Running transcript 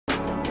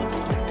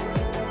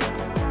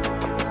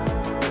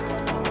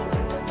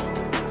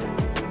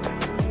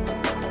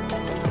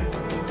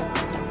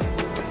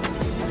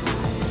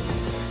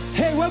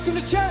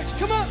Welcome to church.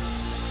 Come on.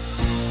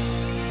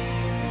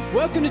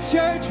 Welcome to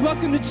church.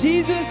 Welcome to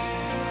Jesus.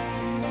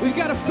 We've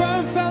got a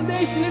firm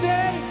foundation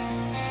today.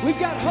 We've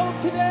got hope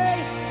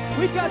today.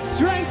 We've got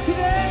strength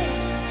today.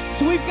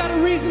 So we've got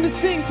a reason to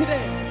sing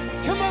today.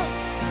 Come on.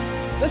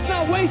 Let's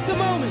not waste a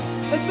moment.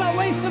 Let's not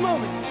waste a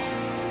moment.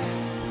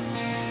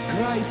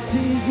 Christ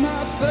is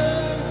my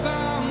firm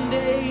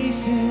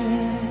foundation,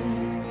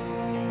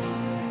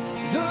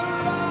 the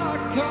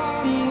rock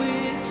on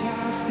which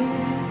I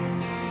stand.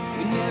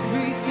 When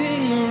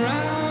everything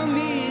around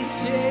me is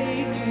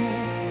shaking,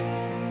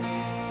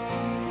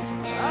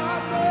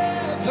 I've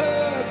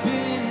never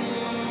been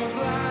more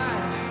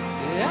glad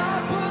that I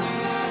put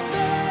my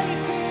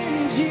faith in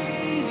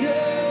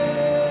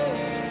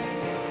Jesus.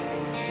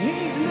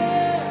 He's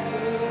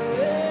never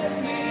let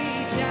me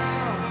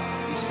down.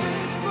 He's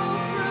faithful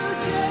through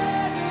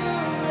generations.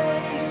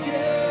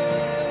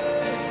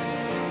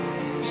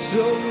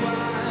 So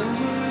why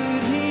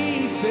would he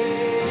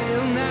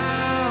fail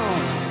now?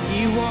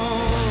 He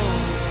won't.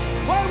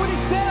 Why would he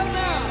fail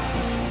now?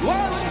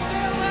 Why would he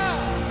fail now?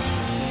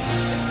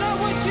 It's not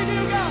what you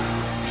do, God.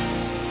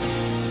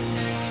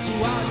 So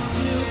I've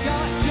still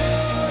got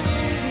joy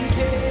in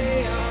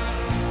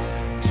chaos.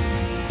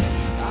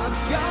 I've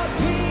got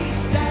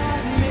peace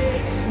that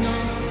makes no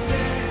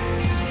sense.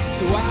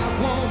 So I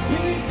won't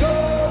be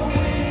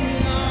going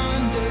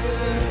under.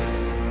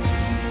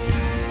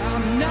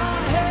 I'm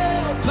not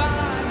held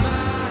by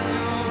my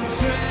own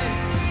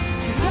strength,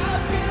 'cause I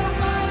built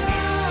my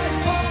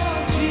life on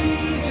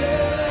Jesus.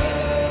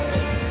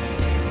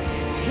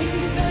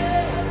 He's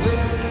never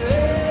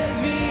let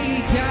me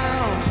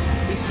down.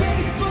 He's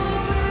faithful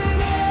in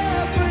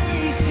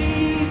every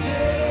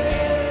season.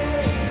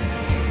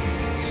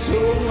 So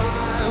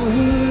why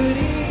would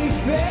he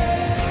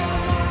fail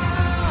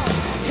now?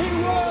 He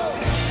won't.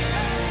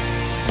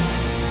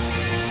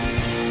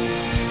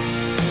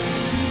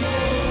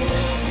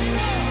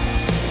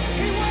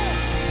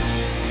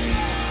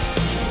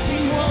 He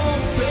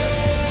won't fail.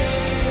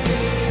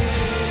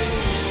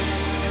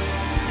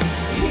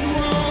 He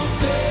won't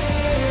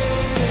fail.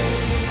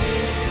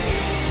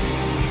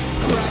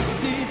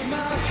 Christ is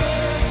my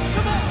firm.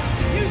 Come on,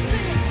 you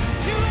sing it.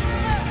 You lift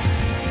it up.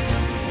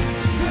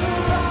 The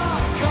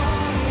rock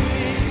on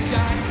which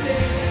I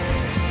stand.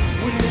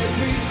 When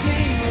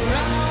everything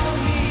around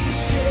me is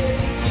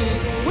shaking,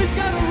 we've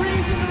got a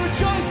reason to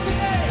rejoice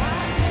today.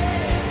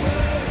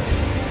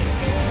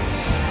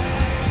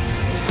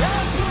 I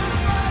put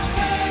my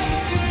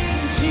faith in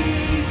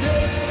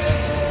Jesus,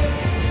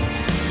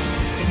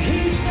 and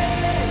He's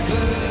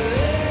never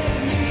let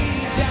me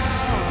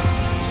down.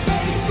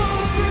 Faithful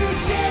through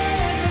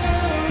generations.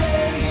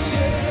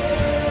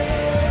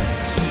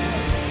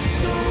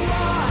 So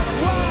why?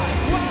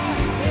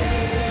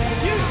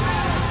 You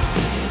said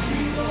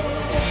He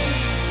won't.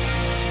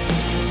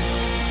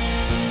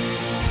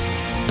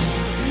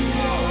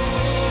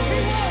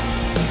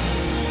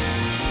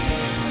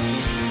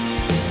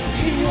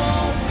 He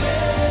won't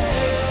fail.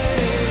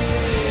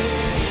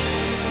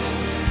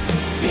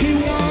 He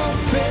won't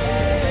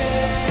fail.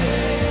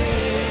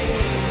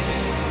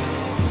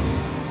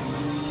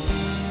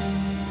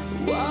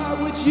 Why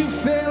would you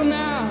fail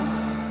now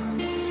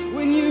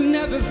when you've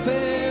never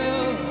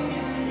failed?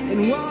 And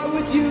why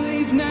would you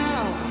leave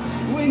now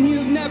when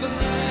you've never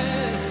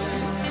left?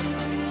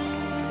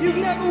 You've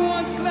never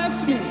once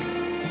left me.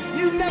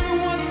 You've never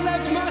once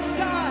left my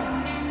side.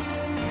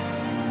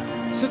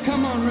 So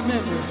come on,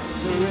 remember,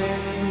 the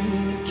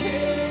rain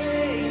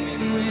came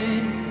and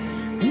wind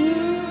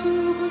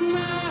blew, but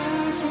my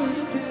house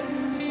was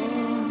built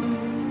on you.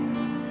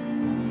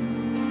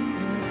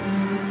 And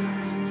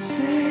I'm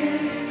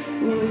safe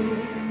with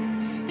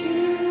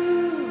you.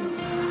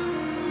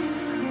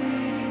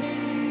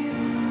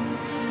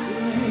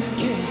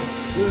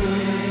 The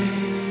rain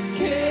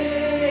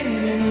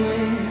came and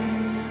wind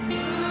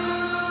blew,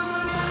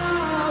 but my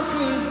house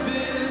was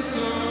built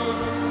on.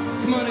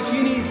 Come on, if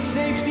you need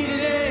safety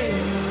today,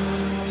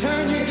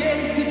 turn your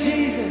gaze to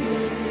Jesus.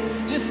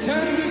 Just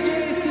turn your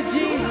gaze to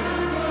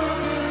Jesus,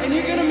 and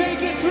you're gonna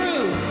make it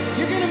through.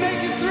 You're gonna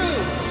make it through.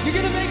 You're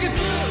gonna make it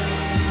through.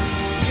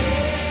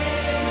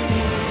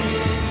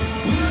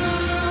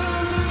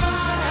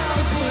 My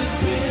house was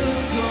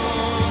built on.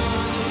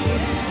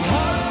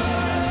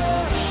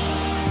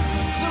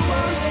 So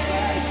I'm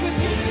safe with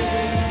you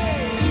today.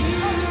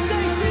 I'm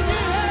safe in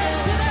your hand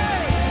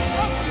today.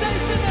 I'm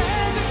safe in the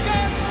hand of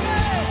God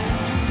today.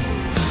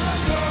 I'm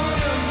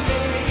gonna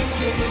make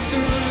it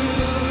through.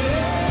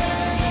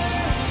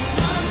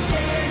 I'm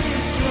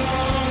standing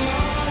strong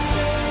on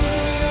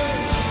your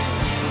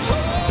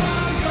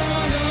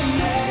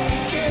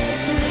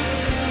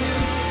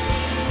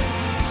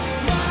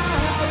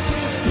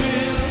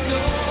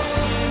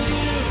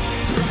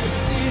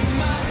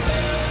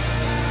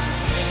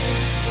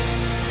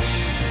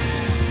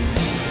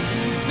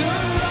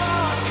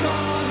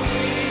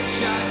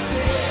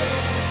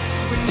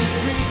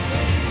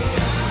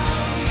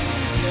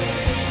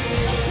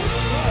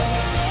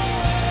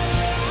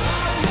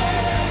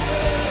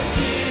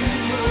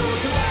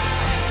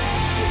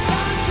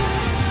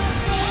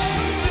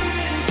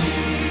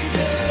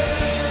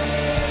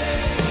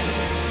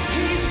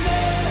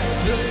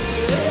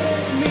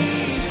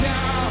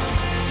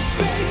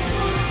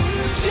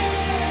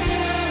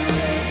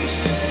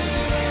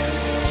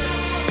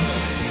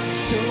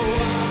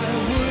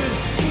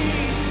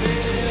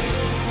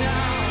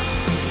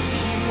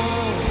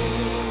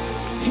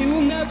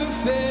never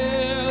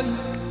fail.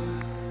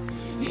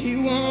 He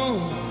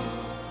won't.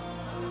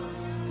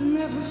 He'll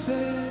never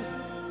fail.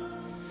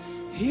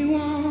 He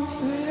won't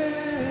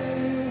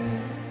fail.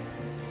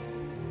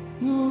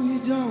 No, you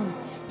don't.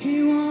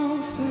 He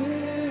won't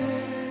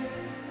fail.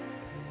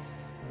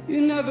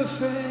 You never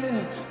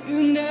fail.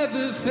 You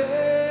never fail.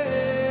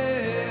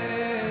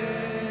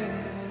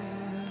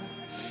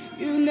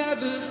 You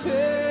never fail.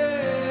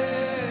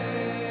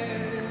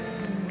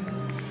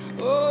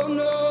 Oh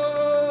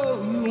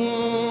no, you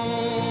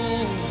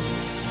won't.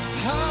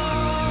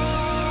 Hallelujah.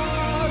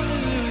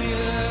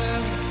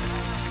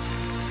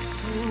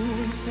 Oh,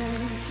 we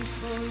thank you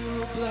for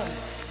your blood.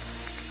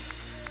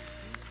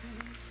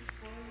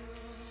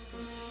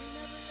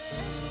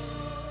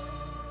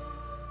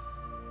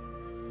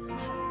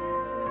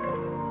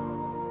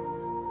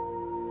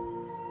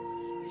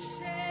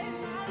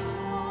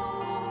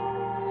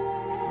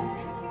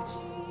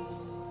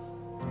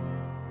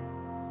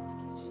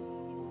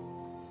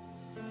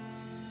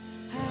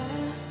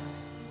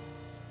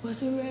 Was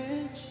a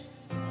wretch,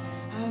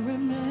 I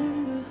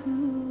remember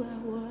who I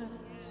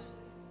was.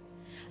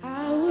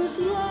 I was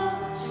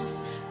lost,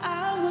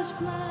 I was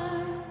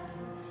blind,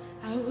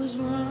 I was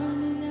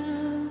running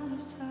out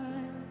of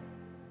time.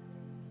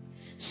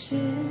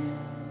 Sin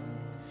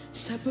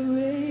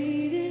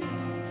separated,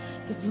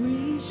 the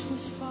breach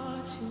was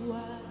far too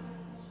wide.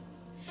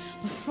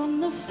 But from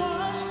the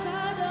far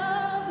side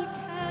of the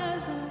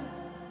chasm,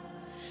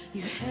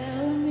 you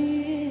held me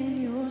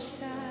in your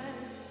side.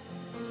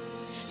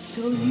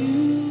 So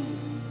you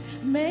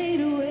made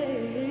a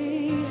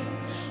way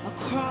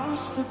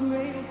across the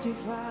great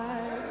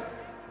divide,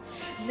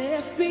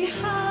 left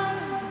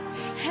behind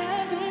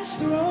heaven's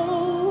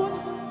throne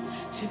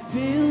to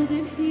build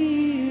it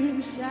here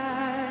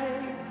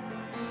inside.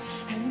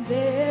 And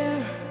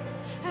there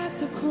at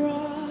the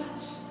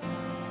cross,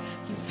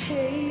 you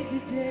paid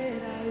the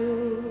debt I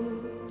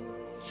owed,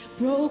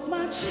 broke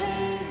my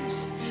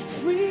chains,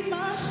 freed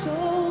my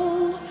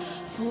soul.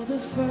 For the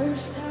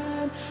first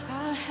time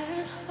I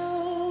had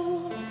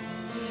hope.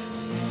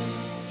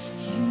 Thank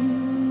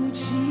you,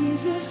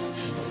 Jesus,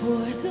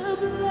 for the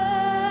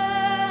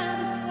blood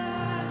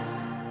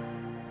applied.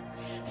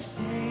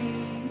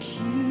 Thank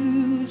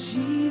you,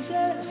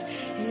 Jesus,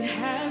 it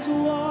has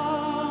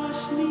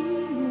washed me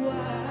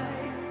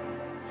white.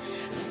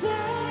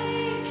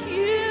 Thank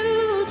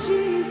you,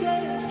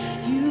 Jesus,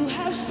 you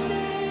have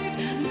saved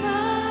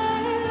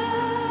my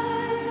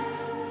life,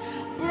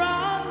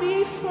 brought me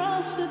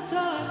from the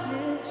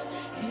darkness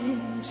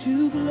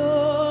into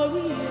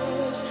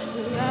glorious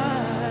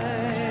light.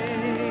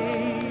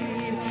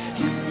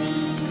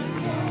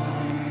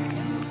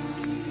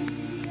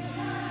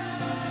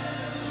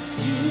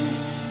 You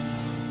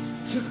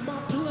took my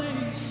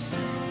place,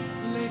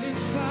 laid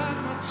inside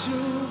my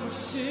tomb of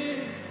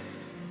sin,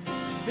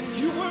 and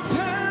you were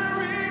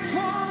buried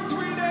for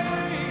 3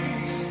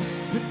 days,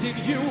 but then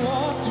you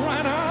walked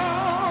right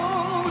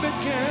out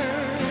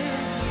again,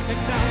 and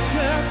now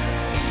death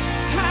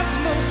has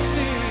no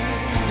sting,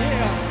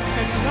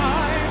 yeah, and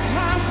life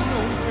has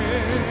no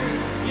end,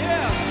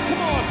 yeah,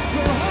 come on,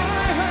 for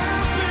I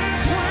have been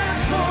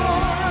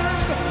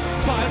transformed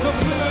by the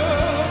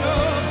blood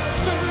of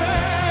the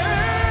Lamb.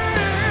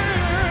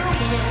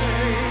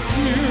 Thank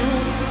you,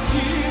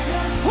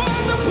 Jesus, for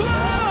the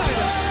blood.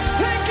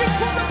 Thank you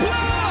for the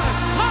blood.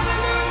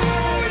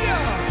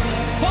 Hallelujah.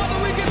 Father,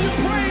 we give you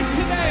praise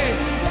today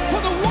for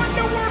the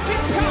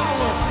wonder-working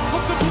power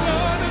of the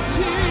blood of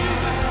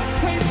Jesus.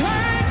 Say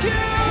thank you.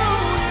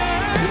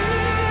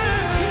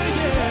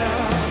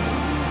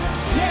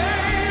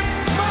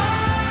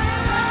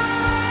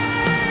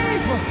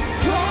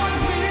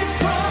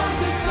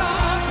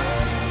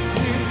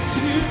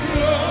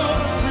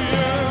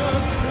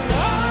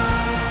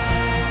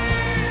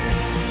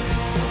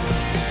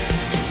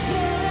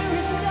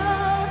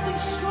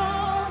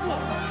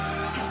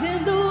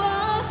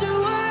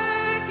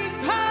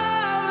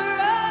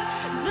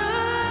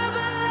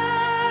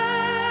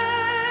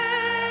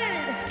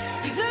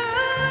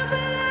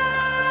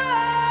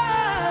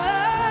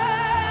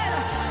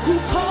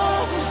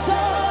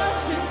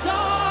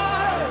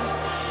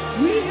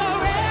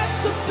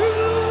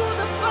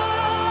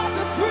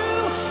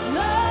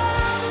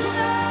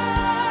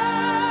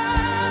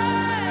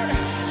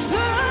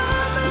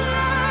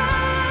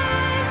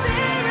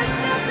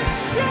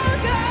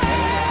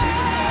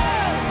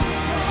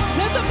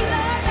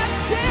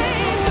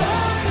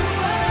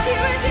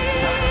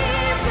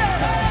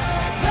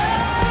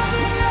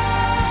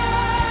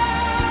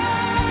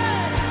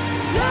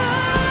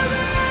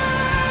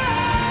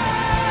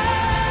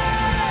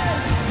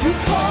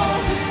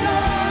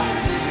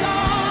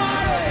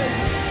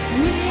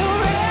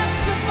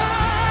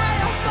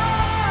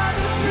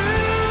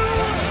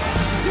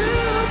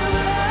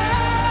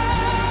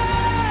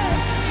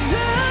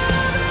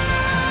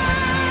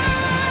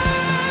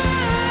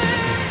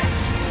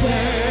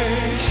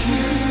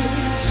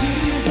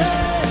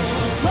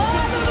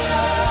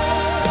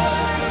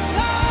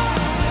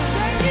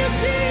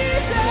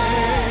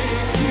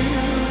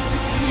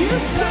 You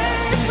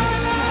saved my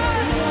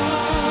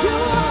life. You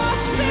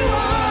washed me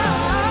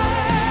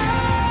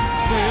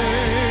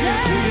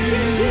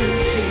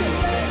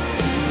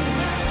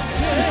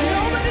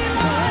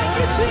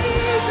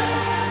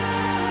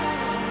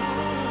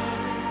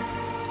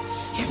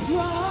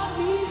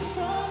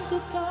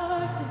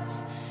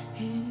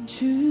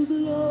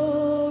too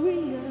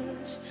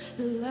glorious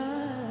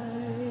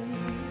light.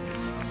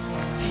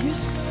 You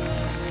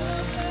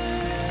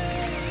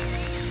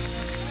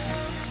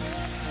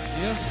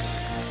Yes,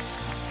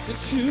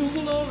 into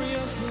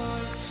glorious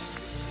light,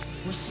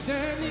 we're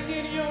standing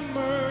in your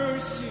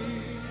mercy.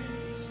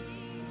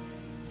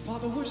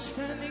 Father, we're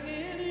standing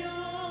in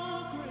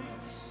your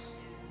grace.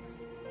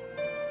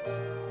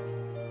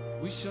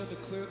 We shall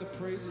declare the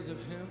praises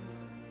of him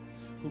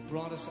who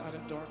brought us out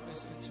of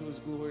darkness into his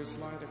glorious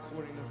light,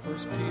 according to 1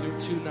 Peter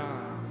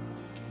 2:9.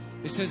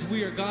 It says,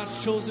 we are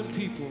God's chosen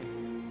people,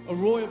 a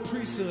royal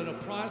priesthood, a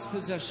prized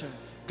possession,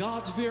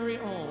 God's very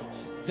own,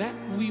 that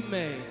we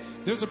may.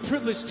 There's a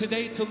privilege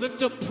today to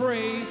lift up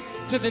praise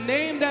to the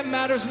name that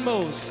matters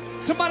most.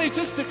 Somebody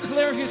just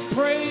declare his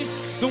praise,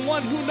 the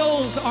one who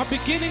knows our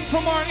beginning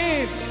from our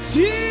end.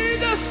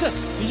 Jesus,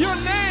 your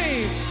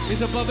name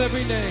is above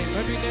every name.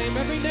 Every name,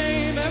 every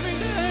name, every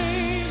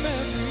name,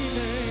 every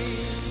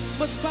name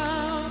must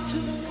bow to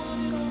the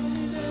one and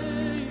only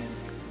name.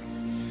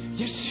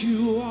 Yes,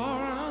 you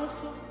are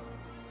Alpha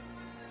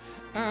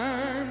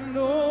and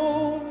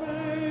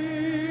Omega.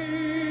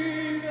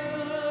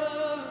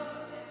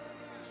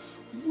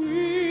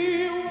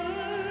 We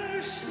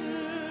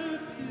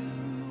worship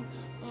you,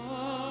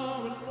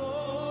 our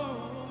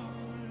Lord.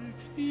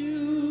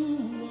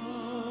 You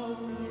are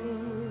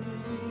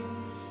worthy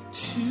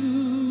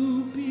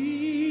to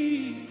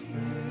be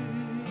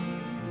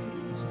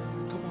praised.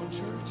 Come on,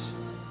 church.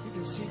 You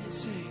can sing and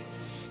say,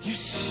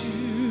 yes,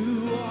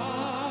 you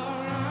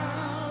are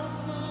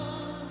Alpha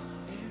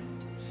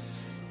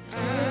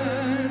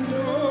and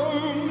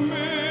Omega.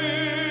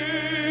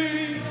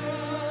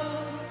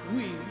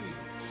 We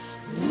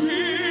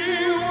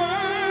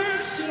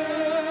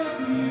worship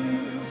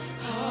you,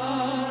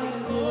 our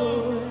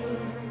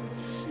Lord.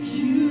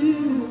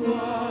 You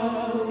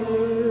are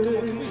worthy.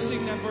 Come on, can we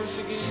sing that verse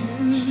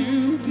again?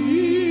 To be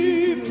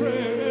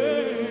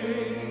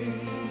praised.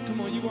 Come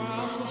on, you are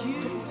Alpha.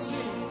 Come on,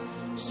 sing.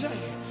 Say,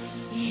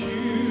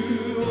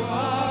 you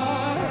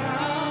are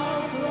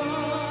Alpha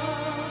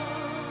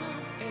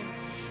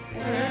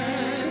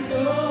and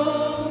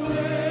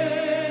Omega.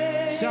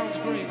 Sounds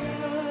great.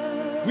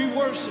 We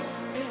worship.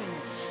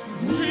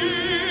 We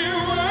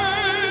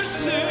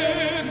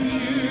worship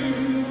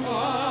you,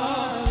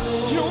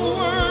 you're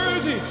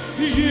worthy,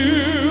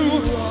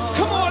 you.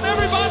 Come on,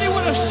 everybody,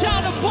 with a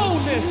shout of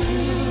boldness,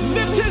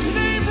 lift his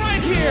name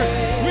right here.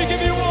 We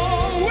give you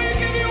all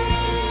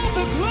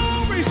the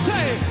glory.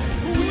 Say,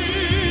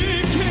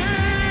 we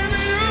give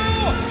you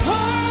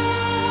all.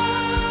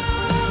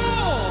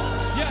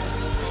 Yes,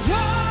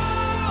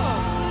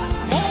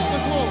 all the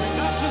glory,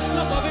 not just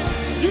some of it.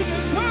 You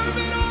deserve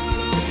it all,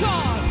 oh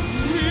God.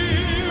 We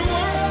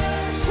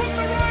worship from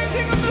the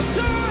rising of the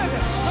sun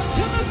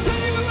until the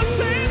setting of the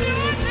same.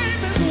 Your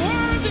name is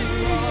worthy.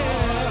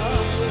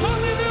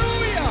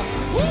 Hallelujah.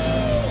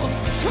 Woo.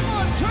 Come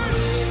on, church.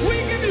 We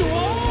give you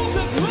all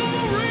the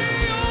glory,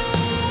 oh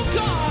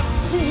God.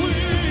 We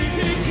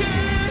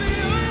give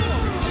you.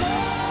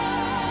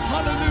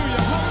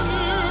 Hallelujah.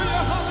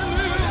 Hallelujah.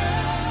 Hallelujah.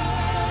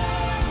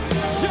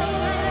 Your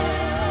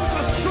name is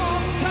a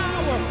strong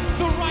tower.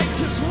 The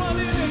righteous run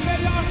in and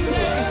they are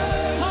saved.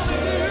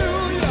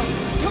 Hallelujah.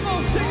 Come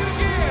on, sing it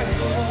again.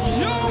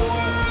 You're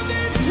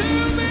worthy to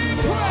be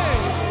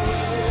praised.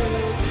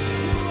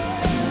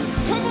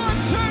 Come on,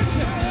 church.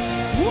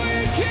 We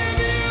give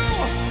you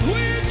all.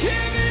 We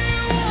give you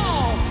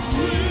all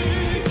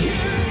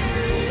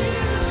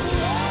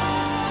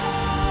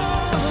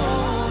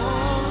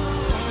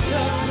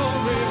the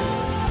glory.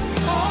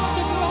 All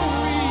the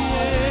glory,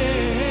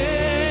 yeah.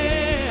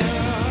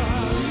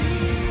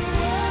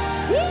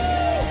 Woo!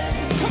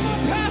 Come on,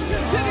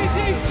 Passion City,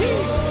 DC.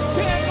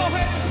 Ben, go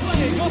ahead and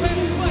play. Go ahead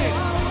and play.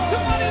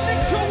 Somebody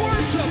lift your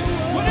worship.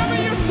 Whatever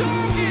your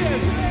song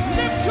is,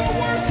 lift your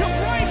worship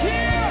right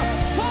here.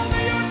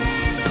 Father, your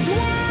name is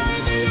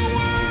worthy. You're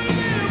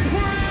worthy of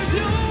praise.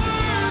 You're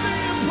worthy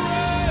of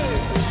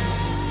praise.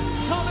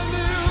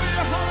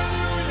 Hallelujah,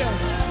 hallelujah.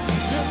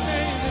 Your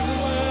name is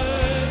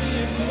worthy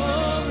of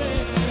glory.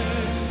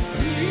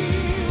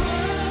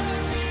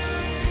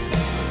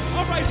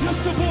 All right,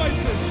 just the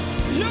voices.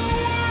 You're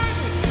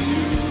worthy.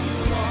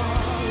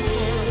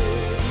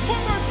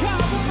 One more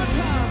time, one more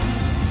time.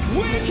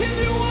 We give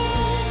you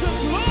all the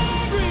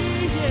glory,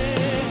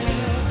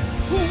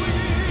 yeah. We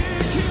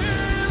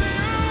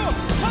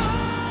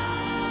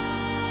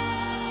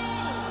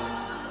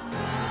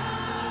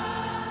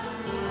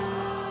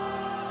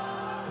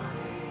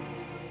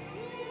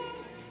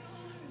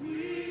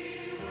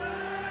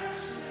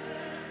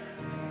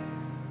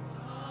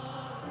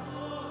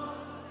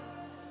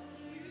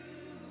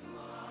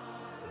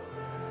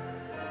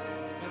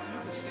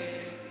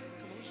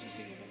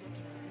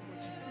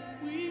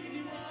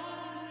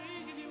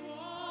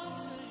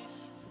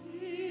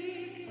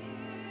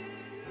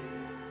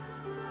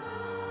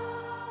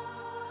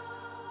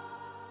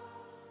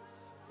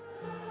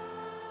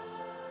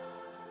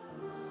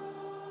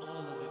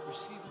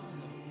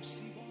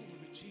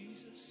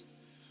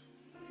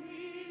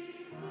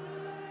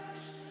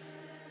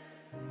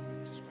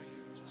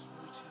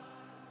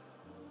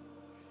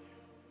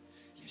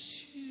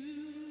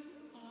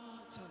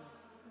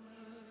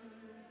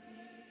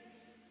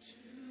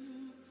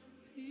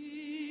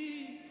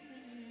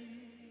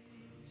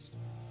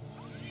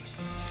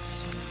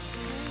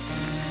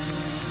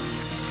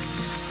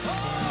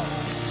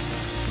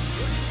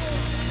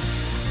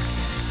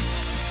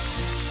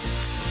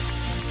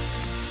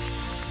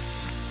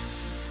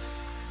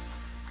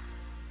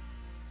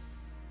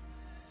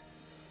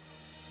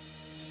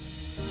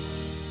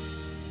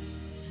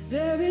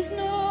There is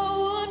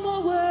no one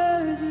more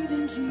worthy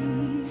than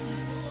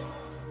Jesus.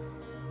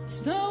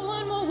 There's no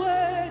one more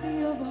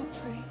worthy of our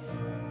praise,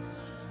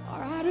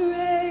 our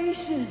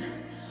adoration,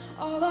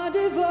 all our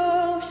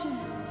devotion.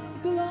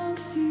 It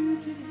belongs to you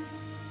today.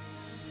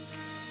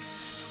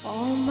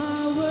 All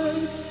my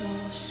words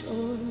fall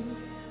short.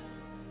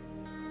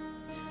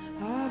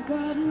 I've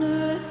got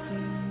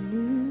nothing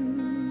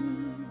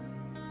new.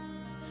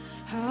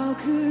 How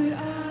could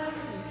I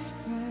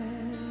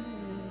express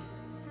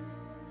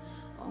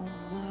all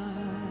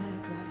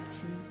my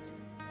gratitude?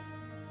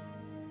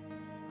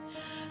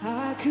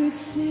 I could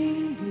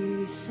sing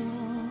these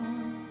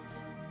songs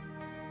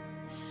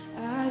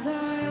as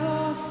I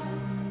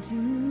often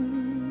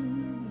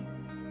do,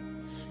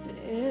 but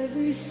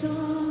every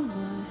song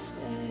must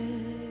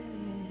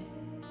end,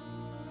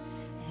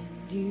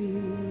 and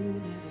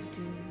you never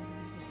do.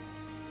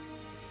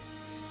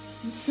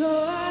 And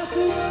so I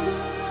throw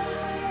up my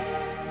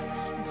hands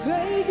and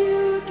praise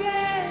you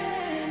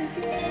again and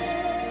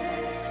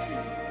again,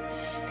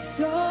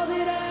 'cause all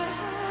that I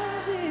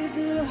have is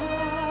a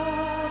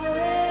hallelujah,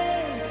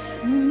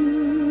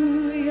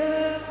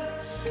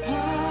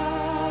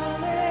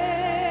 hallelujah.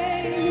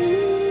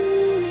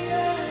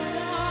 And I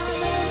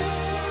know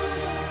it's not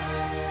much,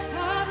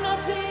 I've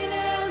nothing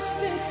else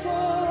fit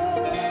for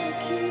a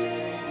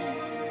king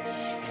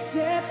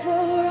except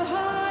for a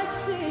heart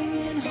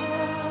singing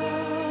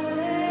hallelujah,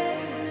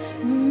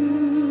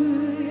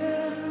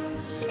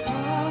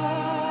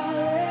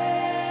 hallelujah.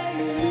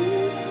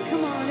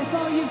 Come on, if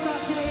all you've got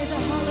today is a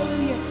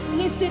hallelujah,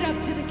 lift it up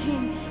to the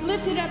King,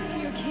 lift it up to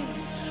your King.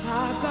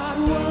 I've got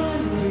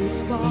one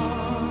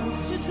response,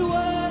 just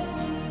one.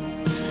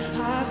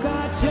 I've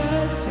got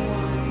just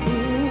one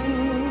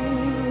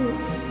move.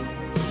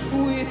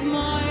 With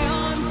my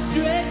arms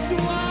stretched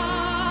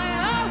wide,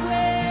 I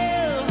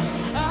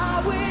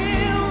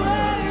will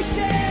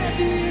worship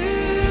you,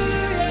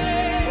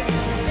 yes.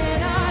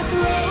 And I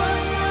throw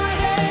up my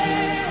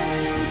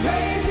hands and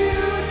praise you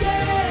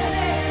again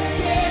and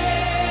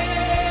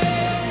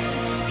again,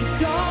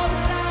 'cause all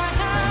that I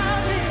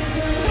have is a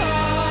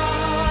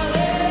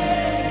hallelujah,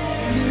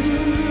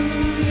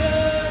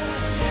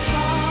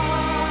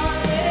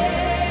 hallelujah.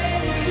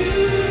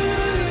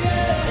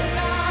 And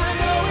I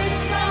know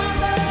it's not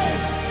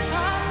much,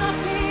 I'm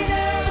nothing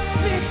else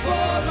fit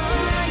for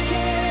my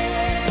King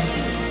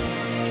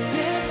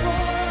except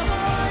for a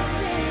heart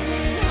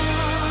singing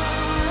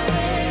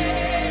hallelujah,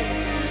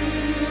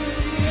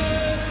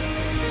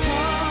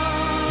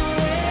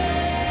 hallelujah.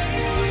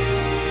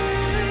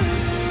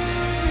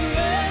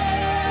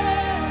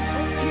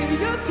 Hear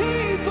your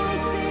people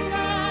sing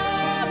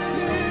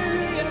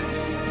hallelujah.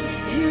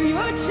 Hear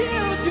your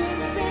children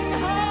sing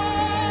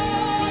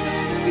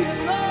hallelujah,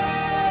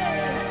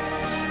 Lord.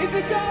 If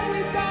it's all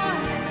we've got,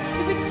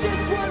 if it's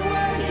just one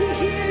word, He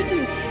hears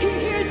you. He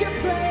hears your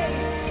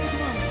praise. So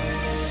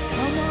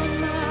come on,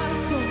 my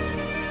soul.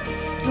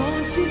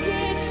 Don't you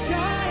get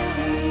shy of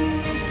me.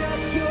 Lift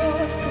up your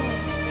soul.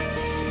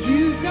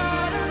 You've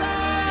got a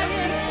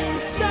lion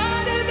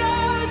inside of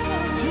those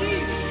lungs.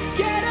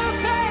 Get up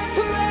and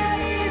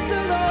praise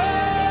the Lord.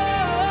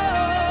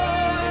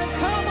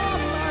 Come on,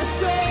 my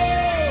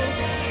soul.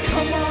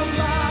 Come on,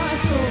 my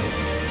soul.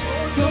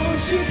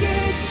 Don't you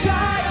get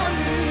shy on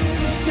me.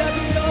 Lift up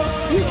your,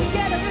 you can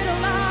get a little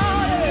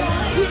louder.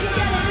 You can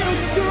get a little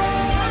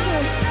stronger.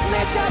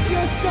 Lift up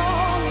your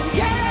song and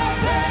get up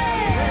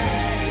and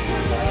praise the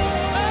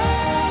Lord.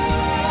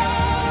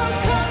 Oh,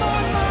 come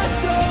on, my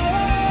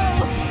soul.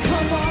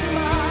 Come on,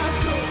 my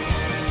soul.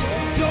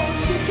 Don't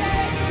you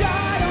get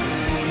shy on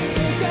me.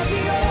 Lift up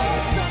your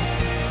song.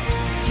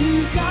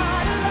 You've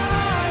got a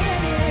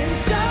lion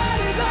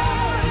inside of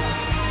us.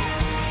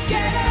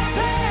 Get up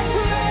and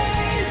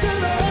praise the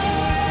Lord.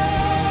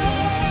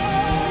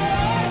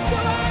 So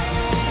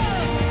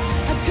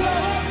I throw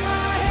up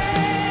my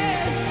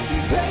hands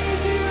and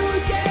praise you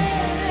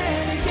again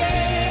and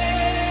again.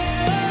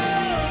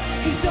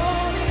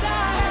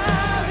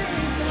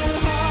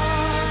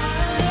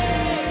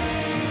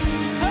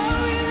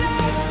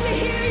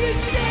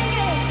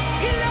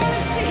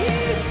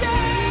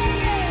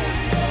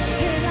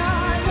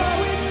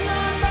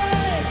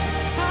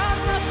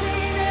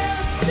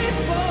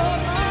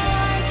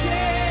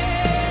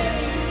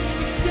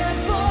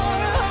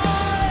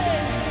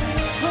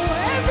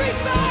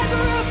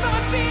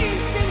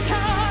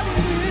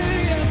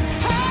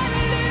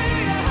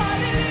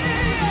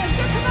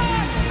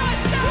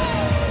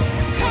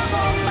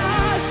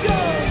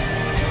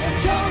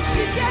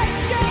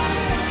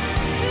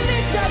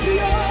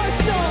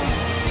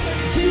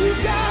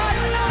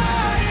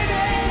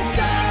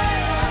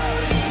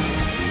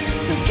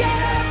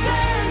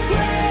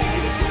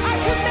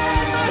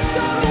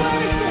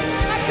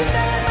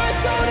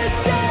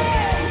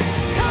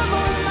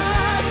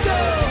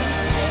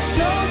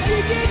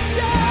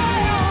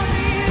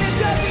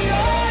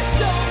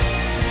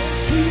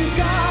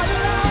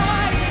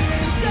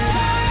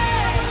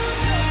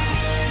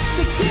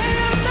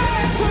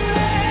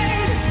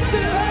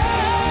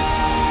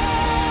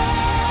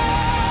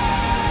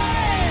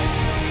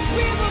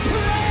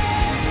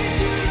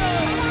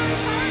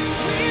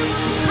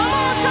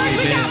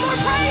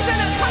 praising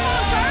us. Come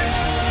on, church.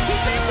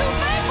 He's been too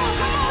faithful.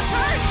 Come on,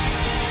 church.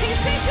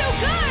 He's been too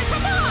good.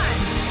 Come on.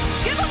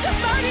 Give him just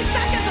 30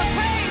 seconds of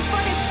praise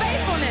for his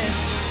faithfulness,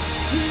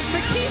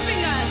 for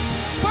keeping us,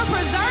 for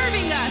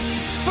preserving us,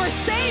 for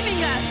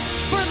saving us,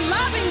 for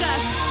loving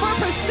us, for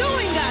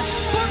pursuing us,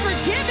 for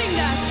forgiving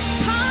us.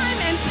 Time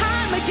and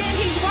time again,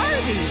 he's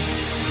worthy.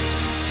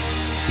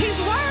 He's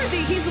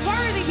worthy, he's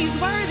worthy, he's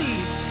worthy.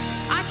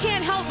 I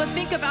can't help but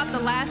think about the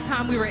last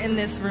time we were in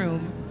this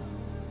room,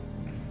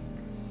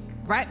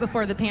 right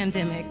before the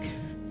pandemic,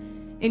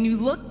 and you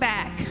look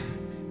back,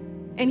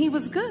 and he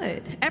was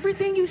good.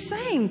 Everything you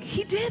sang,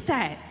 he did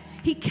that.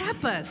 He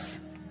kept us.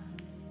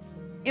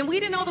 And we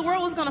didn't know the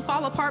world was going to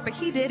fall apart, but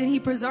he did, and he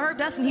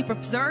preserved us, and he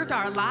preserved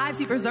our lives.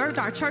 He preserved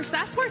our church.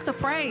 That's worth the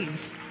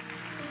praise.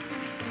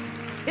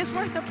 It's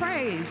worth the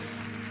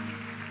praise.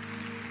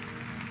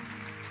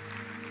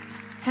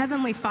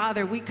 Heavenly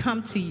Father, we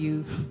come to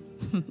you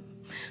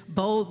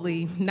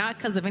boldly, not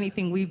because of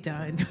anything we've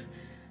done,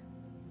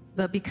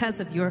 but because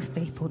of your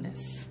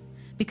faithfulness,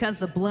 because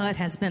the blood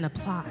has been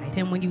applied.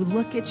 And when you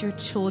look at your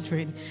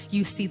children,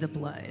 you see the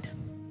blood.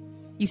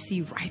 You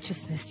see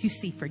righteousness, you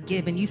see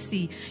forgiven, you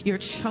see your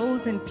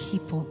chosen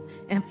people.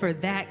 And for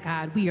that,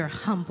 God, we are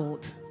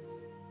humbled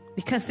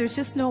because there's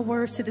just no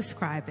words to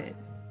describe it.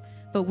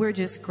 But we're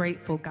just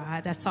grateful,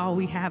 God. That's all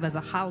we have as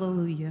a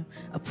hallelujah,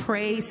 a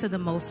praise to the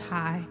Most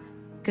High,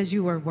 because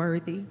you are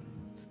worthy.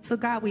 So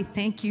God, we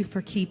thank you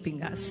for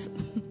keeping us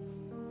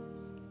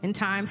in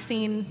times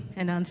seen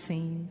and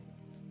unseen,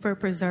 for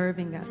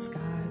preserving us,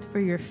 God, for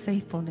your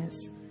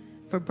faithfulness,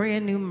 for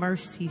brand new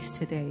mercies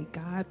today.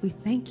 God, we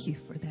thank you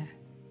for that.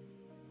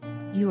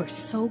 You are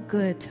so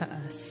good to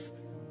us.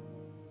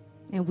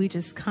 And we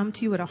just come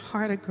to you with a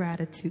heart of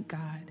gratitude,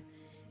 God.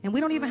 And we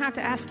don't even have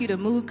to ask you to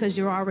move because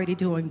you're already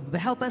doing,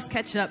 but help us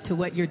catch up to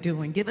what you're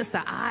doing. Give us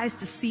the eyes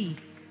to see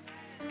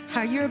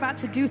how you're about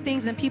to do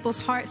things in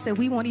people's hearts that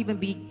we won't even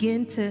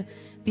begin to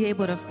be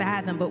able to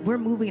fathom. But we're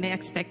moving in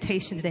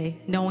expectation today,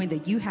 knowing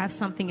that you have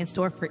something in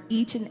store for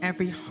each and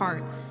every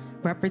heart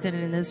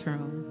represented in this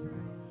room.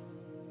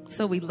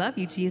 So we love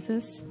you,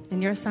 Jesus.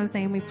 In your son's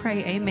name we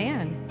pray,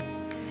 amen.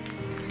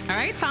 All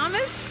right,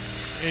 Thomas.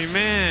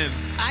 Amen.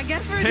 I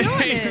guess we're doing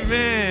it.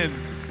 Amen.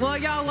 Well,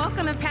 y'all,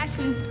 welcome to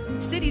Passion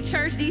City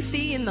Church,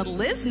 DC in the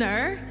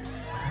Lisner.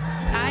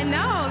 I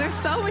know, there's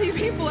so many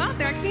people out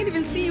there. I can't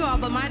even see you all,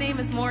 but my name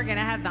is Morgan.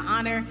 I have the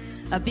honor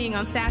of being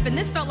on staff, and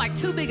this felt like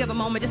too big of a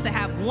moment just to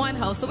have one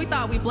host, so we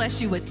thought we'd bless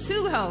you with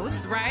two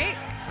hosts, right?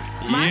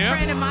 My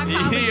friend and my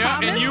colleague,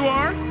 Thomas. And you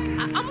are?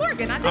 I'm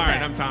Morgan. I did that. All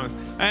right, I'm Thomas.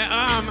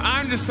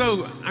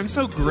 I'm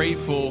so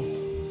grateful.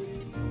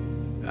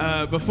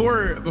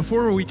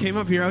 Before we came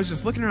up here, I was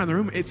just looking around the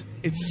room.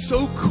 It's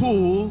so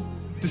cool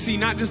to see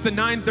not just the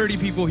 9:30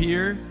 people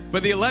here,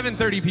 but the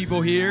 11:30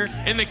 people here,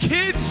 and the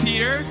kids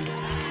here.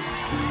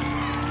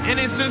 And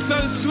it's just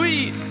so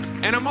sweet.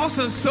 And I'm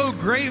also so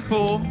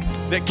grateful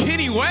that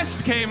Kenny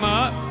West came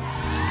up.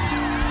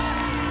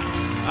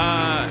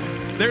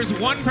 There's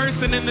one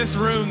person in this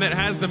room that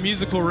has the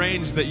musical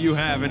range that you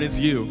have, and it's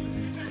you.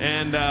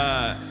 And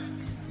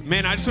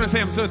man, I just want to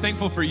say I'm so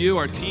thankful for you.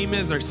 Our team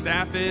is, our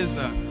staff is.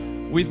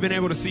 We've been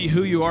able to see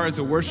who you are as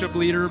a worship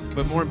leader,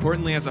 but more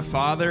importantly as a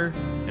father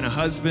and a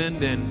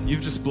husband, and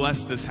you've just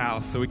blessed this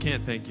house, so we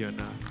can't thank you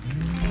enough.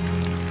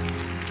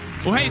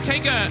 Well, hey,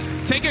 take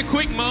a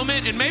quick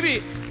moment, and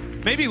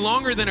maybe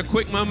longer than a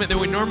quick moment than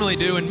we normally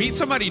do, and meet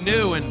somebody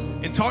new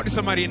and talk to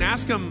somebody and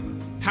ask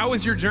them, how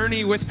was your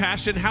journey with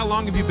Passion? How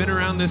long have you been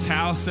around this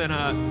house?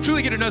 And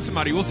truly get to know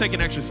somebody. We'll take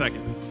an extra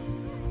second.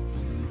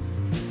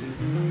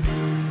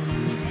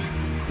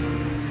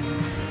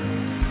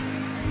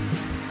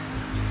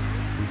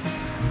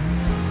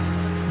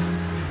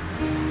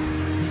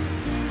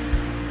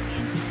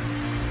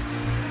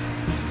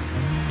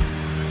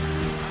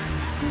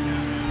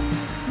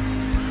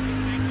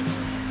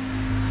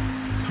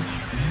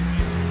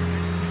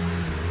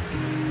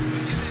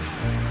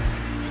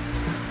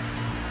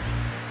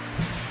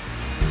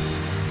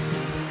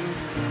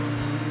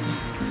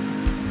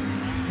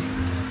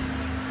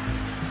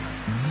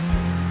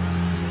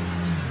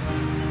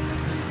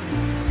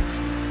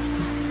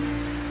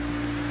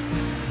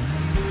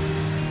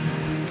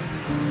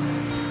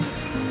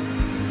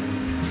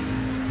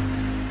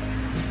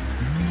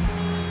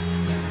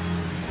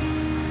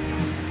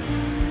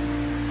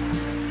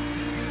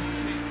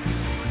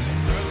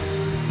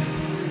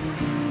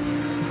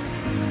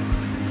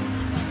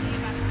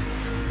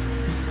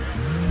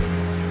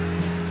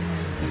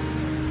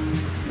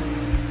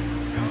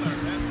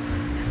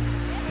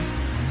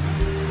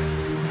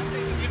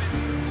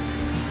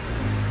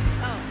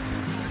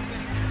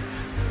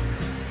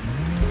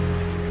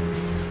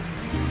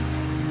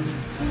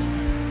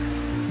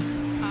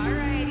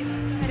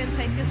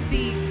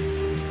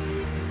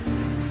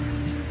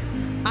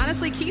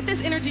 Keep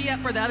this energy up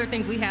for the other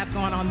things we have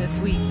going on this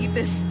week.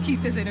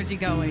 Keep this energy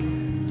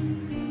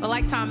going. But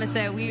like Thomas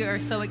said, we are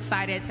so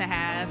excited to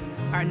have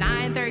our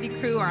 9:30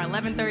 crew, our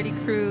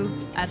 11:30 crew.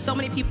 So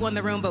many people in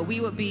the room, but we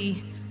would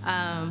be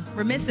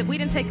remiss if we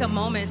didn't take a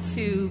moment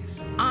to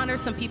honor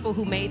some people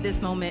who made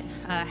this moment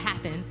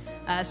happen.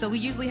 So we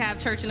usually have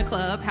church in a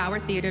club,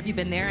 Howard Theater, if you've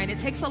been there, and it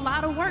takes a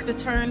lot of work to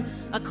turn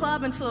a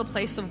club into a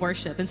place of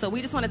worship. And so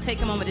we just want to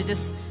take a moment to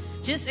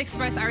just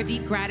express our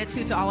deep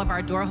gratitude to all of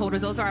our door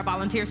holders. Those are our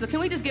volunteers. So can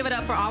we just give it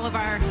up for all of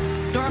our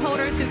door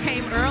holders who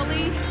came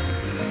early?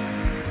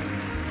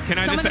 Can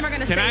I just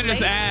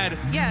add,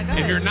 yeah, go ahead.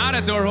 If you're not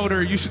a door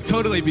holder, you should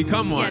totally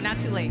become one. Yeah, not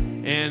too late.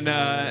 And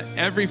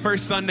every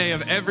first Sunday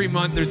of every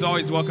month, there's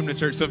always Welcome to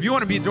Church. So if you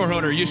want to be a door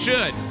holder, you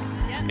should.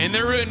 Yep. And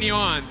they're rooting you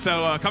on.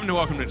 So come to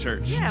Welcome to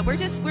Church. Yeah, we're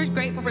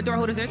grateful for door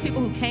holders. There's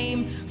people who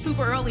came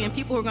super early and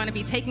people who are going to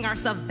be taking our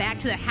stuff back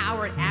to the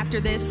Howard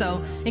after this.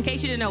 So in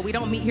case you didn't know, we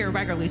don't meet here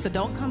regularly. So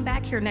don't come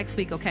back here next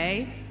week,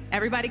 okay?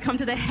 Everybody come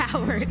to the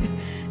Howard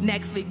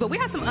next week. But we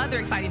have some other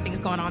exciting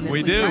things going on this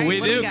week, right? We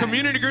do.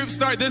 Community groups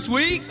start this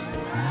week.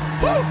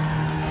 Woo!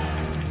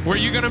 Where are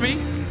you going to be?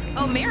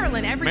 Oh,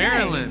 Maryland, every day.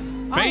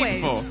 Maryland.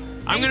 Faithful.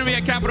 I'm going to be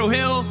at Capitol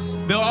Hill.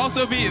 They'll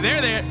also be, they're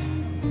there.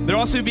 They'll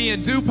also be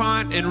in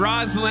DuPont and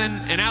Roslyn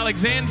and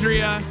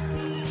Alexandria.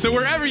 So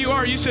wherever you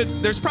are,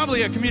 there's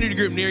probably a community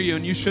group near you,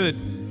 and you should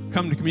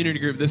come to community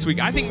group this week.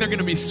 I think they're going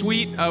to be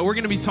sweet. We're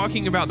going to be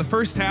talking about the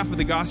first half of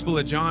the Gospel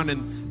of John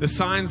and the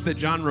signs that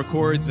John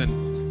records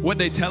and what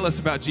they tell us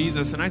about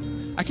Jesus.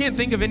 And I can't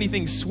think of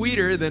anything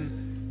sweeter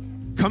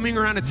than coming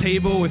around a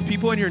table with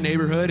people in your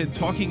neighborhood and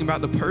talking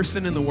about the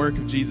person and the work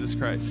of Jesus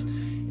Christ.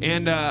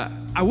 And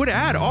I would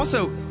add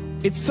also,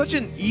 it's such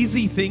an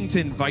easy thing to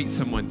invite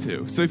someone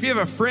to. So if you have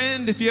a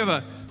friend, if you have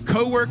a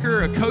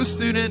coworker, a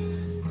co-student,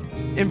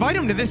 invite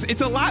them to this.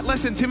 It's a lot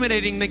less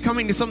intimidating than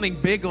coming to something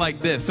big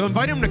like this. So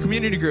invite them to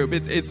community group.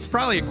 It's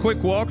probably a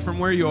quick walk from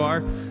where you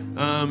are.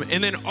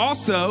 And then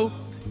also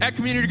at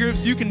community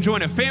groups, you can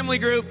join a family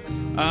group,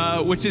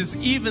 which is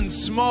even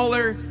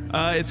smaller.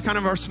 It's kind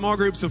of our small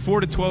groups of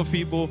 4 to 12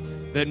 people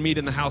that meet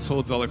in the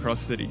households all across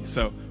the city.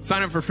 So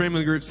sign up for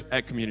family groups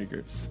at community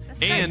groups.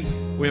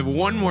 And we have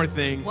one more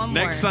thing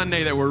next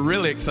Sunday that we're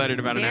really excited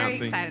about announcing.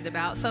 Very excited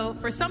about. So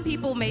for some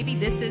people, maybe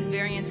this is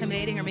very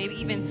intimidating, or maybe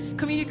even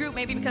community group,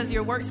 maybe because of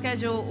your work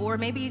schedule, or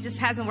maybe it just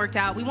hasn't worked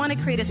out. We want to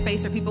create a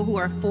space for people who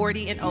are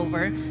 40 and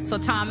over. So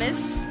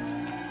Thomas,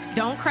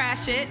 don't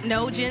crash it.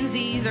 No Gen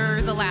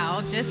Zers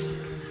allowed, just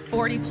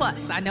 40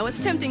 plus. I know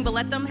it's tempting, but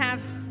let them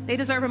they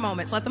deserve a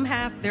moment. So let them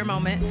have their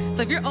moment.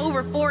 So if you're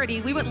over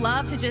 40, we would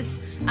love to just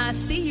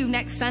see you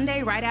next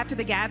Sunday right after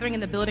the gathering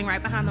in the building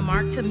right behind the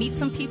Mark to meet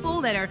some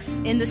people that are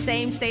in the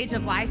same stage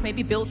of life,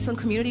 maybe build some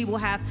community. We'll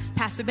have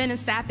Pastor Ben and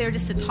staff there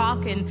just to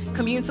talk and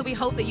commune. So we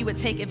hope that you would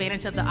take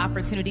advantage of the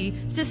opportunity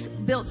to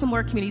just build some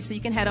more community. So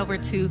you can head over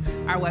to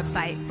our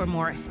website for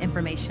more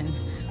information.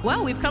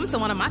 Well, we've come to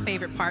one of my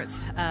favorite parts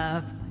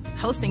of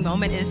hosting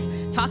moment is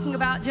talking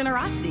about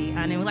generosity.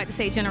 And we like to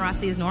say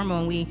generosity is normal,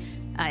 and we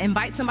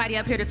invite somebody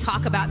up here to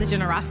talk about the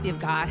generosity of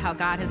God, how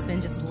God has been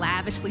just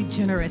lavishly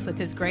generous with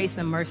his grace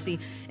and mercy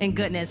and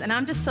goodness. And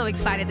I'm just so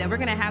excited that we're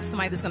going to have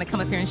somebody that's going to come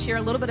up here and share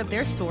a little bit of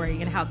their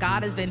story and how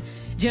God has been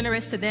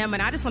generous to them.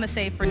 And I just want to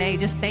say, Fernay,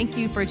 just thank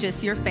you for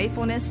just your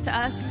faithfulness to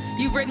us.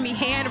 You've written me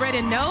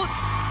handwritten notes.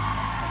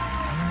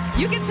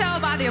 You can tell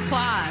by the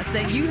applause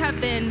that you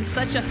have been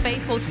such a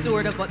faithful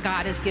steward of what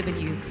God has given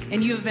you.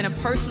 And you have been a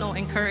personal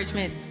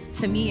encouragement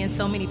to me and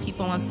so many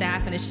people on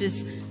staff. And it's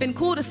just been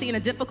cool to see in a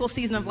difficult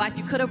season of life,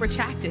 you could have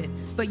retracted,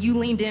 but you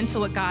leaned into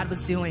what God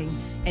was doing.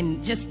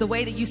 And just the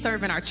way that you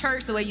serve in our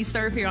church, the way you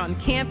serve here on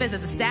campus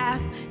as a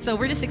staff. So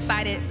we're just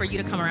excited for you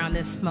to come around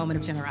this moment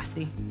of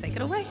generosity. Take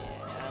it away.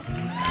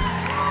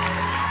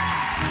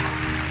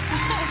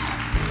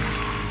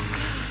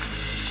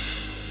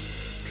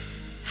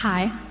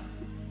 Hi.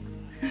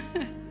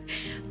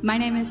 My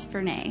name is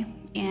Fernay,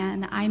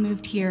 and I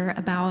moved here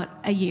about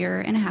a year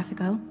and a half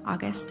ago,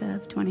 August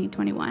of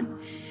 2021.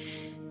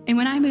 And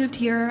when I moved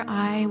here,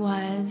 I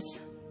was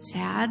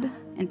sad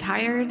and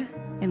tired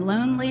and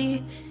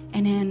lonely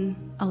and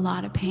in a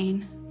lot of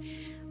pain.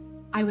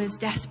 I was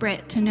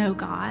desperate to know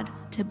God,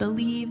 to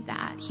believe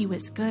that he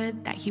was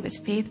good, that he was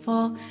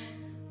faithful,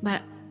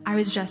 but I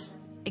was just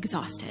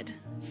exhausted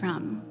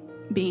from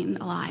being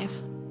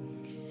alive.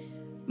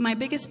 My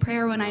biggest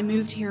prayer when I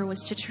moved here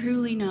was to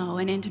truly know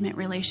an intimate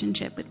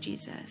relationship with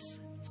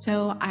Jesus.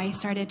 So I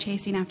started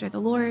chasing after the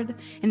Lord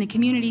in the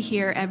community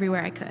here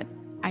everywhere I could.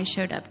 I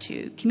showed up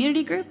to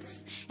community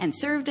groups and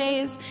serve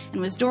days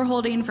and was door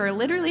holding for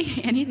literally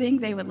anything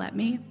they would let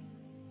me.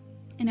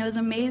 And it was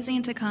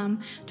amazing to come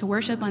to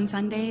worship on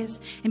Sundays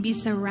and be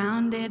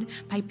surrounded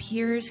by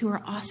peers who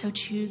are also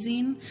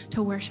choosing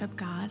to worship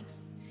God.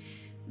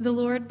 The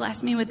Lord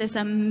blessed me with this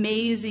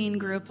amazing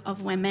group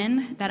of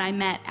women that I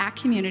met at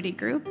community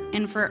group.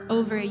 And for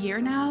over a year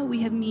now,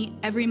 we have meet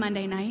every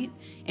Monday night,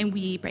 and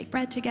we break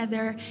bread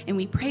together, and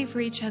we pray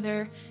for each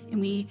other, and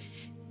we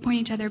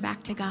point each other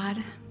back to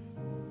God.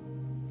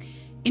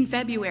 In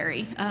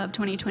February of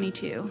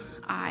 2022,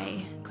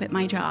 I quit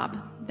my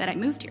job that I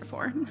moved here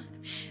for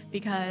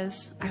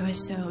because I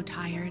was so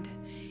tired,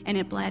 and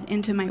it bled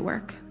into my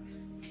work.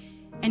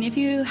 And if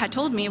you had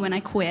told me when I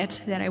quit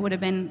that I would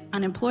have been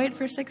unemployed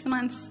for 6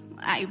 months,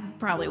 I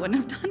probably wouldn't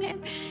have done it.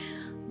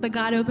 But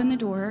God opened the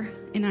door,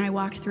 and I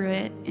walked through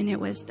it, and it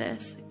was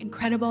this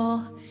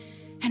incredible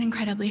and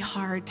incredibly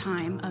hard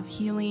time of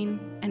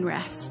healing and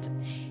rest.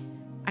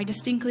 I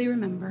distinctly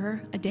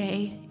remember a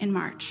day in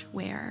March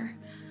where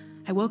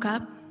I woke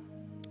up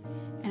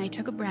and I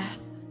took a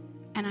breath,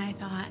 and I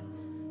thought,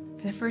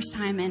 for the first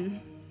time in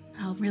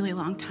a really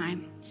long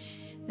time,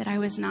 that I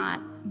was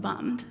not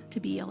bummed to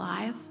be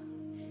alive,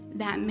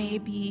 that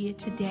maybe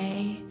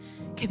today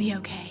could be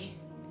okay.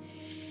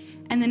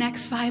 And the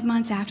next 5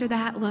 months after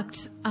that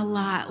looked a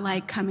lot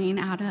like coming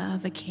out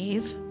of a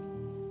cave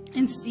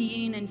and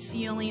seeing and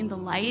feeling the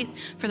light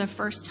for the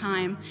first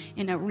time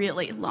in a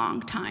really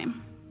long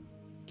time.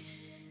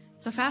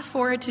 So fast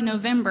forward to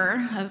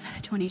November of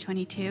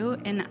 2022,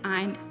 and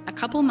I'm a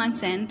couple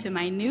months into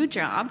my new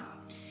job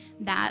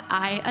that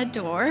I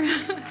adore,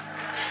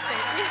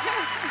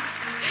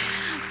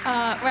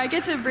 where I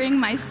get to bring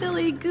my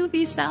silly,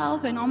 goofy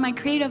self and all my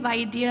creative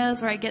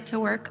ideas, where I get to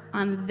work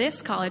on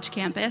this college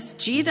campus,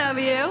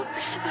 GW,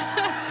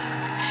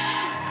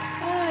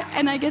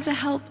 and I get to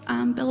help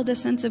build a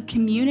sense of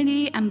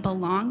community and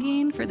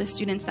belonging for the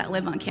students that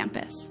live on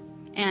campus,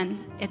 and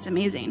it's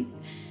amazing.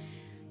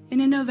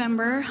 And in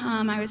November,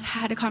 I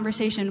had a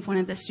conversation with one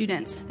of the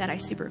students that I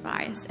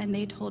supervise, and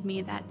they told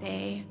me that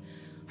they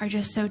are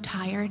just so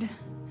tired,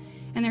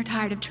 and they're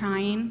tired of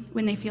trying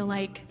when they feel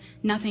like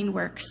nothing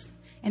works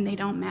and they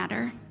don't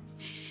matter.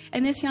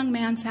 And this young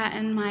man sat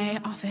in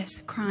my office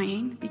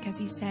crying because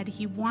he said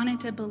he wanted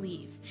to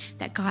believe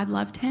that God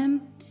loved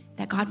him,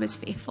 that God was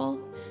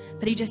faithful,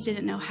 but he just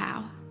didn't know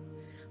how.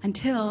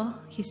 Until,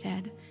 he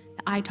said,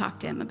 that I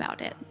talked to him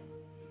about it.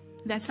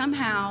 That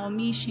somehow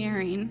me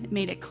sharing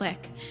made it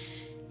click.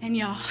 And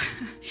y'all,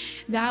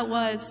 that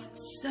was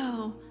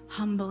so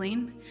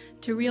humbling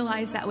to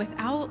realize that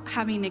without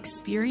having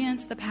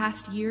experienced the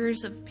past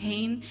years of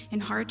pain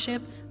and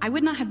hardship, I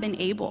would not have been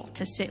able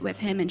to sit with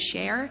him and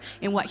share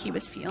in what he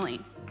was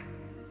feeling.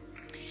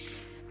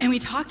 And we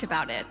talked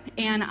about it,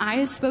 and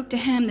I spoke to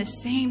him the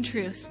same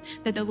truth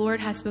that the Lord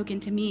has spoken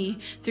to me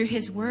through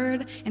his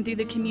word and through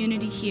the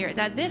community here,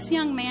 that this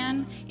young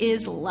man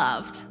is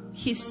loved.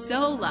 He's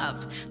so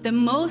loved, the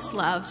most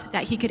loved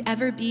that he could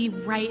ever be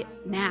right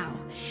now.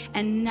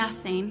 And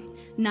nothing,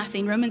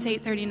 Romans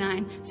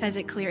 8:39 says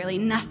it clearly,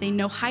 nothing,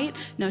 no height,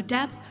 no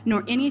depth,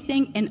 nor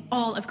anything in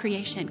all of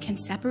creation can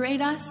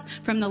separate us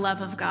from the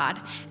love of God.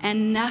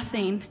 And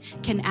nothing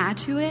can add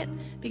to it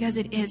because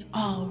it is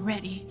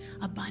already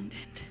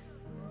abundant.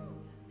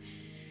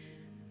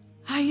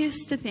 I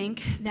used to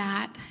think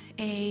that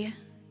a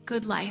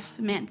good life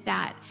meant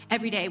that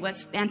every day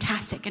was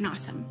fantastic and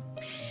awesome.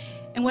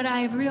 And what I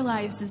have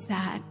realized is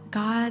that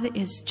God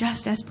is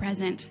just as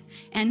present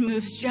and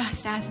moves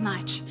just as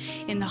much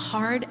in the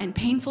hard and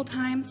painful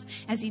times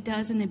as he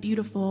does in the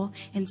beautiful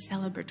and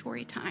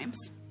celebratory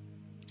times.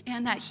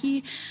 And that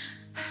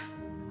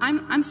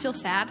I'm still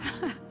sad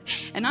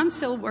and I'm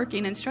still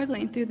working and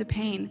struggling through the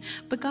pain,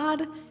 but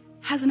God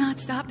has not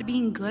stopped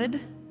being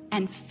good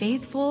and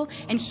faithful,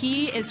 and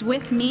he is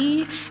with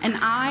me and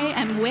I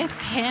am with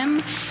him,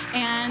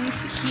 and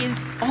he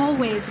is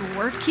always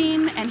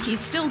working, and he's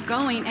still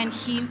going, and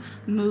he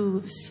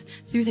moves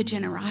through the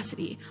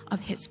generosity of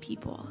his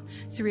people,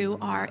 through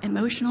our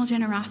emotional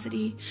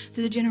generosity,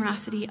 through the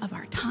generosity of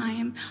our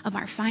time, of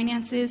our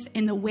finances,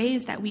 in the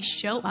ways that we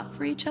show up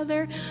for each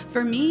other.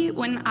 For me,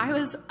 when I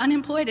was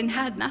unemployed and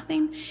had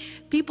nothing,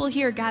 people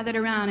here gathered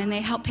around and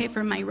they helped pay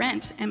for my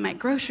rent and my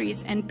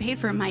groceries and paid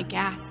for my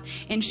gas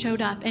and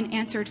showed up and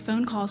answered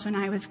phone calls when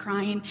I was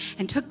crying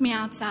and took me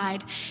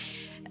outside.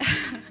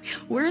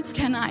 Words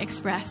cannot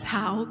express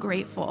how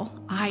grateful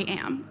I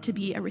am to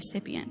be a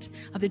recipient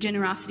of the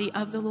generosity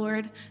of the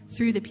Lord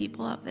through the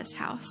people of this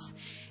house.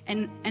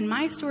 And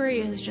my story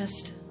is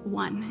just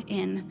one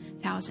in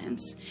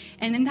thousands.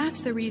 And then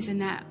that's the reason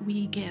that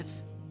we give,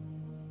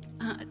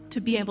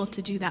 to be able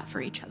to do that for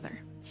each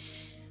other.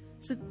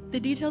 So the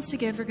details to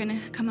give are going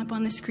to come up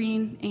on the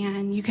screen,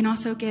 and you can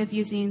also give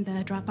using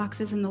the drop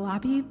boxes in the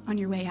lobby on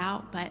your way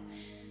out. But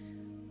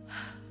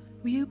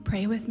will you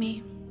pray with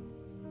me?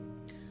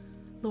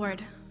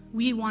 Lord,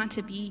 we want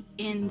to be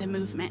in the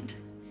movement.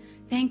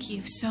 Thank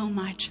you so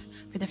much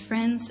for the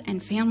friends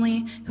and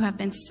family who have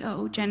been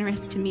so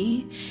generous to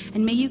me.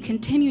 And may you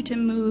continue to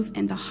move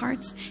in the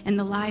hearts and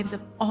the lives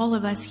of all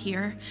of us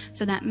here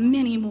so that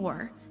many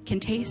more can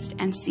taste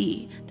and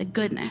see the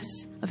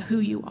goodness of who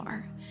you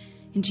are.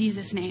 In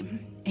Jesus'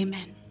 name,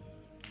 amen.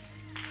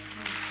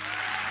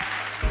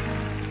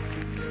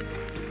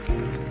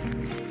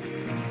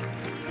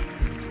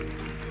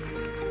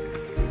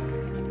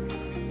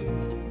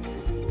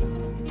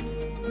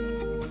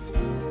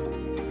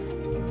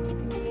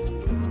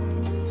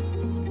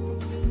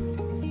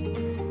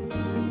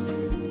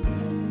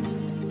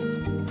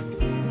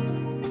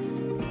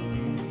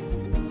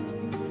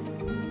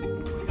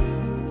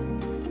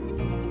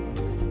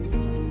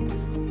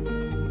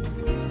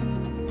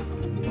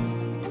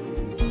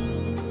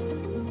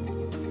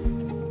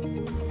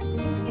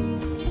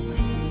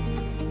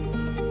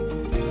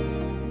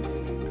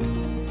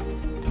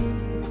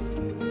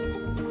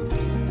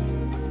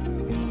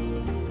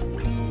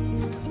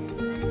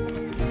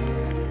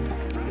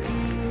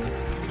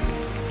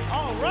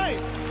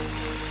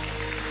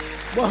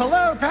 Well,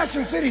 hello,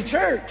 Passion City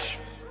Church.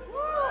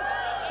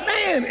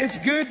 Man, it's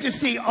good to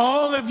see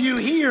all of you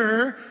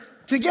here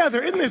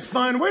together. Isn't this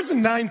fun? Where's the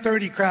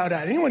 9:30 crowd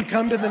at? Anyone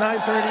come to the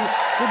 9:30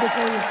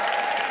 typically?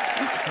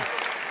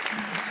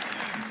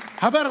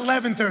 How about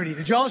 11:30?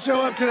 Did y'all show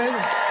up today?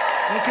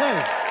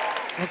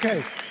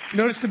 Okay.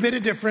 Noticed a bit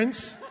of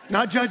difference.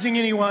 Not judging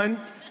anyone.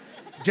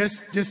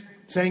 Just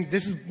saying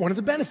this is one of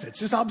the benefits.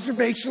 Just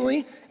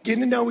observationally,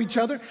 getting to know each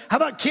other. How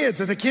about kids?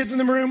 Are there kids in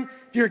the room?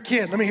 If you're a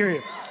kid, let me hear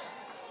you.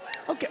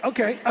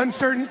 Okay.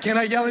 Uncertain. Can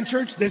I yell in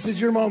church? This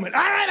is your moment.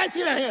 All right, I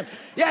see that hand.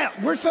 Yeah,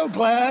 we're so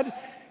glad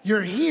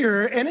you're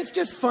here. And it's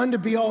just fun to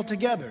be all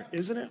together,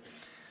 isn't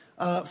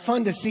it?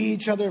 Fun to see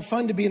each other,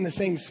 fun to be in the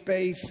same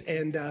space,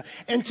 and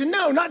to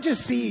know, not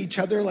just see each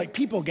other, like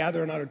people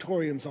gather in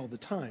auditoriums all the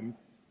time,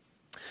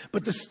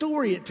 but the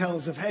story it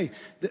tells of, hey,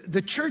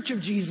 the Church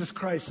of Jesus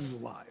Christ is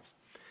alive.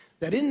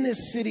 That in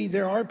this city,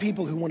 there are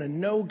people who want to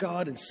know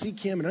God and seek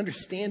Him and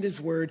understand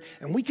His Word,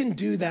 and we can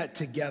do that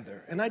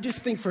together. And I just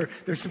think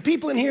there's some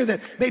people in here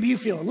that maybe you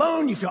feel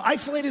alone, you feel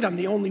isolated, I'm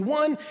the only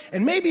one,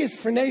 and maybe it's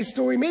Frene's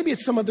story, maybe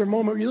it's some other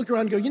moment where you look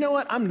around and go, you know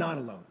what, I'm not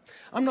alone.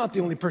 I'm not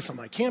the only person on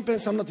my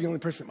campus, I'm not the only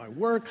person at my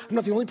work, I'm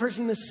not the only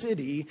person in the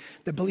city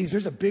that believes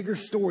there's a bigger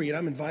story and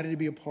I'm invited to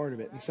be a part of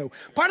it. And so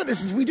part of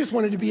this is we just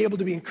wanted to be able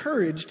to be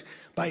encouraged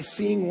by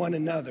seeing one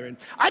another. And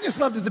I just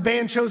love that the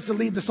band chose to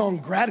lead the song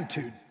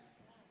Gratitude.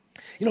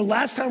 You know,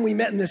 last time we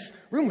met in this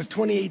room was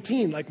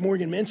 2018, like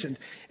Morgan mentioned,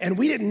 and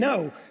we didn't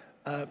know,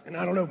 and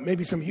I don't know,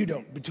 maybe some of you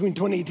don't, between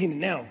 2018 and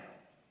now,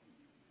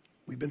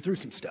 we've been through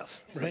some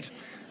stuff, right?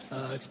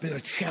 It's been a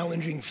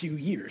challenging few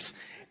years.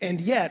 And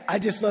yet, I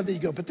just love that you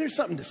go, but there's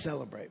something to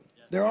celebrate.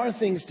 There are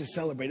things to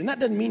celebrate. And that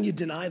doesn't mean you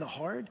deny the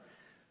hard,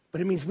 but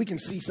it means we can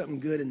see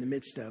something good in the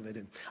midst of it.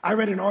 And I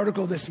read an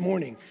article this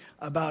morning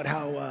about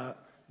how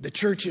the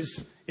church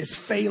is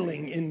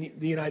failing in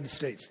the United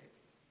States.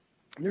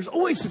 There's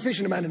always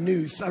sufficient amount of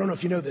news, I don't know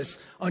if you know this,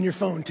 on your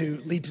phone to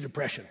lead to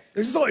depression.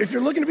 If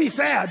you're looking to be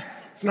sad,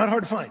 it's not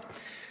hard to find.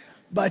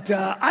 But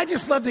I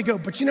just love to go,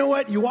 but you know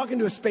what? You walk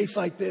into a space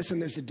like this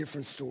and there's a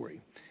different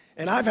story.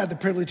 And I've had the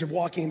privilege of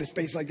walking into a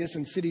space like this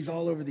in cities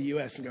all over the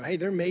U.S. and go, hey,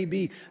 there may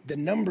be the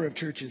number of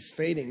churches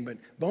fading, but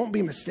don't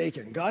be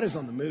mistaken. God is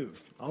on the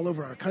move all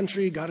over our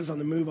country. God is on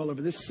the move all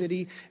over this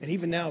city. And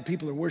even now,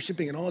 people are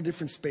worshiping in all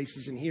different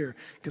spaces in here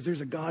because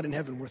there's a God in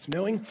heaven worth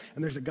knowing,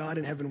 and there's a God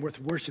in heaven worth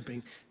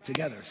worshiping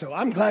together. So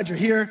I'm glad you're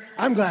here.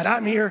 I'm glad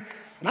I'm here.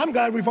 And I'm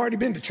glad we've already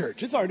been to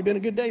church. It's already been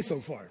a good day so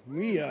far.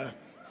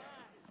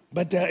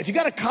 But if you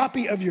got a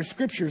copy of your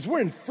scriptures, we're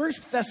in 1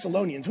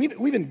 Thessalonians.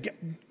 We've been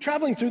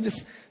traveling through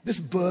this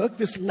book,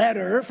 this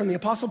letter from the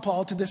Apostle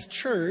Paul to this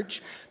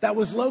church that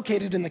was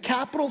located in the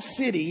capital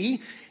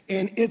city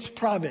in its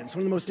province,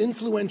 one of the most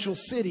influential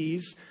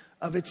cities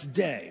of its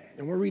day.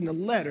 And we're reading a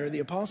letter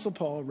the Apostle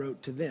Paul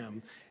wrote to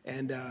them.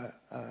 And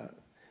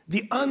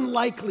the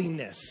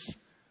unlikeliness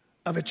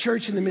of a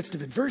church in the midst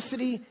of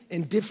adversity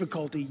and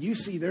difficulty, you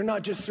see, they're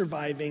not just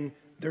surviving,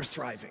 they're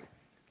thriving,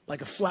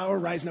 like a flower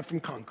rising up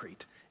from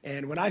concrete.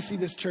 And when I see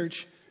this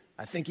church,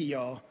 I think of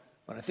y'all.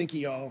 When I think of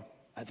y'all,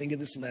 I think of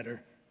this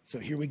letter. So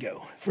here we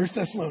go. 1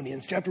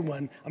 Thessalonians chapter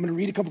 1. I'm going to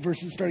read a couple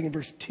verses starting in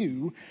verse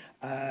 2.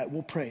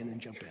 We'll pray and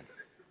then jump in.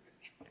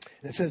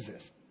 And it says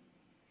this.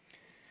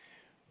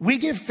 We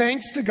give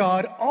thanks to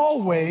God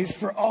always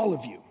for all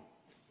of you,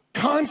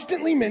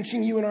 constantly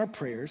mentioning you in our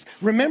prayers,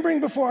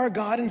 remembering before our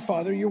God and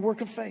Father your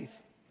work of faith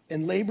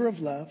and labor of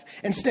love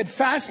and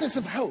steadfastness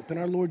of hope in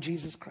our Lord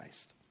Jesus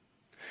Christ.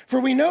 For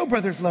we know,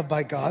 brothers loved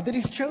by God, that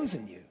He's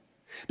chosen you,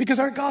 because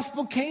our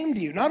gospel came to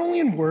you, not only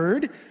in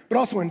word, but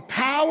also in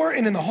power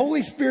and in the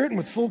Holy Spirit and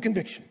with full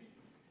conviction.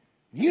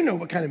 You know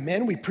what kind of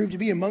men we proved to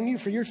be among you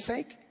for your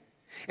sake.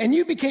 And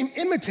you became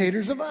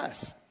imitators of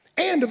us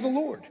and of the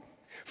Lord.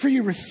 For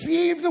you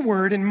received the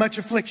word in much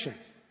affliction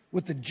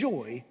with the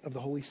joy of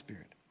the Holy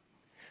Spirit,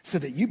 so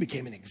that you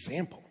became an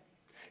example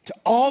to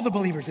all the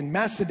believers in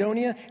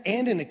Macedonia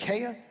and in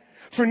Achaia.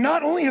 For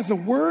not only has the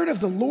word of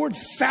the Lord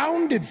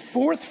sounded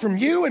forth from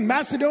you in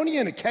Macedonia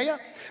and Achaia,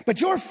 but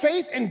your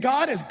faith in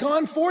God has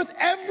gone forth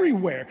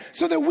everywhere,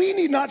 so that we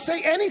need not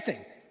say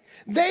anything.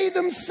 They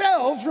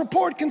themselves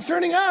report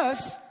concerning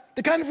us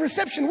the kind of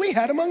reception we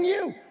had among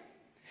you,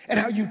 and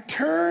how you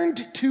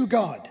turned to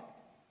God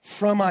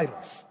from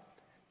idols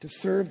to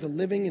serve the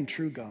living and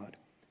true God,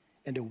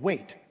 and to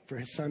wait for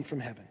His Son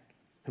from heaven,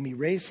 whom He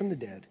raised from the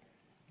dead,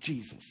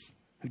 Jesus,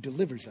 who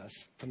delivers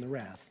us from the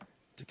wrath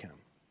to come.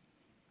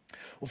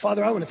 Well,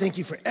 Father, I want to thank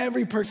you for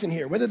every person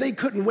here, whether they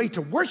couldn't wait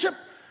to worship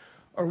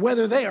or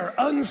whether they are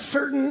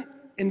uncertain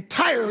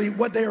entirely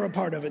what they are a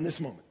part of in this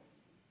moment.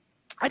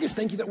 I just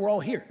thank you that we're all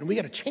here and we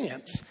got a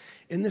chance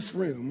in this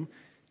room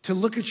to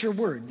look at your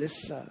word,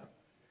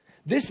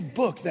 this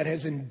book that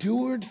has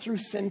endured through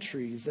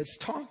centuries, that's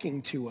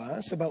talking to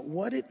us about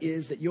what it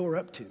is that you're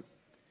up to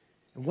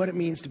and what it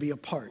means to be a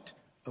part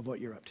of what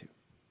you're up to.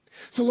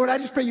 So, Lord, I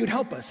just pray you'd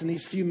help us in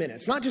these few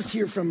minutes, not just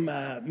hear from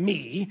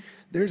me.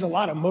 There's a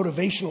lot of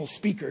motivational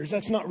speakers.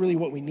 That's not really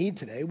what we need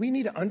today. We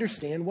need to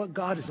understand what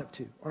God is up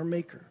to, our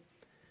maker,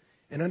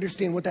 and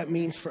understand what that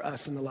means for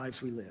us in the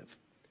lives we live.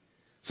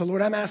 So,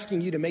 Lord, I'm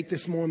asking you to make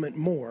this moment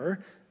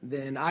more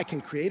than I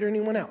can create or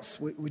anyone else.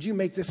 Would you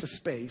make this a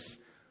space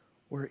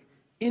where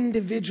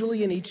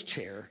individually in each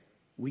chair,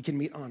 we can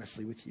meet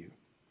honestly with you?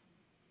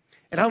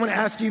 And I want to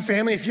ask you,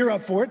 family, if you're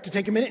up for it, to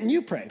take a minute and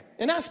you pray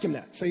and ask him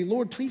that. Say,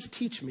 Lord, please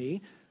teach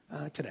me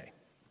today.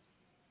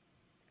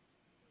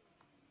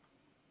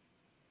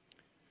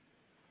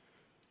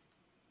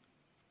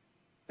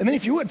 And then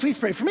if you would, please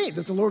pray for me,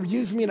 that the Lord would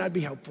use me and I'd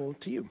be helpful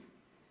to you.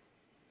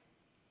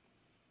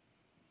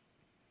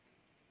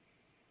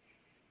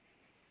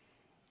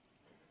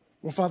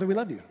 Well, Father, we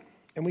love you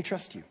and we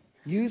trust you.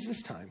 Use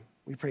this time.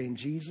 We pray in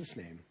Jesus'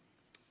 name.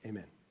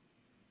 Amen.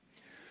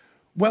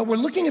 Well, we're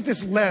looking at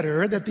this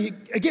letter that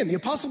the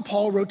Apostle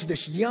Paul wrote to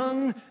this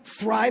young,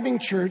 thriving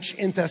church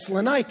in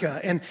Thessalonica.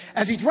 And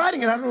as he's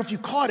writing it, I don't know if you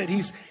caught it,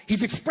 he's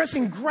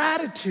expressing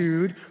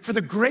gratitude for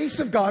the grace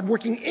of God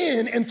working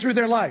in and through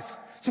their life.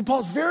 So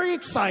Paul's very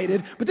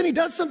excited, but then he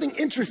does something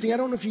interesting. I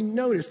don't know if you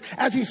noticed.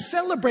 As he's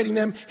celebrating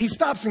them, he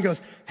stops and goes,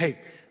 hey,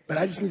 but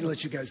I just need to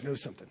let you guys know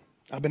something.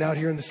 I've been out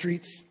here in the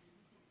streets,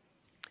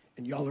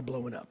 and y'all are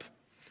blowing up.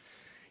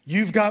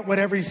 You've got what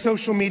every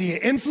social media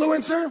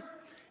influencer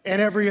and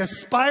every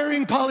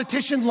aspiring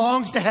politician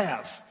longs to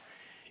have.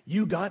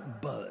 You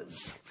got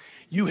buzz.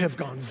 You have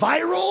gone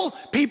viral.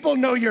 People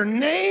know your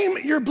name.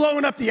 You're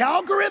blowing up the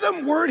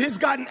algorithm. Word has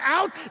gotten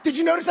out. Did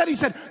you notice that? He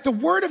said, the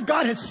word of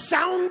God has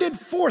sounded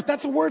forth.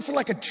 That's a word for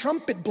like a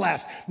trumpet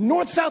blast.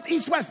 North, south,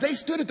 east, west. They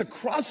stood at the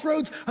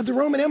crossroads of the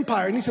Roman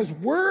Empire. And he says,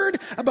 word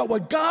about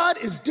what God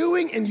is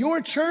doing in your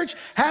church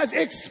has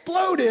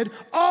exploded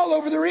all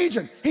over the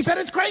region. He said,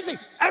 it's crazy.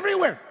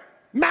 Everywhere.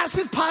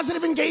 Massive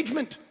positive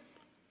engagement.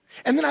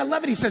 And then I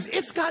love it. He says,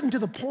 it's gotten to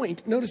the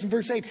point, notice in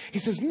verse 8, he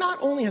says, not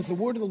only has the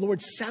word of the Lord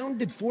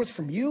sounded forth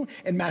from you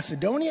in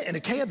Macedonia and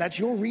Achaia, that's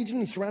your region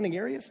and surrounding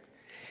areas.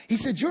 He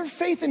said, your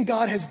faith in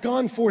God has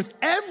gone forth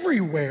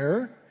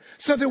everywhere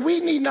so that we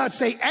need not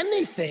say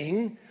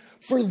anything,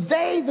 for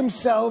they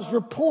themselves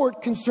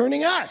report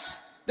concerning us,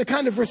 the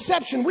kind of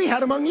reception we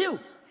had among you.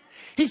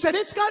 He said,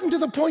 it's gotten to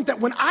the point that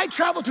when I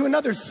travel to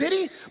another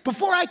city,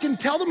 before I can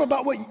tell them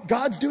about what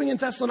God's doing in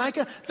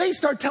Thessalonica, they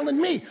start telling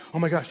me, oh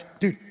my gosh,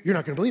 dude, you're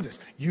not going to believe this.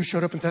 You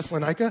showed up in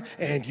Thessalonica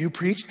and you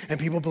preached and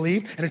people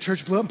believed and a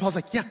church blew up. And Paul's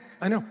like, yeah,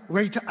 I know.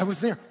 I was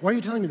there. Why are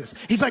you telling me this?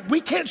 He's like,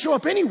 we can't show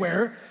up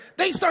anywhere.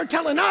 They start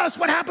telling us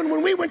what happened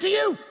when we went to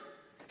you.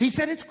 He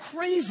said, it's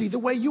crazy the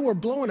way you are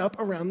blowing up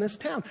around this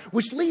town,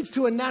 which leads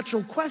to a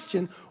natural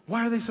question.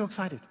 Why are they so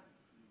excited?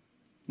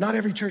 Not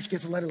every church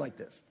gets a letter like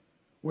this,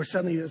 where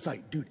suddenly it's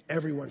like, dude,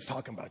 everyone's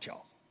talking about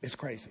y'all. It's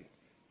crazy.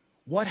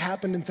 What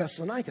happened in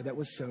Thessalonica that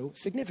was so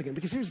significant?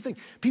 Because here's the thing.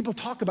 People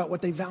talk about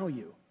what they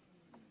value.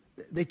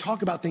 They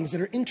talk about things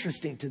that are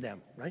interesting to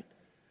them, right?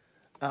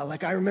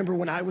 Like I remember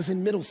when I was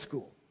in middle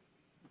school,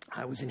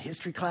 I was in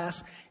history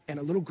class, and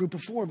a little group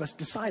of 4 of us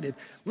decided,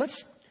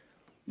 let's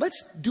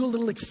do a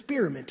little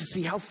experiment to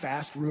see how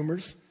fast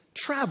rumors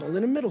travel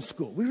in a middle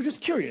school. We were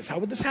just curious, how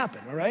would this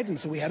happen, all right? And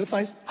so we had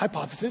a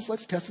hypothesis,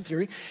 let's test the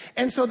theory.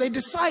 And so they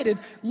decided,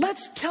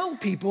 let's tell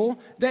people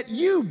that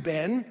you,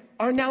 Ben,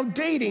 are now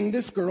dating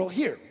this girl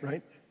here,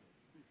 right?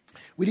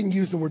 We didn't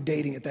use the word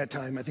dating at that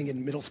time. I think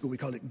in middle school we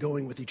called it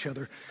going with each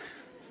other.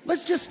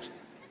 Let's just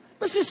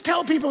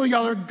tell people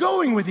y'all are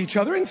going with each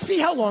other and see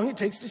how long it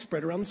takes to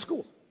spread around the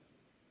school.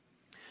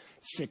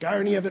 Sick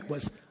irony of it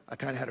was I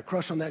kind of had a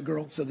crush on that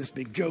girl, so this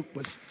big joke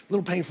was a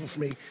little painful for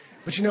me.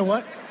 But you know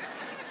what?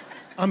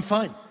 I'm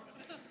fine.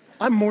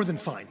 I'm more than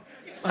fine.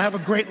 I have a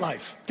great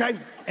life, okay?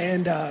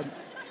 And,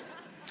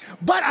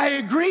 but I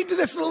agreed to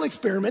this little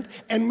experiment,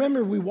 and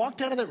remember, we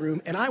walked out of that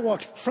room, and I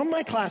walked from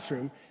my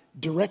classroom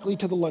directly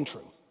to the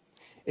lunchroom.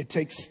 It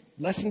takes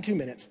less than 2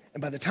 minutes,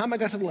 and by the time I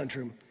got to the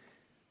lunchroom,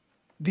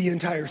 the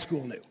entire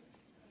school knew.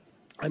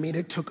 I mean,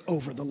 it took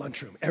over the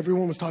lunchroom.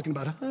 Everyone was talking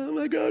about, oh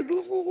my God,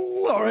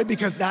 all right,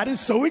 because that is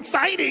so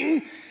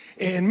exciting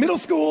in middle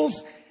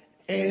schools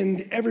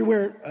and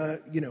everywhere,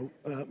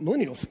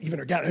 millennials even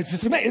are gathered.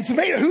 It's amazing.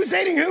 Who's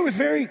dating who is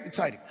very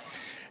exciting.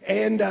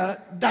 And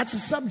that's a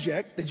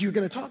subject that you're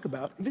going to talk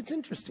about if it's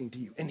interesting to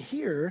you. And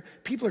here,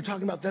 people are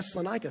talking about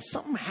Thessalonica.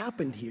 Something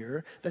happened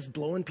here that's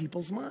blowing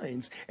people's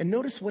minds. And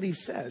notice what he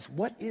says.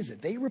 What is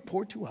it? They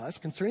report to us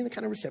concerning the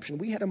kind of reception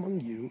we had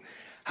among you,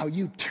 how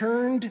you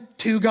turned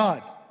to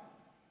God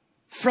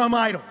from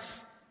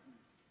idols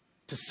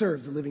to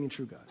serve the living and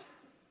true God.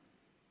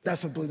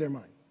 That's what blew their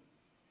mind.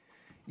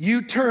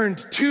 You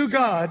turned to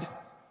God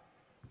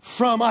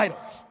from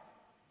idols.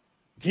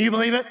 Can you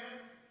believe it?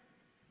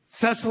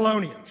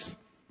 Thessalonians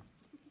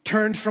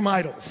turned from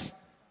idols. Isn't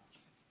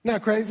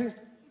that crazy?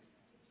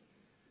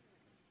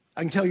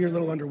 I can tell you're a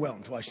little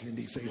underwhelmed, Washington,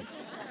 D.C.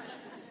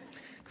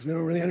 Because we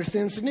don't really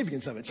understand the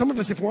significance of it. Some of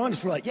us, if we're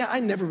honest, we're like, yeah,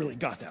 I never really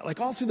got that. Like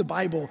all through the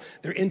Bible,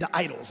 they're into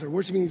idols. They're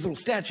worshiping these little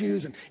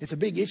statues, and it's a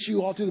big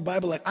issue all through the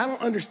Bible. Like, I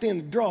don't understand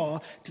the draw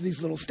to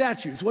these little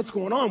statues. What's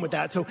going on with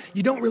that? So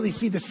you don't really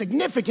see the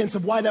significance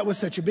of why that was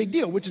such a big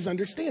deal, which is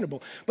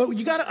understandable. But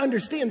you got to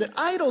understand that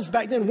idols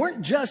back then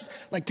weren't just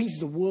like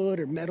pieces of wood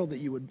or metal that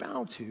you would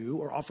bow to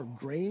or offer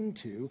grain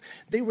to.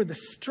 They were the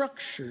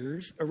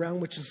structures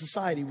around which a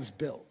society was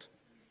built.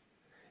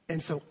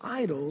 And so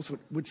idols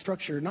would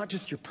structure not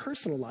just your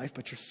personal life,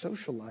 but your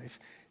social life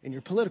and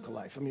your political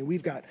life. I mean,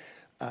 we've got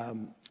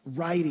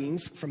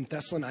writings from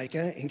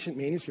Thessalonica, ancient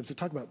manuscripts that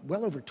talk about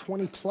well over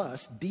 20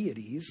 plus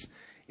deities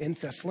in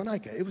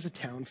Thessalonica. It was a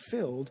town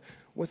filled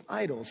with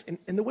idols.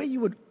 And the way you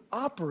would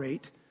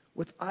operate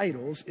with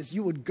idols is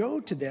you would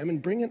go to them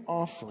and bring an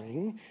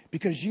offering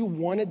because you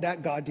wanted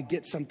that God to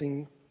get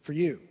something for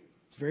you.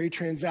 It's very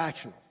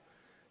transactional.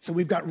 So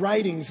we've got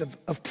writings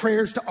of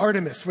prayers to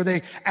Artemis where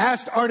they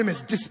asked Artemis,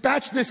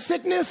 dispatch this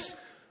sickness,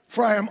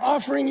 for I am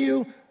offering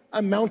you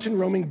a mountain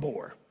roaming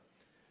boar.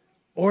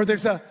 Or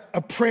there's a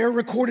prayer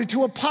recorded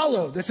to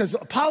Apollo that says,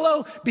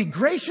 Apollo, be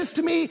gracious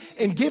to me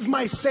and give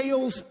my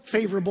sails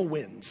favorable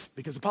winds.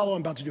 Because Apollo,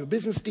 I'm about to do a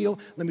business deal.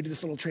 Let me do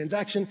this little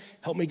transaction.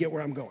 Help me get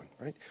where I'm going,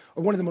 right?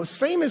 Or one of the most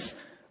famous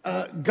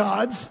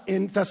gods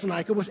in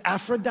Thessalonica was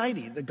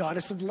Aphrodite, the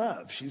goddess of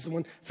love. She's the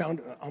one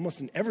found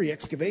almost in every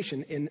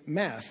excavation in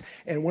Mass.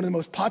 And one of the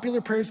most popular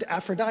prayers to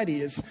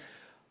Aphrodite is,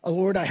 oh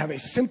Lord, I have a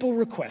simple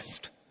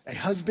request. A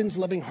husband's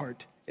loving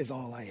heart is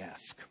all I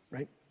ask,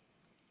 right?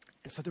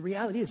 And so the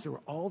reality is there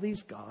were all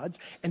these gods,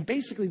 and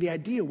basically the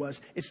idea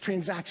was it's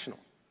transactional.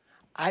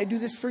 I do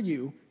this for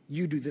you,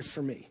 you do this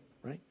for me,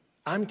 right?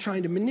 I'm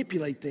trying to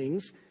manipulate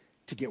things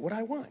to get what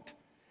I want.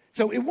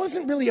 So it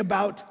wasn't really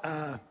about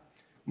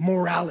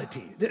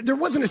morality. There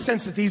wasn't a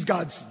sense that these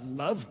gods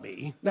love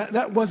me.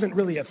 That wasn't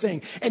really a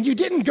thing. And you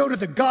didn't go to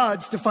the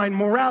gods to find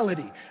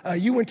morality.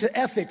 You went to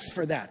ethics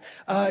for that.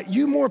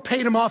 You more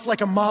paid them off like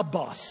a mob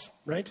boss,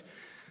 right?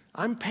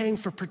 I'm paying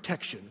for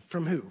protection.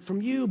 From who?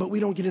 From you, but we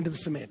don't get into the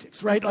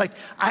semantics, right? Like,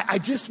 I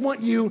just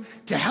want you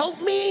to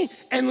help me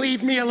and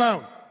leave me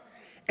alone.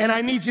 And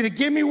I need you to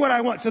give me what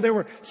I want. So there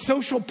were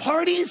social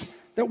parties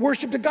that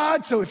worshiped a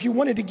god. So if you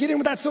wanted to get in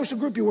with that social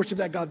group, you worship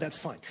that god, that's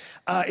fine.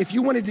 If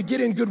you wanted to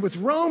get in good with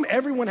Rome,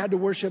 everyone had to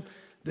worship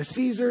the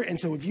Caesar. And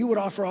so if you would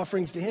offer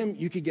offerings to him,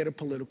 you could get a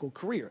political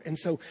career. And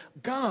so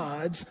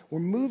gods were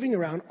moving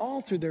around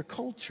all through their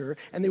culture,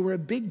 and they were a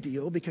big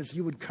deal because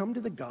you would come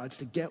to the gods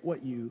to get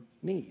what you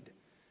need.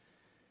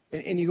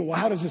 And you go, well,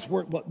 how does this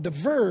work? Well, the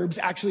verbs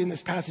actually in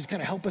this passage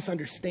kind of help us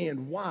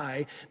understand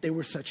why they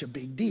were such a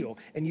big deal.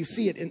 And you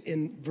see it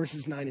in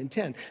verses 9 and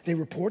 10. They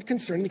report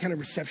concerning the kind of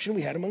reception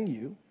we had among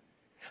you,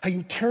 how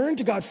you turned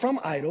to God from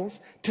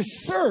idols to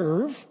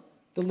serve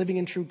the living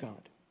and true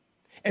God,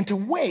 and to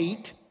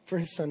wait for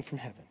his Son from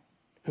heaven,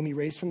 whom he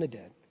raised from the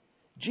dead,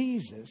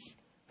 Jesus,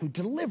 who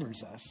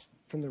delivers us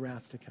from the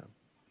wrath to come.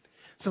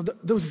 So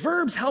those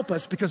verbs help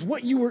us because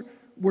what you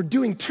were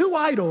doing to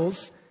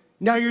idols,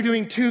 now you're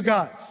doing to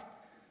gods.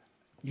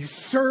 You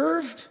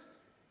served,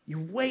 you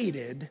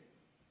waited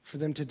for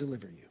them to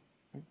deliver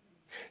you.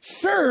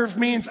 Serve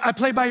means I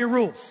play by your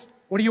rules.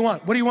 What do you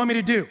want? What do you want me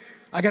to do?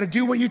 I got to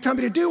do what you tell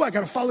me to do. I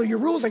got to follow your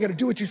rules. I got to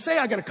do what you say.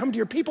 I got to come to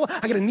your people.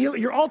 I got to kneel at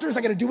your altars.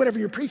 I got to do whatever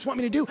your priests want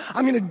me to do.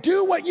 I'm going to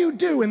do what you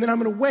do, and then I'm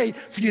going to wait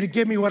for you to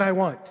give me what I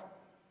want.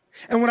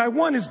 And what I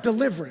want is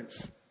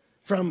deliverance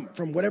from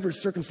whatever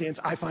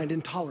circumstance I find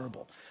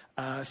intolerable.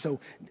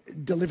 So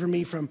deliver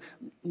me from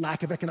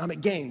lack of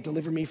economic gain,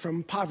 deliver me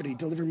from poverty,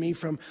 deliver me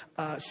from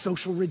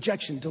social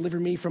rejection, deliver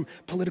me from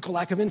political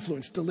lack of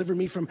influence, deliver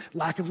me from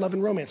lack of love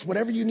and romance.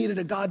 Whatever you needed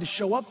a God to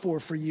show up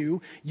for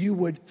you, you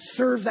would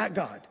serve that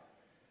God.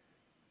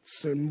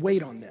 So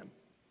wait on them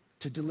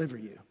to deliver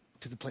you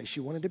to the place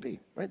you wanted to be,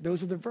 right?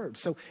 Those are the verbs.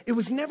 So it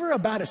was never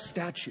about a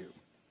statue.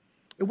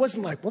 It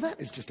wasn't like, well, that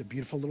is just a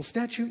beautiful little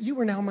statue. You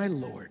are now my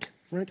Lord,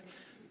 right?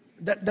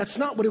 That's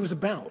not what it was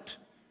about.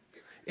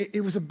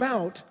 It was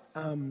about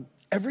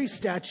every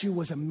statue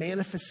was a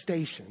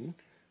manifestation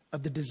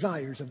of the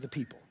desires of the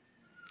people.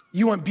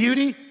 You want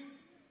beauty?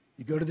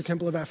 You go to the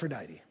temple of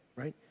Aphrodite,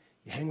 right?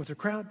 You hang with her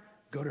crowd,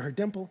 go to her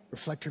temple,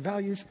 reflect her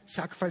values,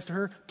 sacrifice to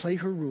her, play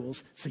her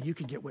rules so you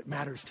can get what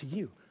matters to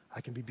you.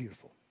 I can be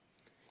beautiful.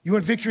 You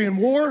want victory in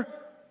war?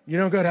 You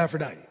don't go to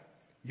Aphrodite.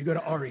 You go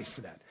to Ares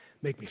for that.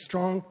 Make me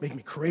strong, make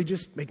me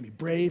courageous, make me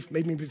brave,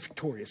 make me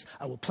victorious.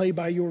 I will play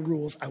by your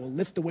rules. I will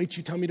lift the weights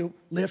you tell me to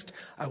lift.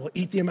 I will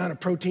eat the amount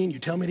of protein you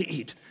tell me to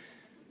eat.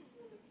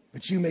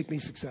 But you make me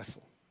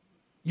successful.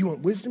 You want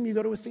wisdom? You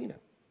go to Athena.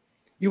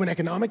 You want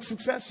economic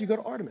success? You go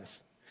to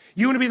Artemis.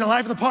 You want to be the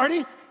life of the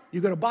party?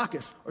 You go to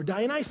Bacchus or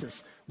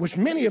Dionysus, which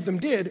many of them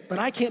did, but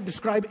I can't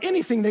describe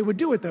anything they would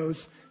do with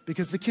those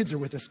because the kids are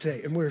with us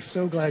today, and we're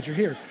so glad you're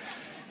here.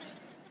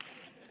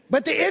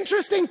 But the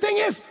interesting thing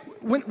is,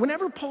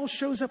 whenever Paul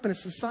shows up in a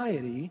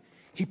society,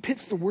 he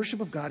pits the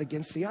worship of God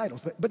against the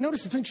idols. But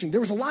notice it's interesting.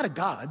 There was a lot of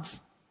gods,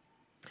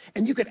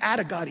 and you could add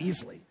a god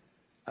easily.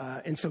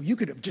 And so you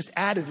could have just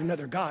added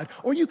another god,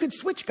 or you could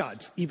switch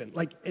gods even.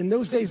 Like in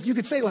those days, you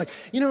could say like,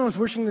 I was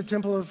worshiping the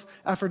temple of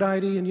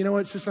Aphrodite, and you know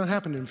what, it's just not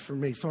happening for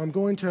me. So I'm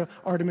going to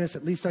Artemis,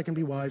 at least I can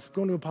be wise.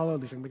 Going to Apollo, at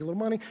least I can make a little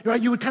money.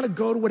 You would kind of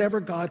go to whatever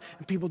god,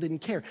 and people didn't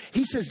care.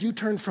 He says you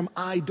turned from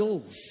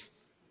idols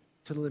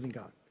to the living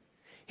God.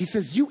 He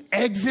says you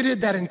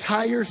exited that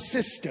entire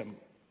system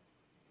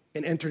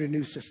and entered a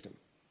new system.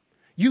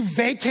 You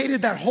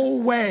vacated that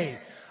whole way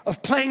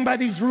of playing by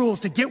these rules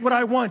to get what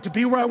I want, to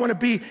be where I want to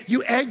be.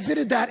 You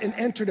exited that and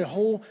entered a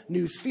whole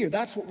new sphere.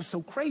 That's what was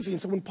so crazy.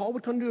 And so when Paul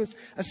would come to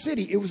a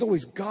city, it was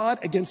always God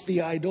against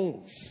the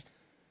idols.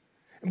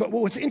 But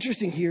what's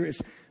interesting here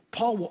is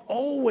Paul will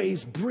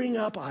always bring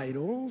up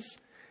idols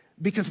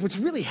because what's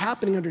really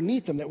happening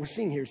underneath them that we're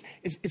seeing here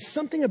is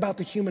something about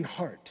the human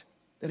heart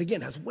that,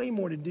 again, has way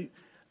more to do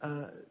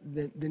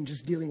than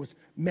just dealing with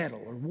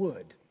metal or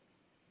wood.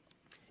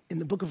 In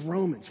the book of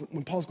Romans,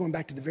 when Paul's going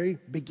back to the very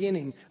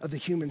beginning of the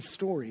human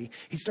story,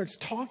 he starts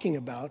talking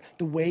about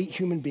the way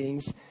human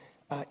beings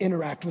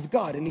interact with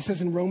God. And he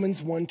says in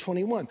Romans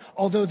 1:21,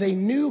 although they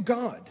knew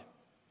God,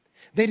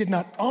 they did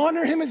not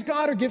honor him as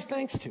God or give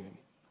thanks to him.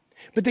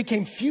 But they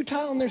became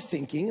futile in their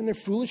thinking, and their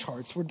foolish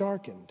hearts were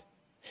darkened.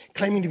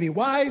 Claiming to be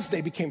wise, they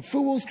became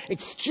fools,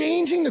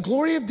 exchanging the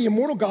glory of the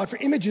immortal God for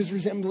images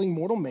resembling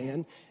mortal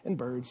man and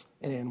birds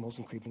and animals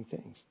and creeping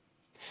things.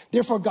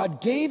 Therefore,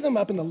 God gave them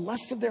up in the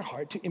lusts of their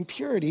heart to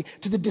impurity,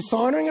 to the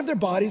dishonoring of their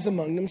bodies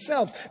among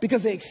themselves,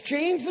 because they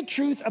exchanged the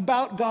truth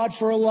about God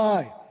for a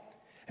lie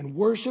and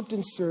worshiped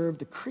and served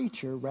the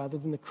creature rather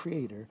than the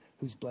Creator,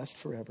 who's blessed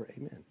forever.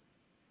 Amen.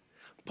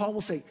 Paul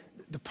will say,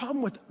 the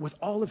problem with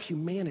all of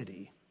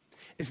humanity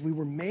is we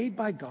were made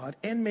by God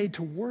and made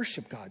to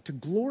worship God, to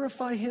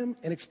glorify him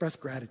and express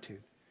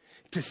gratitude,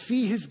 to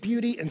see his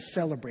beauty and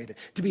celebrate it,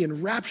 to be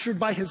enraptured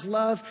by his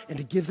love and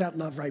to give that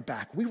love right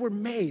back. We were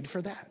made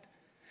for that.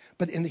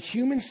 But in the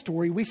human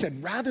story, we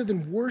said, rather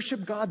than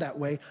worship God that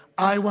way,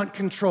 I want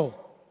control.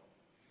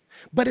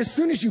 But as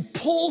soon as you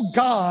pull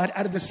God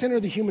out of the center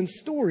of the human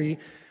story,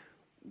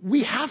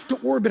 we have to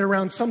orbit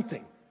around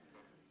something.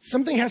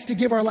 Something has to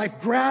give our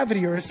life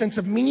gravity or a sense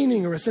of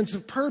meaning or a sense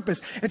of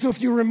purpose. And so if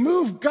you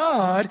remove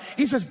God,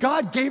 he says,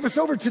 God gave us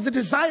over to the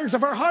desires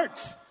of our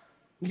hearts.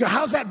 You go,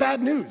 how's that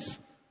bad news?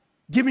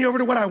 Give me over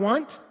to what I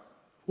want?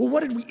 Well,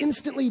 what did we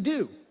instantly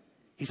do?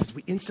 He says,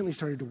 we instantly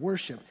started to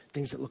worship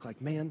things that look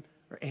like man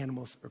or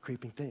animals or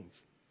creeping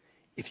things.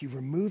 If you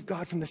remove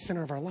God from the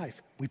center of our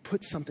life, we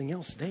put something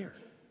else there.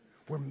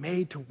 We're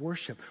made to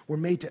worship. We're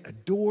made to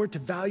adore, to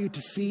value,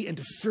 to see, and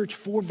to search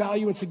for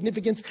value and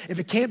significance. If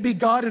it can't be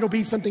God, it'll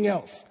be something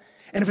else.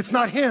 And if it's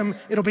not him,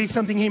 it'll be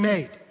something he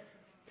made.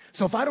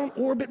 So if I don't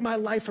orbit my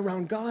life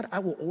around God, I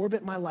will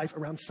orbit my life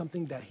around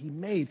something that he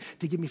made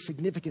to give me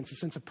significance, a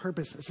sense of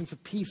purpose, a sense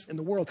of peace in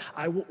the world.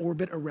 I will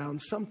orbit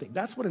around something.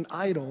 That's what an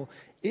idol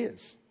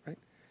is, right?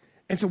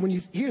 And so when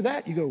you hear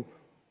that, you go,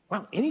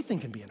 wow, anything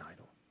can be an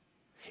idol.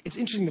 It's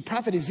interesting. The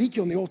prophet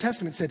Ezekiel in the Old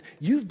Testament said,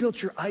 you've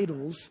built your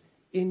idols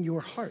in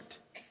your heart.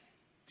 He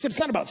said, it's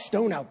not about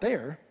stone out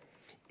there.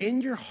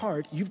 In your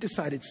heart, you've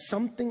decided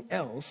something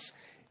else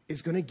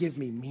is going to give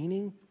me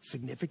meaning,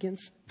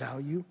 significance,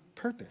 value,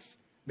 purpose.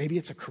 Maybe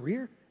it's a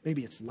career.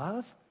 Maybe it's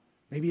love.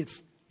 Maybe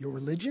it's your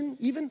religion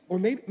even. Or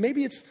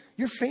maybe it's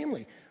your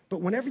family. But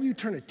whenever you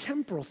turn a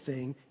temporal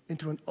thing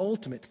into an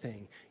ultimate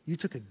thing, you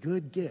took a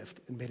good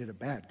gift and made it a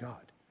bad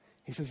God.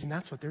 He says, and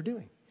that's what they're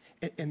doing.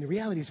 And the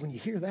reality is when you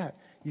hear that,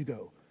 you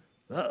go,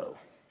 uh-oh.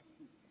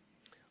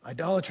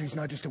 Idolatry is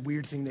not just a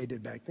weird thing they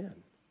did back then.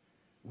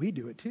 We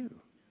do it too.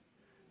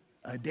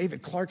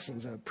 David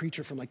Clarkson's a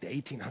preacher from like the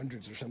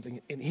 1800s or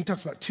something, and he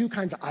talks about two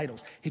kinds of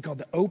idols. He called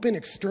the open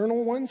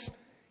external ones.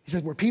 He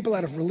says where people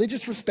out of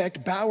religious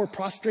respect bow or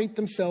prostrate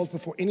themselves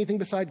before anything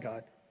beside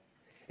God.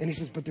 And he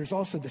says, but there's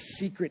also the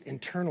secret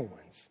internal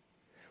ones,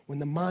 when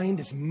the mind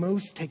is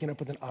most taken up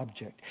with an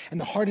object and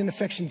the heart and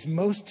affections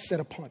most set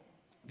upon.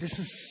 This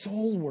is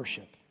soul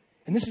worship,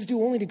 and this is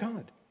due only to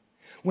God.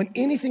 When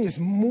anything is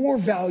more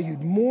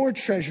valued, more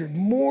treasured,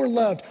 more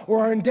loved,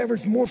 or our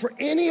endeavors more for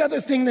any other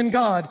thing than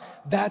God,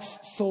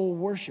 that's soul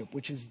worship,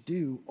 which is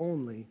due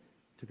only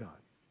to God.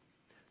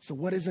 So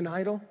what is an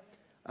idol?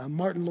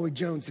 Martin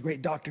Lloyd-Jones, the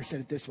great doctor, said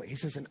it this way. He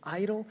says, an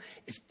idol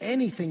is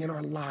anything in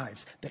our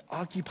lives that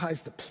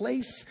occupies the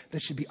place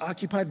that should be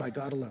occupied by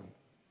God alone.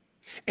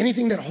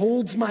 Anything that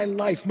holds my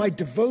life, my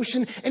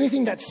devotion,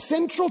 anything that's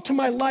central to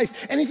my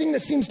life, anything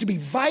that seems to be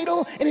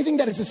vital, anything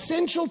that is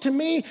essential to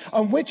me,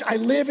 on which I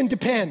live and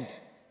depend.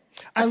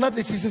 I love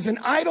this. He says, an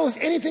idol is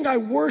anything I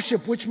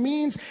worship, which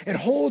means it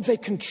holds a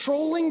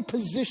controlling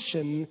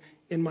position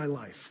in my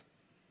life.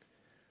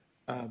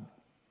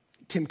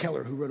 Tim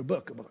Keller, who wrote a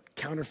book about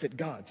counterfeit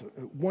gods, a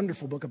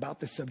wonderful book about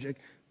this subject,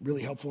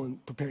 really helpful in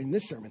preparing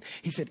this sermon.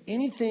 He said,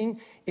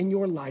 anything in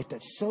your life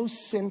that's so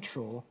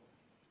central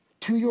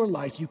to your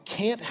life, you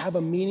can't have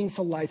a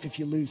meaningful life if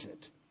you lose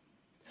it.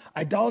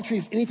 Idolatry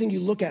is anything you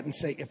look at and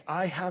say, if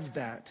I have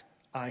that,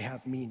 I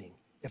have meaning.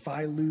 If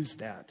I lose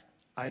that,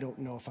 I don't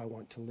know if I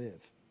want to live.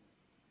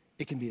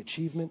 It can be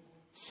achievement,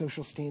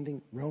 social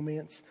standing,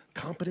 romance,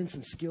 competence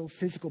and skill,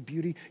 physical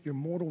beauty, your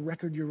moral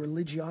record, your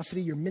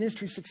religiosity, your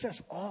ministry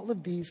success. All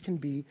of these can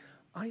be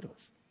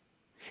idols.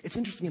 It's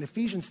interesting, in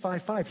Ephesians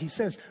 5:5, he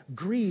says,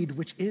 greed,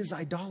 which is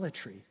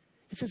idolatry.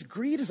 He says,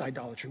 greed is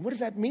idolatry. What does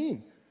that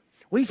mean?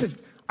 Well, he says,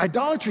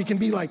 idolatry can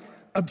be like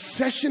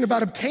obsession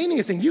about obtaining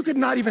a thing. You could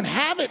not even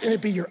have it and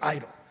it be your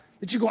idol.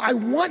 That you go, I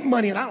want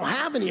money and I don't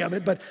have any of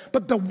it, but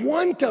the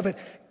want of it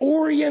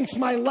orients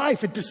my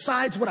life. It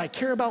decides what I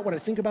care about, what I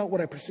think about,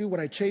 what I pursue, what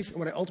I chase, and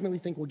what I ultimately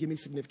think will give me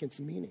significance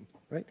and meaning,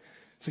 right?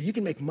 So you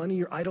can make money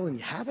your idol and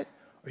you have it,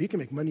 or you can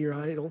make money your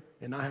idol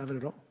and not have it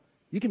at all.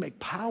 You can make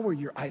power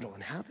your idol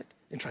and have it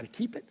and try to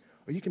keep it,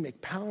 or you can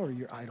make power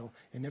your idol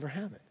and never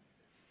have it.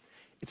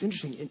 It's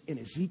interesting, in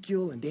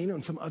Ezekiel and Daniel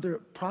and some other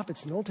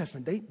prophets in the Old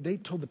Testament, they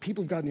told the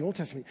people of God in the Old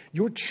Testament,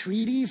 your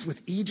treaties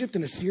with Egypt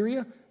and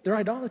Assyria, they're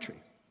idolatry.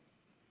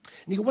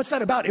 And you go, what's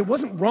that about? It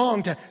wasn't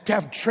wrong to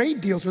have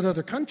trade deals with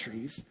other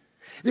countries.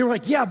 They were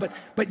like, yeah,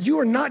 but you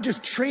are not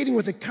just trading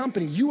with a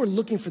company. You are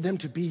looking for them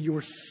to be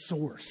your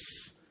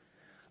source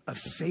of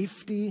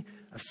safety,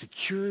 of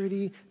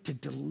security, to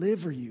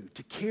deliver you,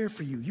 to care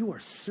for you. You are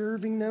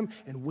serving them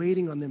and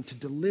waiting on them to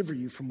deliver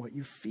you from what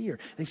you fear.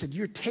 And he said,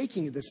 you're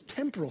taking this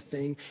temporal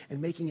thing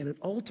and making it an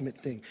ultimate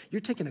thing. You're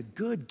taking a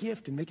good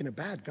gift and making a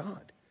bad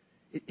God.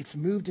 It's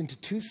moved into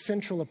too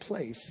central a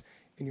place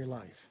in your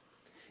life.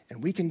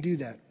 And we can do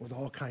that with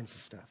all kinds of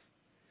stuff.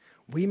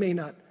 We may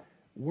not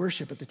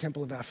worship at the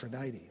temple of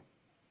Aphrodite,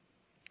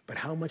 but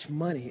how much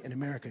money in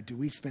America do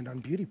we spend on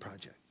beauty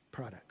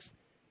products?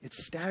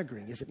 It's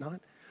staggering, is it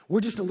not? We're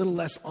just a little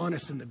less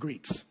honest than the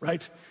Greeks,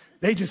 right?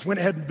 They just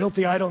went ahead and built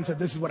the idol and said,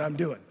 this is what I'm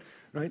doing,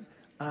 right?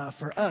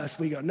 For us,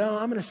 we go, no,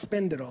 I'm going to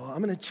spend it all.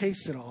 I'm going to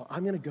chase it all.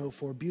 I'm going to go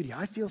for beauty.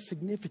 I feel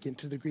significant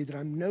to the degree that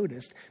I'm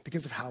noticed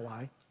because of how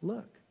I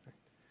look.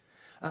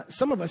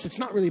 Some of us, it's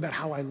not really about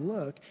how I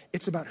look.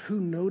 It's about who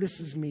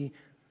notices me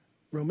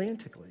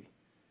romantically.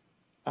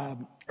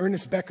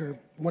 Ernest Becker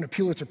won a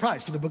Pulitzer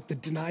Prize for the book, The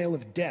Denial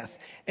of Death.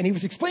 And he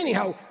was explaining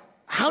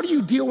how do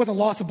you deal with a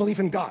loss of belief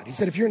in God? He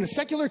said, if you're in a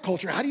secular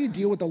culture, how do you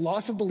deal with the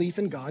loss of belief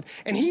in God?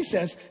 And he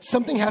says,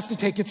 something has to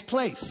take its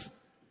place.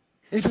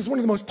 And he says, one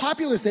of the most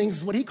popular things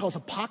is what he calls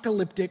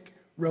apocalyptic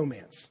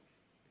romance.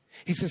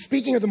 He says,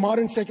 speaking of the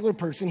modern secular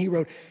person, he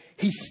wrote,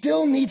 he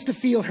still needs to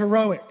feel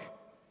heroic,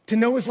 to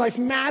know his life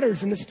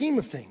matters in the scheme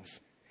of things.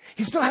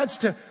 He still has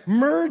to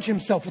merge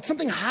himself with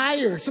something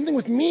higher, something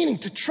with meaning,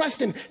 to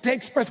trust him, to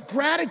express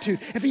gratitude.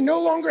 If he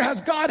no longer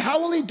has God, how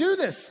will he do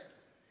this?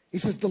 He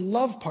says, the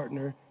love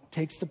partner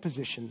takes the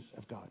position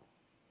of God.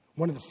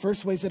 One of the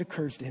first ways that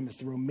occurs to him is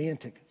the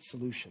romantic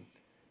solution.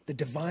 The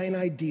divine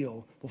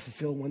ideal will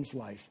fulfill one's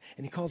life.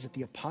 And he calls it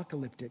the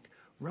apocalyptic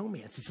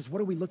romance. He says,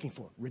 what are we looking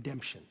for?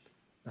 Redemption,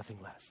 nothing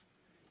less.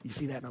 You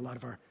see that in a lot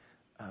of our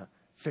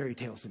fairy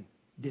tales in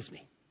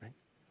Disney, right?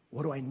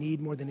 What do I need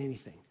more than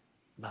anything?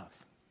 Love,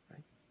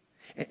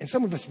 right? And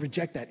some of us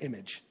reject that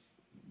image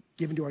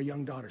given to our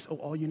young daughters. Oh,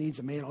 all you need is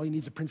a man, all you need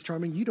is a Prince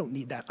Charming. You don't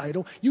need that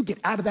idol. You get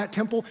out of that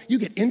temple, you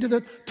get into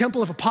the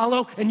temple of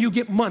Apollo, and you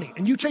get money.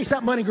 And you chase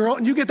that money, girl,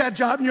 and you get that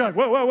job, and you're like,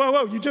 whoa, whoa, whoa,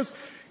 whoa.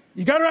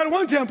 You got her out of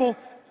one temple,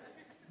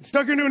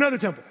 stuck her into another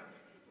temple.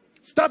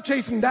 Stop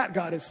chasing that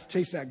goddess,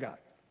 chase that God.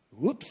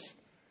 Whoops.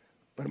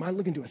 But am I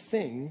looking to a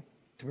thing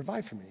to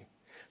provide for me?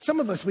 Some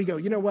of us, we go,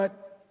 you know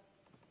what?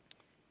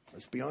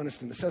 Let's be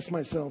honest and assess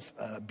myself.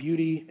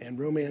 Beauty and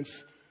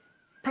romance,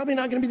 probably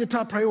not going to be the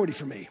top priority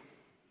for me.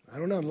 I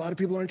don't know, a lot of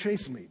people aren't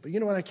chasing me. But you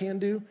know what I can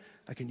do?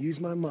 I can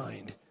use my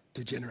mind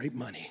to generate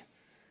money.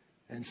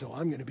 And so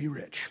I'm going to be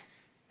rich.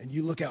 And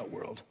you look out,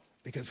 world,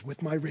 because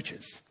with my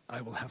riches, I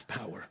will have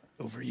power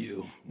over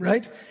you,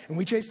 right? And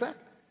we chase that.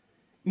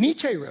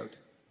 Nietzsche wrote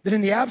that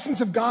in the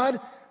absence of God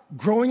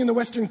growing in the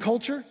Western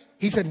culture,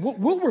 he said, what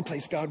we'll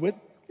replace God with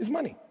is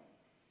money.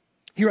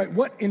 He wrote,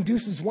 what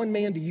induces one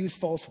man to use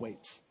false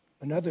weights,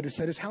 another to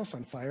set his house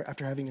on fire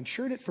after having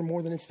insured it for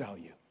more than its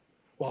value,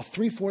 while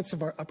 3/4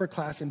 of our upper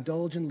class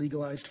indulge in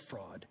legalized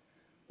fraud?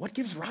 What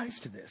gives rise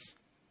to this?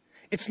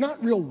 It's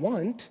not real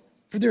want,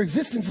 for their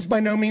existence is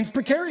by no means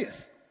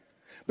precarious.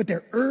 But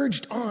they're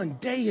urged on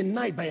day and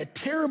night by a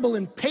terrible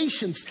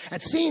impatience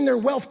at seeing their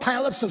wealth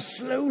pile up so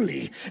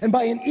slowly, and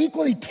by an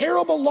equally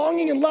terrible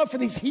longing and love for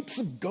these heaps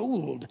of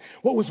gold.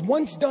 What was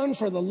once done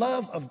for the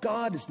love of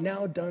God is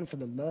now done for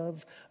the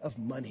love of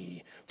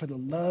money, for the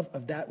love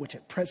of that which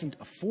at present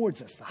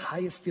affords us the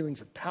highest feelings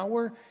of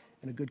power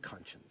and a good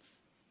conscience.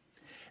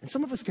 And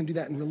some of us can do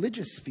that in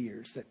religious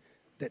spheres,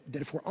 that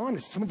if we're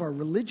honest, some of our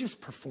religious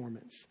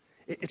performance,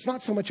 it's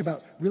not so much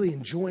about really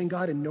enjoying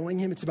God and knowing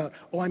him. It's about,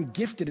 oh, I'm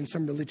gifted in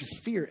some religious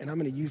sphere, and I'm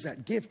going to use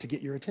that gift to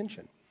get your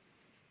attention.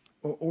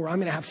 Or I'm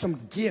going to have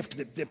some gift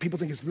that people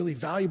think is really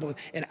valuable,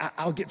 and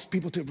I'll get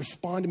people to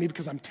respond to me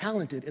because I'm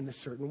talented in this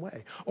certain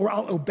way. Or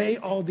I'll obey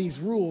all these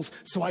rules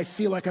so I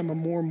feel like I'm a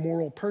more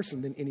moral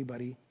person than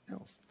anybody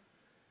else.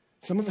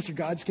 Some of us, your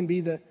gods can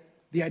be the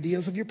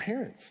ideals of your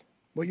parents,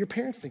 what your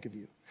parents think of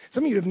you.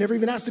 Some of you have never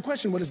even asked the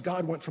question, what does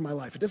God want for my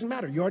life? It doesn't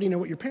matter. You already know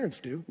what your parents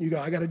do. You go,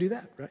 I got to do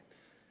that, right?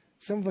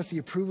 Some of us, the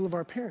approval of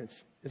our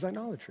parents is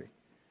idolatry.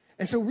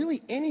 And so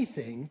really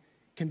anything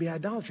can be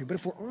idolatry. But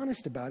if we're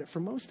honest about it, for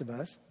most of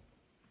us,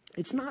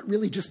 it's not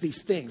really just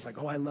these things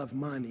like, oh, I love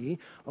money,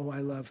 oh, I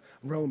love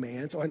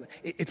romance.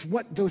 It's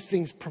what those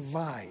things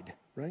provide,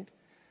 right?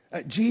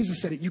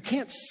 Jesus said it, you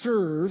can't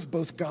serve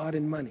both God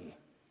and money.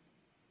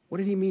 What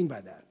did he mean by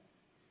that?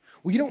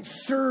 Well, you don't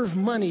serve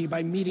money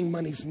by meeting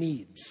money's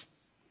needs.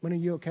 Money, are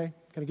you okay?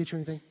 Can I get you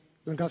anything?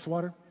 You want a glass of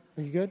water?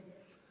 Are you good?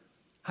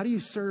 How do you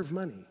serve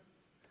money?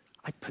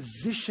 I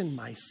position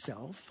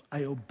myself,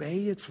 I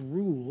obey its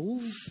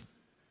rules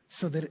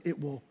so that it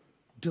will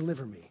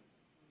deliver me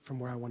from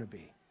where I want to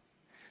be.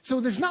 So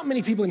there's not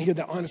many people in here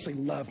that honestly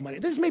love money.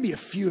 There's maybe a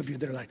few of you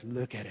that are like,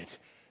 look at it.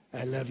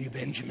 I love you,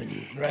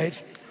 Benjamin,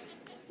 right?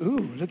 Ooh,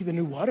 look at the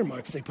new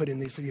watermarks they put in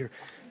these here.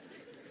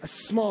 A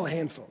small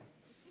handful.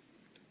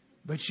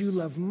 But you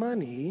love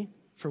money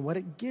for what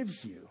it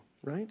gives you,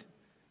 right?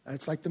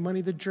 It's like the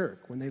movie The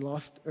Jerk, when they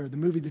lost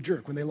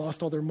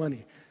all their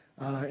money.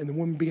 And the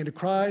woman began to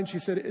cry, and she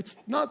said, it's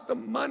not the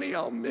money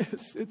I'll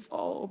miss, it's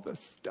all the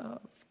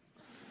stuff.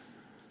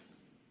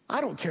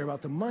 I don't care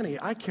about the money,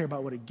 I care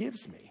about what it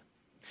gives me.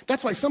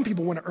 That's why some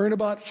people want to earn a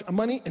bunch of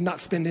money and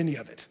not spend any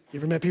of it. You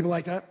ever met people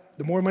like that?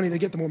 The more money they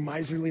get, the more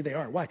miserly they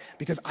are. Why?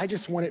 Because I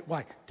just want it,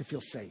 why? To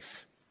feel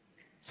safe.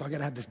 So I got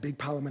to have this big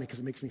pile of money because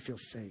it makes me feel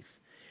safe.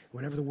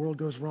 Whenever the world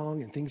goes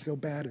wrong and things go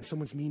bad and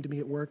someone's mean to me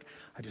at work,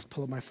 I just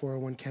pull up my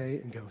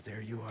 401k and go,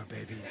 there you are,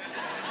 baby.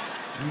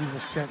 You will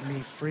set me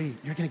free.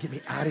 You're going to get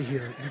me out of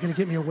here. You're going to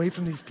get me away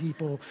from these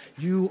people.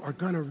 You are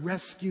going to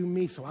rescue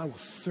me, so I will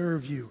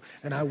serve you,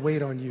 and I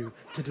wait on you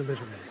to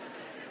deliver me,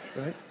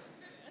 right?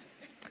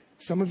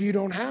 Some of you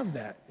don't have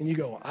that, and you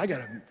go, I got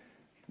to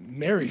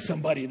marry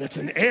somebody that's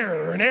an heir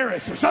or an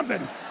heiress or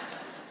something.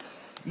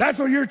 That's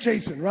what you're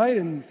chasing, right?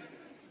 And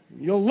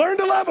you'll learn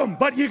to love them,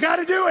 but you got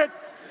to do it.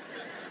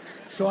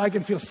 So I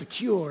can feel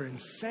secure and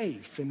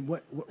safe, and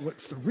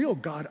what's the real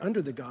God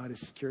under the God is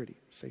security,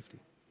 safety.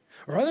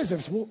 Or others of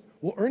us,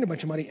 we'll earn a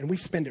bunch of money and we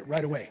spend it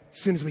right away, as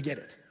soon as we get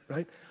it,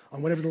 right?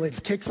 On whatever the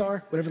latest kicks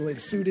are, whatever the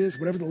latest suit is,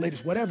 whatever the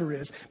latest whatever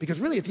is. Because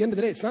really, at the end of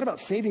the day, it's not about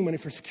saving money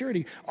for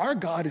security. Our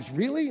God is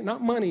really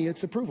not money,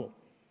 it's approval.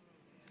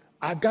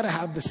 I've got to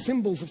have the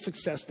symbols of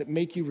success that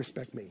make you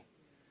respect me.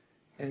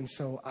 And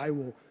so I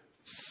will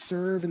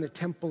serve in the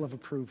temple of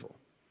approval.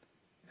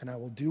 And I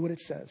will do what it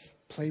says,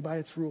 play by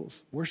its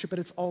rules, worship at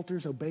its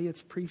altars, obey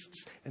its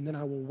priests, and then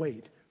I will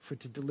wait for it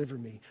to deliver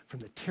me from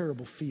the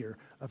terrible fear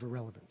of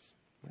irrelevance,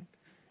 right?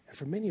 And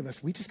for many of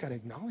us, we just got to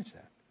acknowledge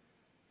that.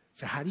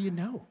 So how do you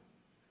know?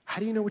 How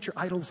do you know what your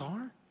idols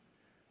are?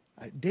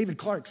 David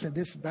Clark said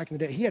this back in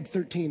the day. He had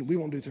 13. We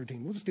won't do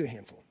 13. We'll just do a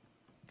handful.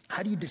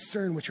 How do you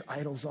discern what your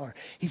idols are?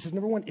 He says,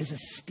 number one is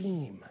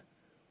esteem.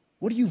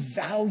 What do you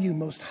value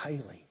most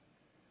highly?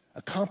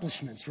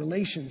 Accomplishments,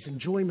 relations,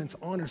 enjoyments,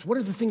 honors. What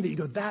are the things that you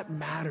go, that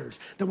matters?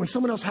 That when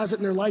someone else has it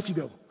in their life, you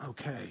go,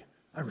 okay,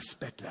 I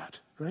respect that,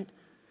 right?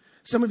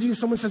 Some of you,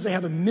 someone says they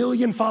have 1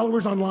 million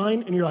followers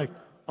online, and you're like,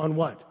 on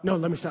what? No,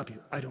 let me stop you.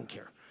 I don't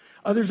care.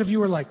 Others of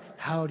you are like,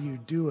 how do you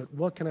do it?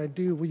 What can I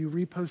do? Will you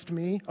repost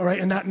me? All right,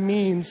 and that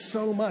means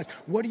so much.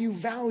 What do you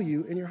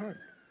value in your heart?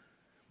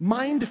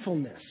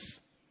 Mindfulness.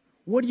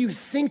 What do you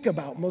think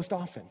about most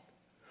often?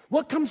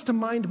 What comes to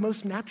mind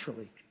most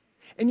naturally?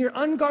 And your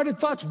unguarded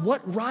thoughts,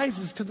 what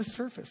rises to the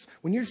surface?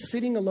 When you're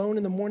sitting alone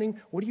in the morning,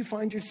 what do you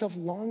find yourself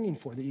longing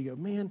for? That you go,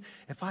 man,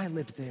 if I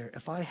lived there,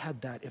 if I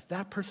had that, if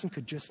that person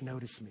could just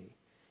notice me,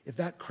 if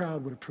that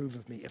crowd would approve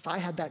of me, if I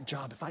had that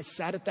job, if I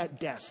sat at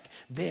that desk,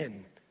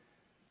 then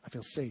I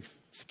feel safe,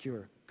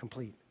 secure,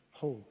 complete,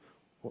 whole.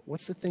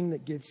 What's the thing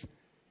that gets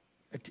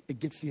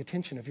the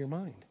attention of your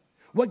mind?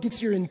 What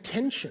gets your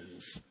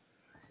intentions?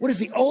 What is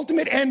the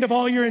ultimate end of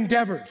all your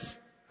endeavors?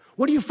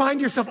 What do you find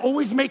yourself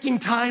always making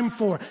time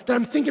for? That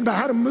I'm thinking about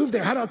how to move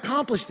there, how to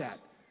accomplish that.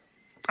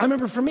 I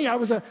remember for me, I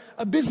was a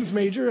business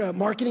major,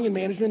 marketing and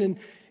management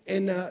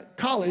in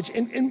college,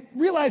 and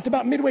realized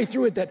about midway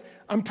through it that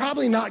I'm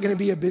probably not going to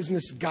be a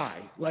business guy.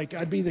 Like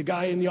I'd be the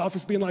guy in the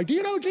office being like, do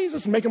you know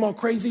Jesus? And make them all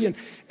crazy.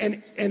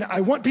 And I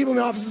want people in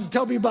the offices to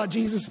tell me about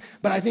Jesus,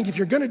 but I think if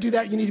you're going to do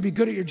that, you need to be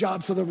good at your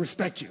job so they'll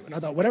respect you. And I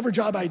thought, whatever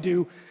job I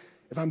do,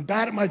 if I'm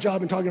bad at my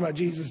job and talking about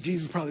Jesus,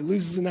 Jesus probably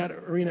loses in that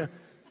arena.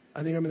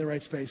 I think I'm in the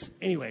right space.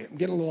 Anyway, I'm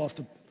getting a little off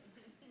the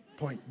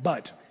point.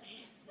 But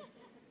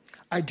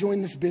I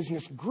joined this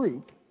business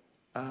group,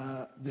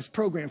 this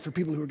program for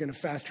people who are going to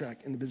fast track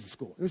in the business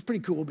school. It was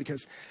pretty cool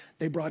because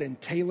they brought in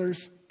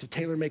tailors to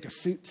tailor make us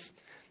suits.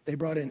 They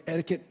brought in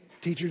etiquette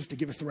teachers to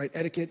give us the right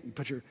etiquette. You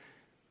put your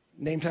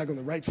name tag on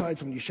the right side,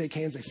 so when you shake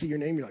hands, they see your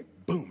name. You're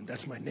like, boom,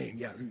 that's my name.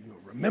 Yeah,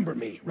 remember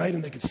me, right?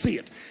 And they could see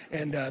it.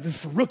 And this is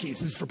for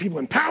rookies. This is for people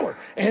in power.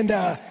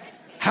 And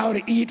how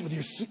to eat with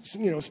your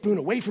spoon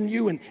away from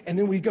you. And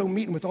then we go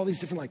meeting with all these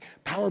different like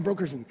power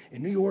brokers in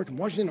New York and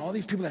Washington, all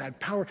these people that had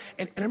power.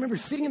 And I remember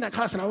sitting in that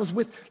class, and I was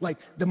with like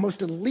the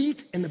most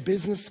elite in the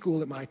business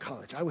school at my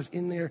college. I was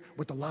in there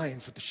with the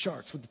lions, with the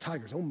sharks, with the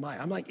tigers. Oh my,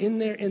 I'm like in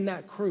there in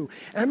that crew.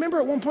 And I remember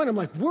at one point, I'm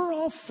like, we're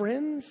all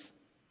friends.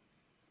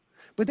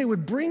 But they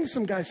would bring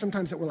some guys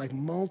sometimes that were like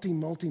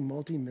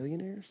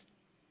multi-millionaires.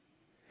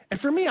 And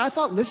for me, I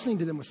thought listening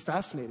to them was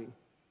fascinating.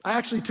 I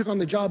actually took on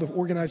the job of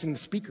organizing the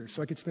speakers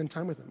so I could spend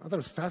time with them. I thought it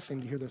was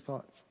fascinating to hear their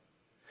thoughts.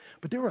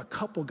 But there were a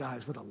couple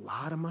guys with a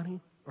lot of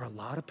money or a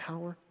lot of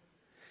power.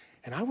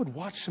 And I would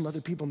watch some other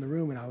people in the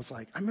room, and I was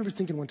like, I remember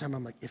thinking one time,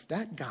 I'm like, if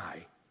that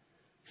guy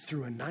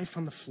threw a knife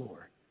on the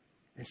floor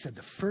and said,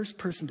 the first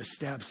person to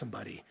stab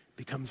somebody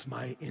becomes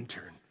my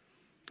intern,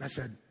 I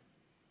said,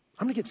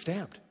 I'm gonna get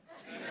stabbed.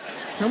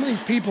 Some of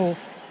these people,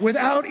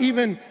 without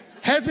even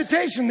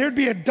hesitation, there'd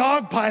be a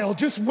dog pile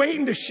just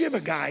waiting to shiv a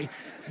guy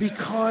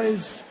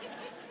because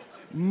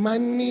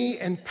money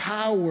and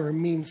power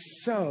mean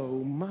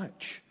so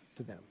much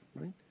to them,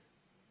 right?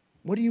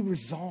 What do you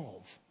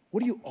resolve?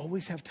 What do you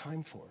always have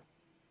time for?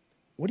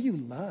 What do you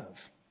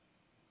love?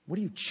 What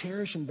do you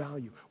cherish and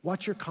value?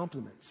 Watch your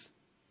compliments.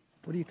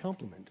 What do you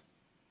compliment?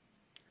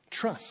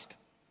 Trust.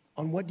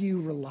 On what do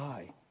you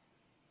rely?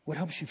 What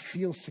helps you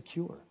feel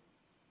secure?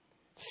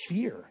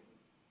 Fear.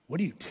 What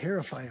are you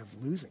terrified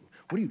of losing?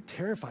 What are you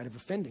terrified of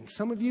offending?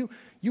 Some of you,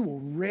 you will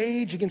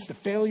rage against the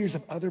failures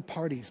of other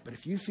parties, but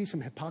if you see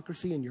some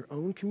hypocrisy in your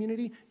own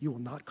community, you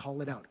will not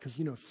call it out because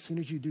you know as soon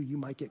as you do, you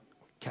might get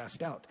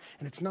cast out.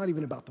 And it's not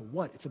even about the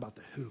what, it's about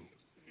the who.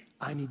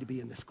 I need to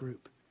be in this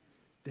group.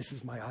 This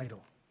is my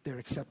idol, their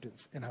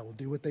acceptance, and I will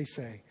do what they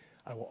say.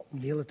 I will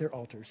kneel at their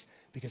altars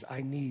because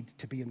I need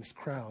to be in this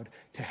crowd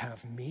to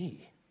have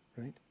me,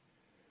 right?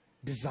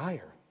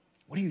 Desire.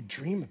 What do you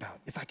dream about?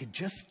 If I could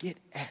just get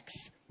X,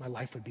 my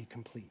life would be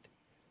complete.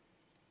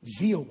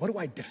 Zeal. What do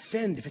I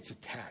defend if it's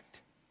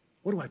attacked?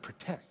 What do I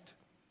protect?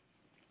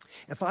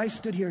 If I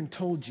stood here and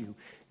told you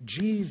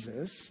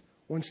Jesus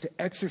wants to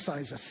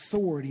exercise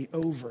authority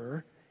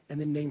over and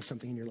then name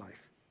something in your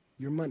life,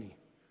 your money,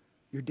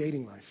 your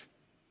dating life,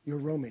 your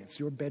romance,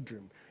 your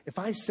bedroom. If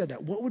I said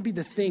that, what would be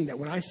the thing that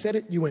when I said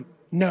it, you went,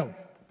 no.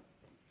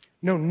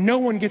 No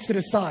one gets to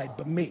decide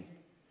but me.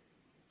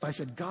 If I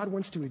said God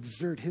wants to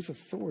exert his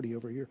authority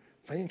over your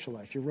financial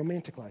life, your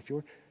romantic life,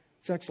 your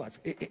sex life,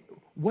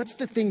 what's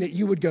the thing that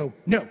you would go,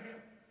 no?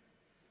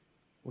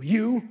 Well,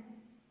 you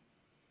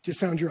just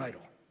found your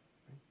idol.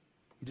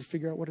 You just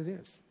figure out what it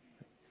is.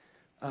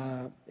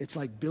 It's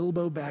like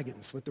Bilbo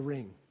Baggins with the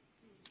ring.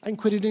 I can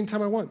quit it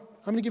anytime I want.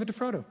 I'm going to give it to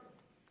Frodo.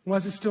 Why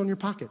is it still in your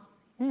pocket?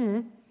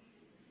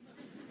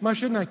 Why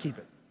shouldn't I keep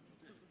it?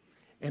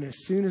 And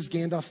as soon as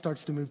Gandalf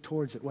starts to move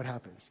towards it, what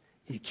happens?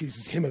 He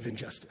accuses him of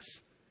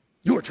injustice.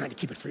 You're trying to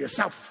keep it for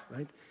yourself,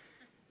 right?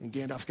 And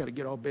Gandalf's got to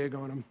get all big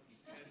on him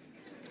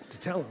to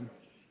tell him,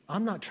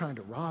 I'm not trying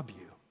to rob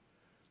you.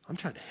 I'm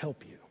trying to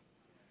help you.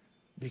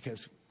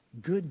 Because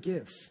good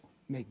gifts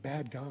make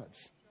bad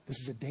gods. This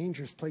is a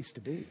dangerous place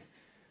to be.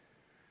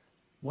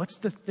 What's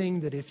the thing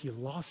that if you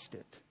lost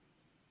it,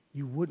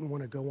 you wouldn't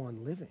want to go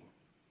on living?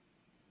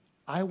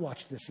 I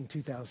watched this in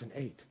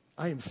 2008.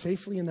 I am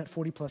safely in that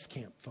 40-plus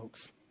camp,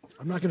 folks.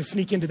 I'm not going to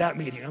sneak into that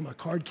meeting. I'm a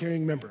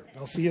card-carrying member.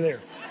 I'll see you there.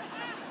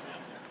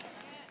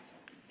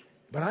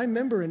 But I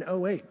remember in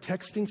 2008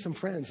 texting some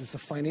friends as the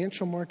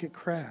financial market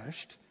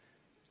crashed.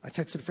 I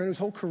texted a friend whose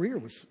whole career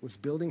was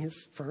building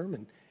his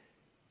firm,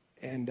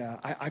 and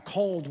I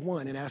called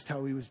one and asked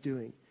how he was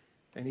doing.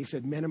 And he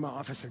said, men in my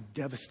office are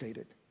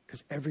devastated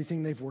because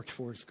everything they've worked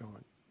for is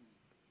gone.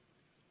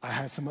 I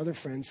had some other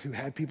friends who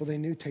had people they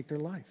knew take their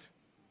life.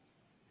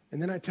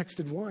 And then I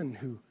texted one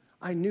who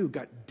I knew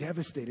got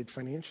devastated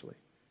financially.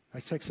 I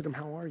texted him,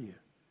 how are you?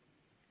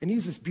 And he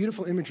used this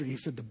beautiful imagery. He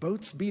said, the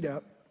boat's beat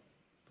up,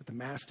 but the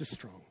mast is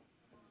strong.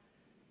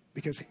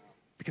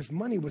 Because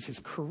money was his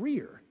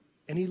career,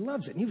 and he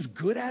loves it, and he was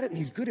good at it, and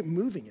he's good at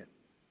moving it,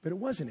 but it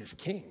wasn't his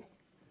king.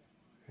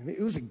 I mean,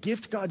 it was a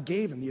gift God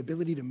gave him, the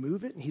ability to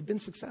move it, and he'd been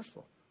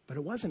successful, but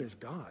it wasn't his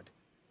God.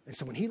 And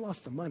so when he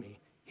lost the money,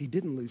 he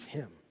didn't lose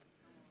him.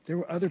 There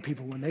were other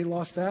people, when they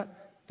lost that,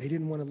 they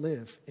didn't want to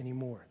live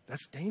anymore.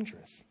 That's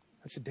dangerous.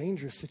 That's a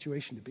dangerous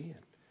situation to be in.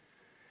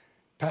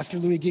 Pastor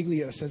Louis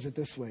Giglio says it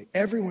this way: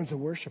 everyone's a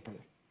worshiper.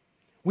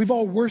 We've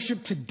all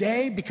worshiped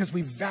today because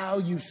we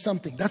value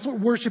something. That's what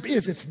worship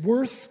is. It's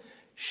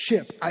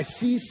worth-ship. I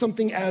see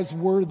something as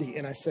worthy,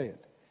 and I say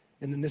it.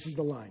 And then this is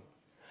the line.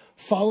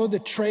 Follow the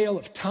trail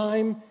of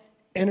time,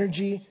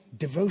 energy,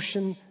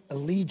 devotion,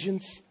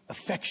 allegiance,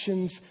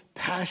 affections,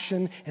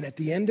 passion, and at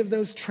the end of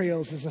those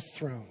trails is a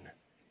throne,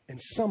 and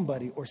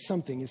somebody or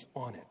something is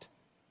on it.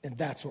 And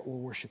that's what we're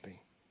worshiping.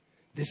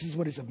 This is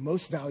what is of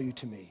most value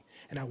to me,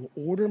 and I will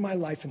order my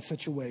life in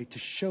such a way to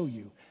show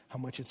you how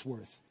much it's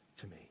worth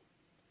to me.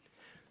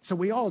 So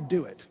we all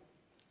do it.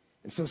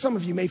 And so some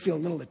of you may feel a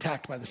little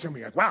attacked by the sermon.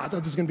 You're like, wow, I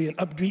thought this was going to be an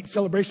upbeat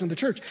celebration of the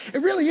church.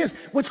 It really is.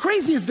 What's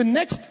crazy is the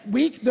next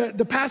week,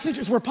 the passage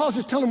is where Paul's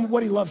just telling him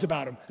what he loves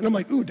about him. And I'm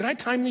like, ooh, did I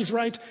time these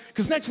right?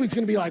 Because next week's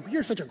going to be like,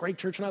 you're such a great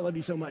church and I love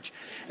you so much.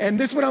 And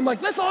this one I'm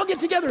like, let's all get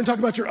together and talk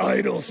about your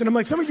idols. And I'm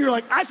like, some of you are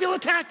like, I feel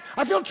attacked.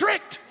 I feel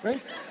tricked,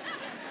 right?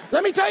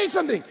 Let me tell you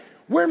something.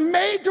 We're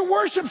made to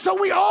worship, so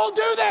we all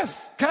do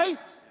this, okay?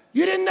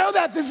 You didn't know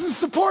that. This is a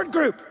support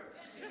group.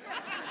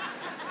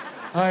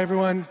 Hi,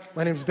 everyone.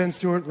 My name is Ben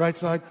Stewart. Right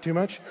side, too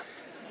much?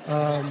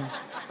 I'm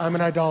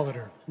an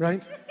idolater,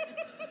 right?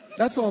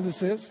 That's all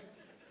this is.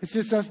 It's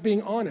just us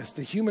being honest.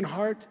 The human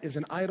heart is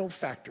an idol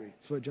factory.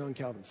 That's what John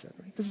Calvin said,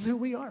 right? This is who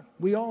we are.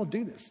 We all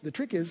do this. The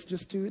trick is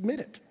just to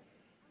admit it.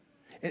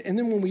 And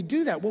then when we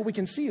do that, what we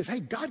can see is, hey,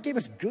 God gave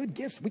us good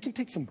gifts. We can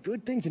take some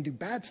good things and do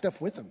bad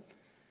stuff with them.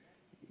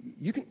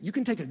 You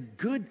can take a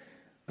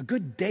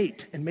good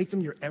date and make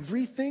them your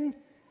everything,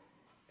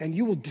 and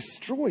you will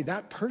destroy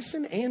that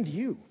person and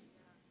you.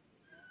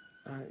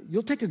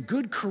 You'll take a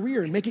good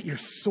career and make it your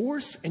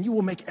source, and you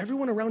will make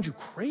everyone around you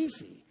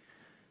crazy.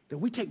 that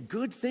we take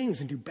good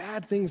things and do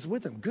bad things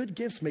with them. Good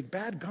gifts make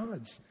bad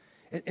gods.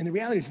 And the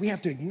reality is we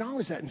have to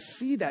acknowledge that and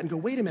see that and go,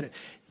 wait a minute.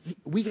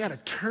 We got to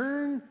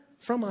turn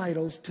from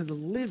idols to the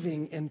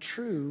living and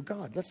true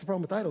God. That's the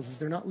problem with idols, is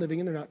they're not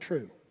living and they're not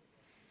true.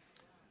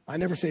 I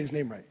never say his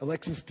name right.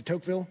 Alexis de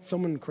Tocqueville,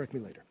 someone correct me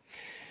later.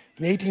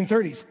 In the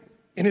 1830s,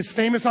 in his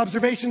famous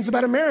observations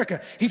about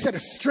America, he said, a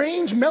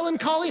strange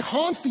melancholy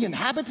haunts the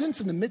inhabitants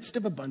in the midst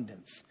of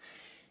abundance.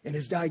 And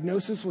his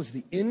diagnosis was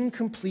the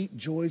incomplete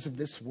joys of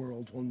this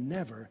world will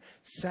never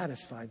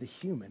satisfy the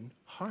human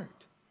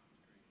heart.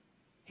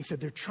 He said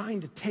they're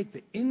trying to take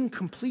the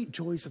incomplete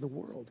joys of the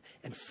world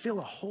and fill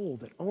a hole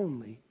that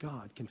only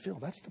God can fill.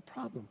 That's the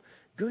problem.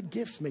 Good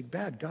gifts make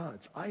bad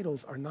gods.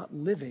 Idols are not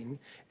living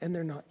and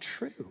they're not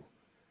true.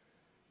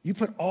 You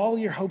put all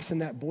your hopes in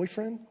that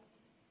boyfriend.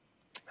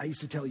 I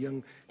used to tell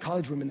young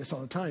college women this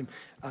all the time.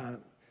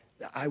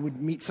 I would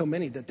meet so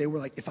many that they were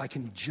like, if I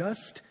can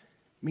just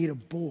meet a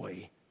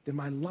boy, then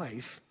my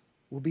life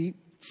will be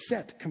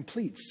set,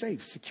 complete,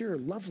 safe, secure,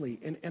 lovely.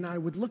 And I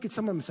would look at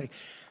some of them and say,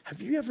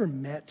 have you ever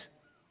met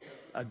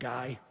a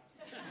guy?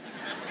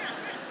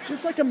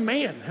 Just like a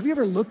man. Have you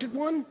ever looked at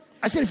one?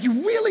 I said, if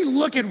you really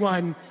look at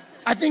one,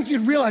 I think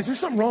you'd realize there's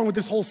something wrong with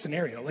this whole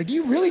scenario. Like, do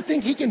you really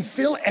think he can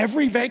fill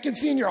every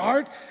vacancy in your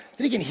heart?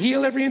 That he can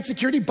heal every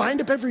insecurity,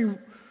 bind up every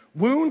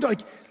wound?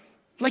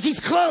 Like he's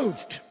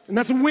clothed, and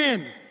that's a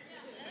win.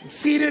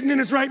 Seated and in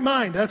his right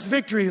mind, that's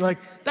victory. Like,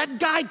 that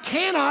guy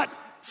cannot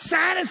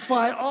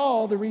satisfy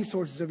all the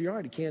resources of your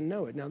heart. He can't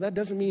know it. Now, that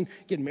doesn't mean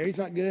getting married is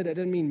not good. That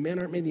doesn't mean men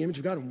aren't made in the image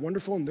of God and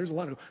wonderful, and there's a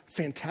lot of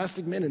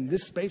fantastic men in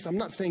this space. I'm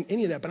not saying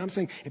any of that, but I'm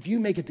saying if you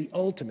make it the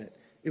ultimate,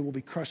 it will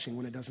be crushing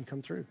when it doesn't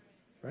come through,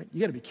 right? You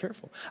got to be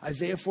careful.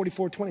 Isaiah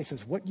 44:20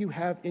 says, what you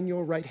have in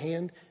your right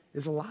hand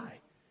is a lie.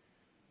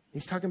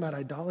 He's talking about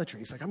idolatry.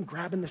 He's like, I'm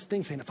grabbing this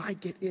thing saying, if I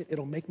get it,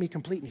 it'll make me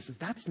complete. And he says,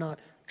 that's not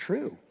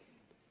true.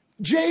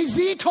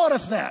 Jay-Z taught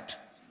us that.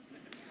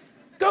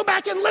 Go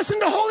back and listen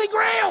to Holy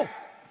Grail.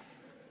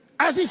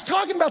 As he's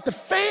talking about the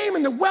fame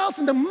and the wealth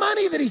and the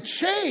money that he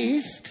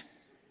chased,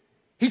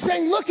 he's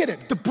saying, look at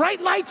it. The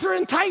bright lights are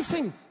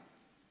enticing.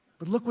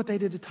 But look what they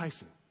did to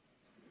Tyson.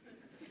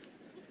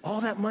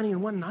 All that money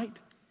in one night,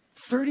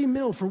 30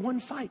 mil for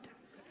one fight.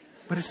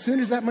 But as soon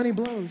as that money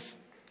blows,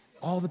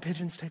 all the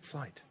pigeons take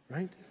flight,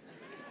 right?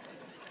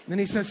 Then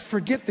he says,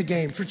 forget the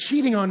game for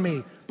cheating on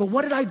me. But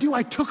what did I do?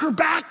 I took her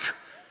back.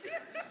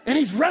 And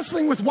he's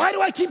wrestling with, why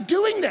do I keep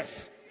doing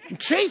this? I'm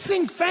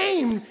chasing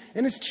fame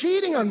and it's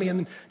cheating on me.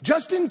 And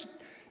Justin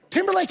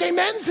Timberlake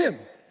amens him,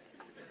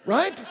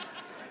 right?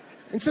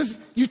 And says,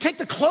 you take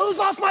the clothes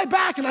off my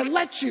back and I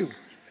let you.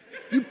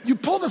 You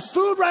pull the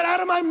food right out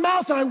of my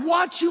mouth and I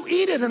watch you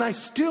eat it and I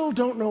still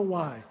don't know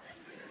why.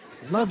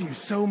 I love you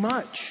so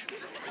much.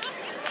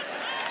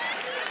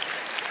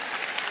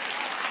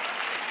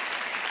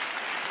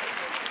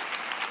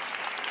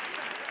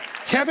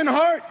 Kevin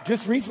Hart,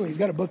 just recently, he's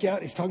got a book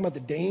out. He's talking about the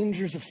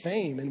dangers of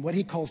fame and what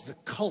he calls the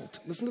cult.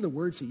 Listen to the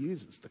words he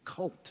uses, the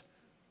cult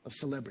of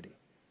celebrity.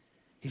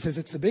 He says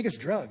it's the biggest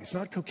drug. It's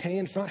not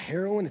cocaine, it's not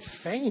heroin, it's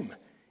fame.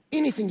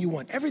 Anything you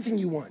want, everything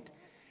you want.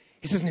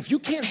 He says, and if you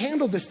can't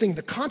handle this thing,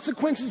 the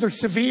consequences are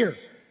severe.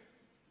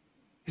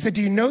 He said,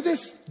 do you know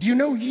this? Do you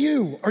know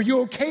you? Are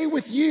you okay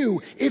with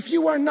you? If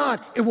you are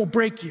not, it will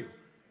break you.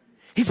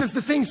 He says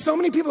the things so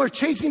many people are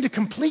chasing to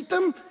complete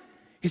them,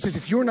 he says,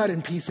 if you're not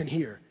in peace in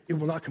here, it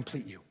will not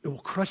complete you. It will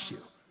crush you.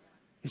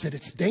 He said,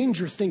 it's a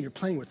dangerous thing you're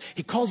playing with.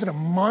 He calls it a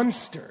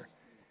monster.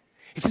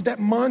 He said, that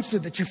monster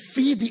that you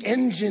feed the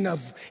engine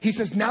of, he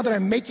says, now that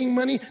I'm making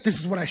money, this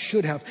is what I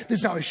should have. This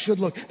is how I should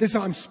look. This is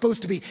how I'm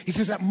supposed to be. He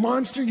says, that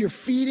monster you're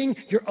feeding,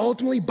 you're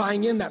ultimately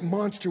buying in, that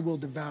monster will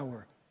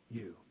devour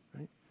you,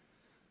 right?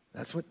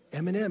 That's what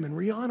Eminem and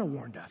Rihanna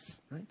warned us,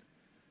 right?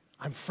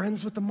 I'm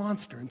friends with the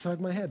monster inside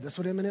my head. That's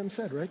what Eminem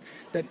said, right?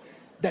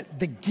 That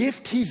the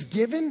gift he's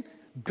given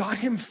got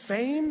him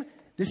fame.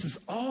 This is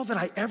all that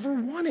I ever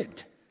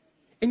wanted.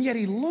 And yet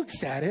he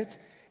looks at it,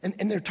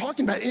 and they're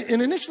talking about it.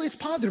 And initially it's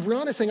positive.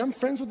 Rihanna's saying, I'm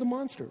friends with the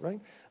monster, right?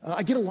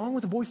 I get along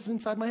with the voices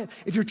inside my head.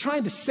 If you're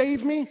trying to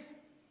save me,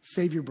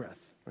 save your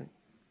breath, right?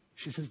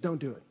 She says, don't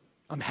do it.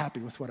 I'm happy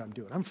with what I'm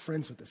doing. I'm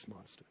friends with this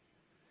monster.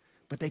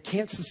 But they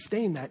can't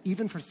sustain that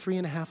even for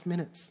 3.5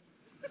 minutes.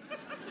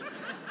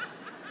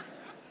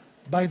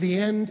 By the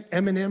end,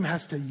 Eminem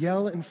has to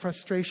yell in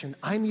frustration,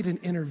 I need an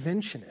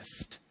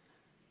interventionist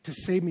to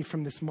save me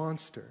from this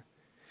monster,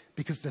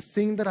 because the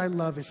thing that I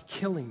love is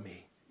killing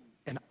me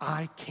and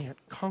I can't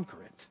conquer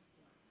it.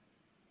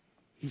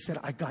 He said,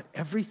 I got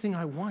everything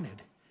I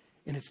wanted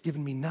and it's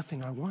given me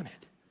nothing I wanted.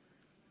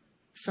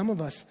 Some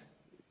of us,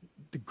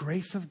 the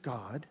grace of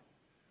God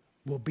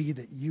will be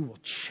that you will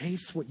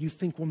chase what you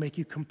think will make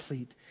you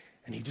complete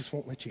and he just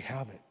won't let you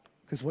have it,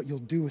 because what you'll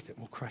do with it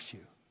will crush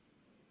you.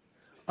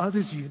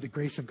 Others of you, the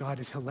grace of God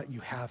is he'll let you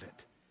have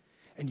it.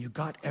 And you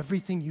got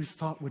everything you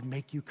thought would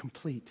make you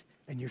complete,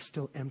 and you're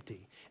still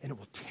empty. And it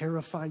will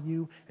terrify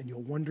you, and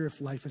you'll wonder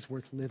if life is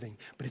worth living.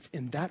 But it's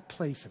in that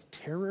place of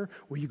terror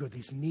where you go,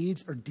 these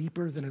needs are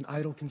deeper than an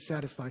idol can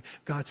satisfy.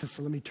 God says,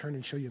 so let me turn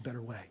and show you a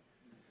better way.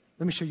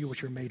 Let me show you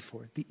what you're made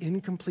for. The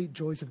incomplete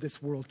joys of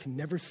this world can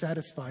never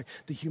satisfy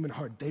the human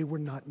heart. They were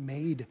not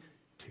made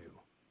to.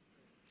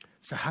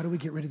 So how do we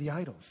get rid of the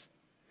idols?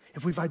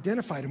 If we've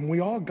identified them, we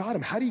all got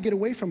them, how do you get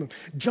away from them?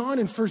 John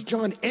in 1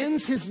 John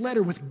ends his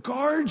letter with,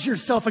 guard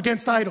yourself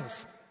against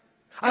idols.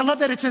 I love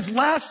that it's his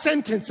last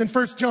sentence in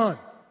 1 John.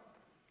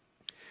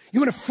 You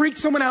want to freak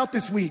someone out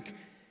this week,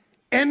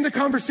 end the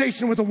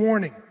conversation with a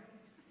warning.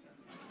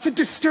 It's a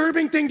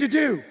disturbing thing to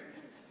do.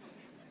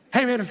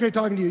 Hey man, it's great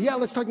talking to you. Yeah,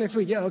 let's talk next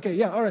week. Yeah, okay,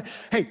 yeah, all right.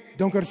 Hey,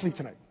 don't go to sleep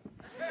tonight.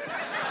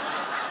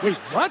 Wait,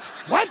 what?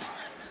 What?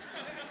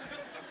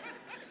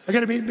 I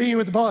got to be meeting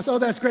with the boss. Oh,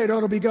 that's great. Oh,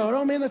 it'll be good.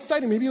 Oh man, that's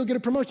exciting. Maybe you'll get a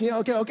promotion. Yeah,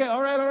 okay,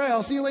 all right.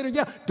 I'll see you later.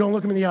 Yeah, don't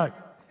look him in the eye.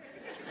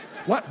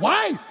 What?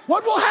 Why?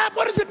 What will happen?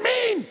 What does it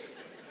mean?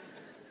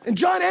 And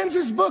John ends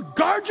his book,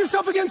 guard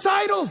yourself against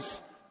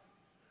idols.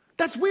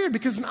 That's weird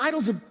because an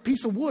idol's a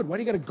piece of wood. Why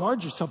do you got to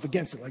guard yourself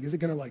against it? Like, is it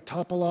going to like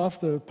topple off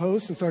the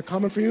post and start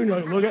coming for you? And you're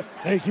like, look at,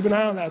 hey, keep an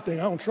eye on that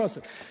thing. I don't trust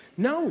it.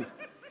 No,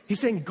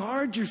 he's saying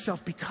guard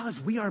yourself because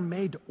we are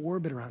made to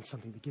orbit around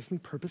something that gives me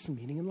purpose and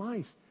meaning in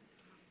life.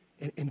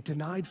 And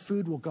denied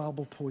food will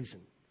gobble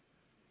poison.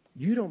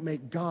 You don't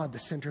make God the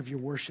center of your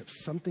worship.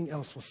 Something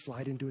else will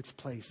slide into its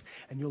place.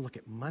 And you'll look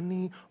at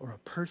money or a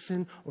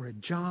person or a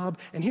job.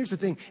 And here's the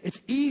thing.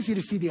 It's easy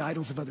to see the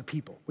idols of other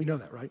people. We know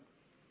that, right?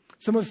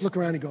 Some of us look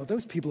around and go,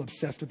 those people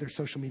obsessed with their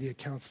social media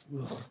accounts.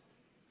 Ugh,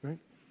 right?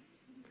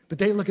 But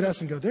they look at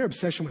us and go, their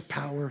obsession with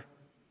power.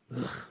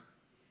 Ugh.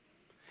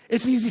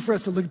 It's easy for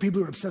us to look at people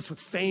who are obsessed with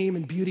fame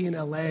and beauty in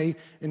LA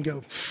and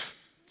go,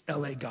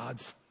 LA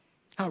gods.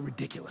 How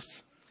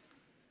ridiculous.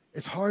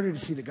 It's harder to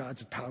see the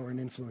gods of power and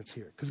influence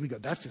here because we go,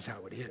 that's just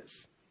how it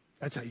is.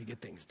 That's how you get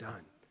things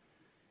done.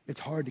 It's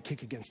hard to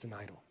kick against an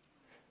idol,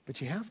 but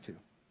you have to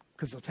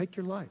because they'll take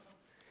your life.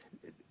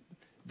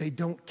 They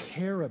don't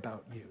care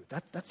about you.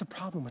 That's the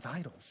problem with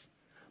idols.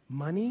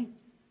 Money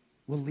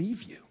will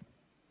leave you.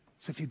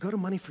 So if you go to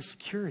money for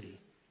security,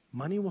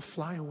 money will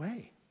fly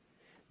away.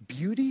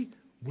 Beauty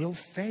will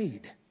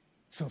fade.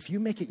 So if you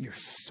make it your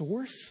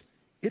source,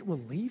 it will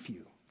leave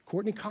you.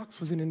 Courtney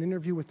Cox was in an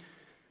interview with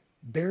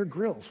Bear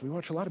Grylls. We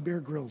watch a lot of Bear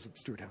Grylls at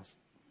Stewart House.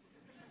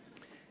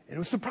 And it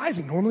was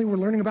surprising. Normally we're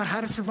learning about how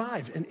to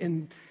survive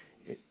in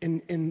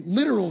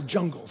literal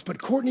jungles.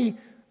 But Courtney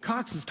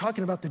Cox is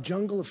talking about the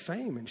jungle of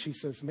fame. And she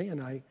says,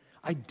 man,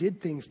 I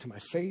did things to my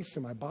face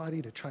and my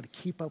body to try to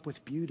keep up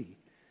with beauty.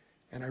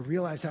 And I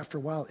realized after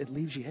a while, it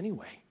leaves you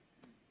anyway.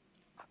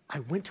 I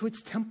went to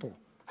its temple.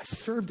 I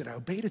served it. I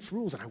obeyed its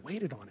rules and I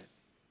waited on it.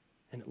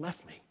 And it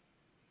left me.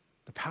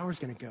 The power's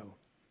going to go.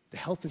 The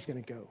health is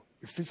going to go.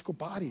 Your physical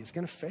body is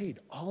going to fade.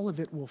 All of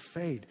it will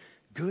fade.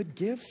 Good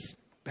gifts,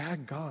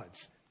 bad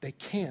gods. They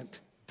can't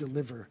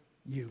deliver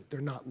you.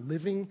 They're not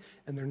living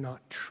and they're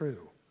not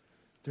true.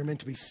 They're meant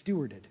to be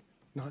stewarded,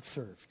 not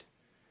served.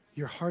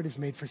 Your heart is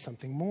made for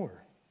something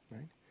more,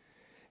 right?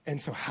 And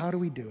so how do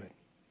we do it?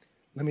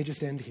 Let me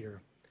just end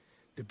here.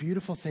 The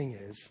beautiful thing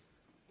is,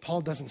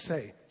 Paul doesn't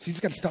say, so you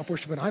just got to stop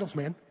worshiping idols,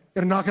 man. You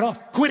got to knock it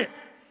off. Quit it.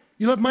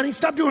 You love money?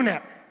 Stop doing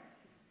that.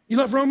 You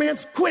love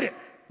romance? Quit it.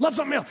 Love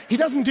something else. He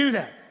doesn't do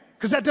that.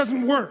 Because that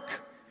doesn't work.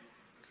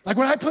 Like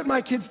when I put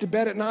my kids to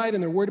bed at night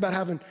and they're worried about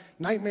having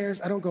nightmares,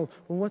 I don't go,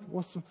 well,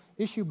 what's the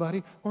issue,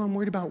 buddy? Well, I'm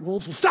worried about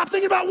wolves. Well, stop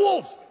thinking about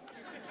wolves.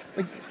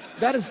 Like,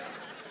 that is,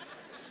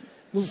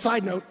 little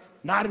side note,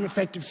 not an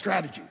effective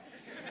strategy.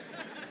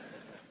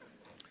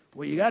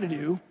 What you got to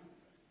do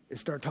is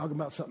start talking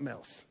about something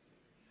else.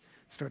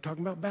 Start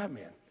talking about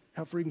Batman,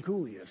 how freaking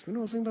cool he is. You know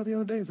what I was thinking about the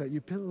other day is that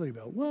utility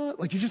belt. What?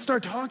 Like you just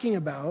start talking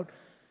about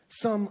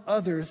some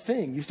other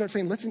thing. You start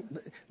saying,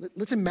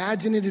 let's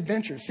imagine an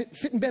adventure.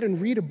 Sit in bed and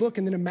read a book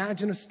and then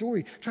imagine a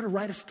story. Try to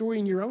write a story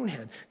in your own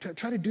head.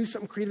 Try to do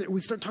something creative.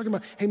 We start talking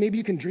about, hey, maybe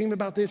you can dream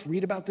about this,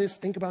 read about this,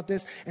 think about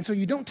this. And so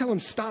you don't tell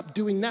them stop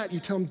doing that. You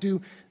tell them do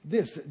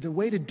this. The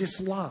way to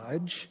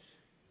dislodge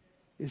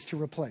is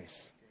to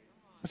replace.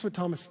 That's what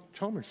Thomas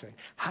Chalmers said.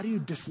 How do you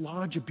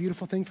dislodge a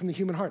beautiful thing from the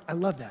human heart? I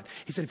love that.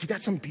 He said, if you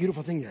got some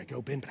beautiful thing, you're like,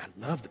 oh, Ben, but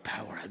I love the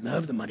power. I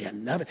love the money. I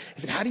love it.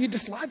 He said, how do you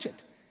dislodge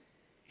it?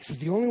 He says,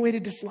 the only way to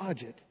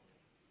dislodge it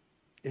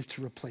is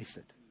to replace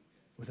it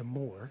with a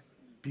more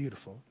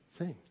beautiful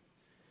thing.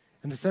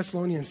 And the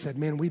Thessalonians said,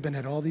 man, we've been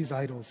at all these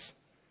idols,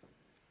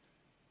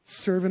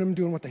 serving them,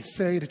 doing what they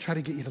say to try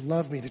to get you to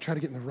love me, to try to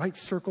get in the right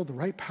circle, the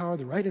right power,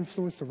 the right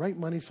influence, the right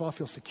money, so I'll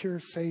feel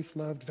secure, safe,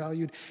 loved,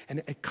 valued.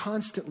 And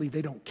constantly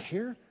they don't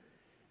care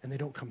and they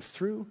don't come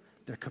through.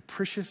 They're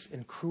capricious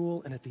and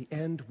cruel. And at the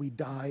end, we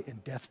die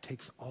and death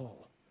takes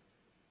all.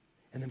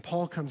 And then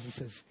Paul comes and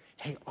says,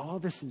 hey, all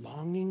this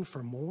longing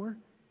for more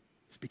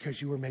is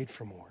because you were made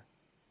for more.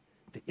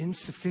 The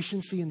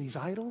insufficiency in these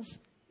idols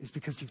is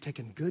because you've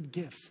taken good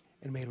gifts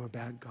and made them a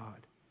bad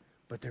God.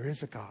 But there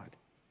is a God,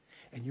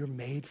 and you're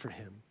made for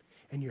him,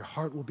 and your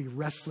heart will be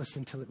restless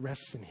until it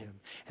rests in him.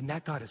 And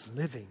that God is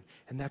living,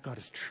 and that God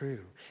is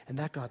true, and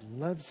that God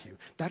loves you.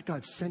 That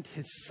God sent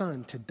his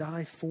son to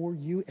die for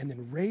you and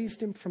then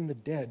raised him from the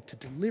dead to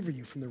deliver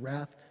you from the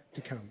wrath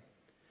to come.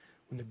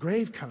 When the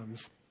grave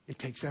comes, it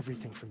takes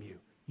everything from you.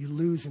 You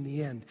lose in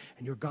the end,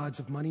 and your gods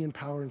of money and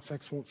power and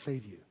sex won't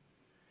save you.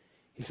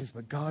 He says,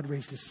 but God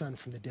raised his son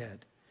from the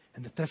dead.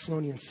 And the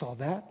Thessalonians saw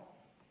that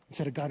and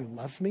said, a God who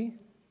loves me,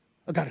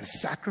 a God who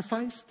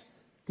sacrificed,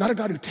 not a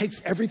God who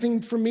takes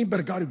everything from me, but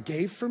a God who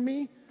gave for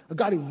me, a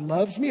God who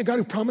loves me, a God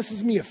who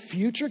promises me a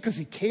future because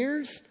he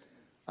cares.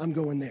 I'm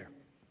going there.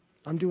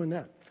 I'm doing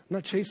that. I'm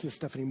not chasing this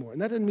stuff anymore.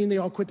 And that doesn't mean they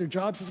all quit their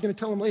jobs. He's going to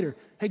tell them later,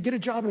 hey, get a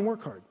job and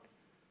work hard.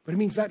 But it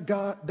means that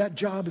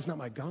job is not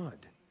my God.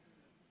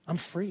 I'm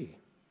free.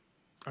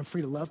 I'm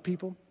free to love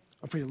people.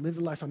 I'm free to live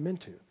the life I'm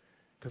meant to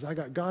because I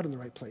got God in the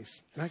right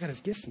place and I got his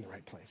gifts in the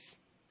right place.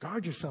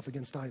 Guard yourself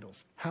against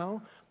idols.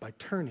 How? By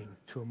turning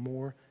to a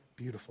more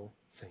beautiful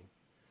thing.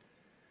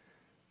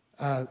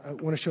 I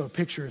want to show a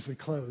picture as we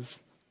close.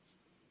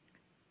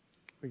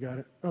 We got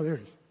it? Oh, there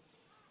it is.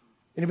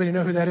 Anybody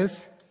know who that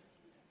is?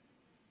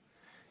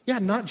 Yeah,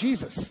 not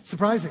Jesus.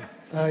 Surprising.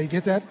 You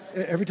get that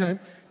every time.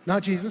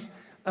 Not Jesus.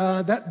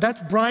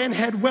 That's Brian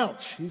Head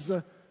Welch. He's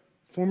the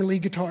former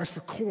lead guitarist for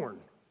Korn.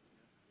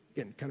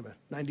 Again, kind of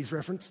a 90s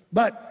reference.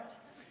 But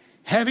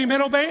heavy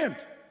metal band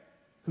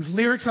whose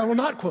lyrics I will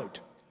not quote.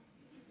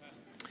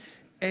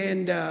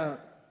 And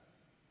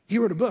he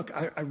wrote a book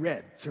I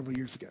read several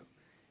years ago.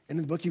 And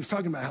in the book, he was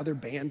talking about how their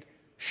band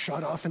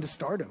shot off into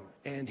stardom.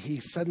 And he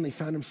suddenly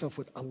found himself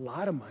with a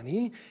lot of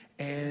money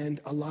and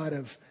a lot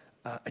of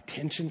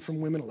attention from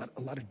women,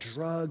 a lot of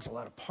drugs, a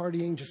lot of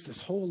partying, just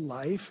this whole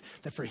life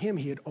that for him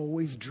he had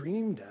always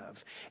dreamed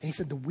of. And he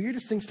said the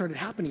weirdest thing started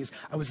happening is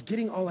I was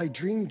getting all I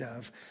dreamed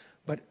of,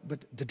 but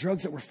the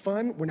drugs that were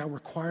fun were now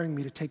requiring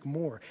me to take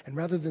more. And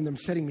rather than them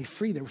setting me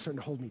free, they were starting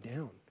to hold me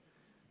down.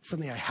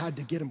 Suddenly I had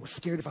to get them, was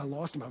scared if I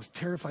lost them, I was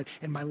terrified,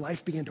 and my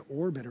life began to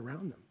orbit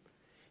around them.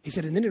 He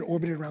said, and then it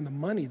orbited around the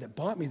money that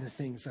bought me the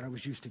things that I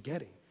was used to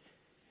getting.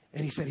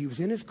 And he said he was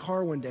in his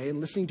car one day and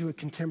listening to a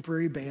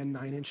contemporary band,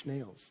 Nine Inch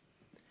Nails.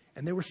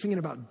 And they were singing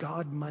about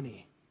God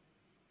money.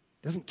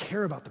 Doesn't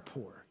care about the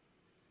poor.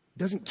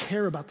 Doesn't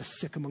care about the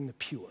sick among the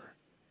pure.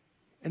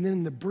 And then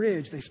in the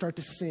bridge, they start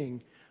to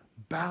sing,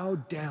 bow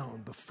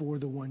down before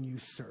the one you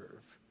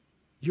serve.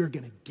 You're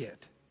going to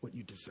get what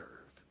you deserve.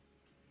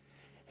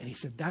 And he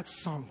said, that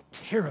song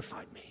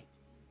terrified me.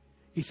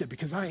 He said,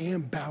 because I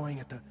am bowing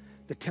at the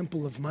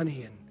temple of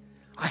money, and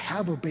I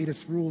have obeyed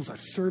its rules. I've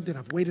served it.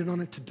 I've waited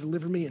on it to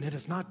deliver me, and it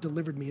has not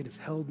delivered me. It has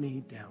held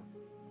me down.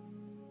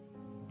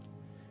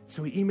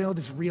 So he emailed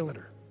his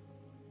realtor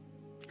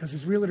because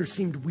his realtor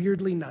seemed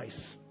weirdly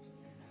nice.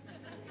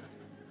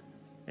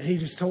 And he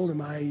just told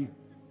him,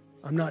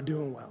 I'm not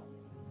doing well.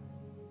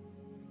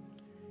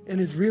 And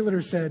his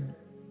realtor said,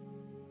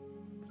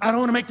 I don't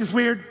want to make this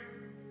weird,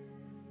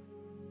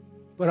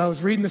 but I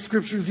was reading the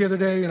scriptures the other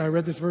day and I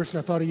read this verse and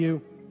I thought of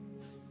you.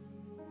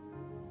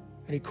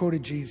 And he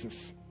quoted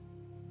Jesus.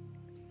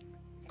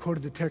 He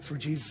quoted the text where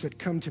Jesus said,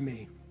 come to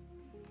me,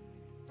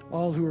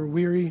 all who are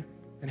weary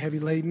and heavy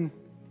laden,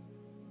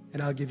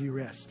 and I'll give you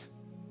rest.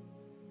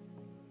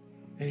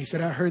 And he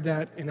said, I heard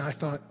that and I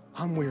thought,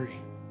 I'm weary.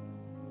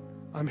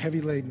 I'm heavy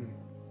laden.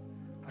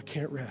 I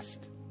can't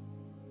rest.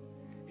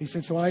 He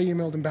said, so I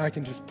emailed him back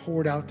and just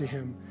poured out to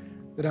him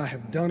that I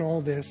have done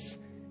all this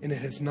and it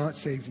has not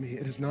saved me.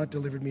 It has not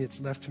delivered me. It's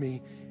left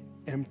me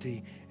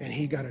empty. And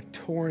he got a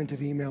torrent of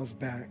emails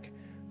back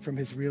from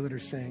his realtor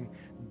saying,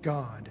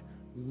 God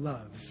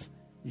loves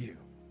you.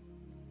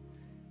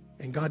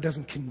 And God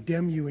doesn't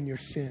condemn you in your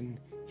sin.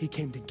 He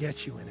came to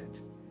get you in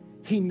it.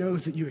 He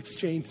knows that you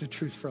exchanged the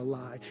truth for a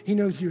lie. He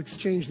knows you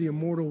exchanged the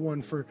immortal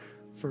one for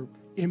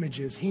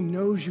images. He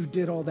knows you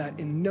did all that.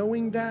 And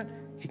knowing that,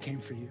 he came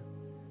for you.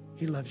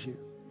 He loves you.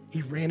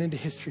 He ran into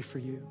history for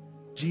you.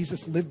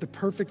 Jesus lived the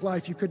perfect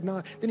life you could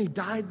not. Then he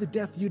died the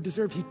death you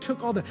deserved. He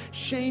took all the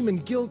shame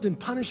and guilt and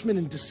punishment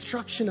and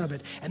destruction of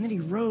it. And then he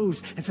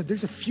rose and said,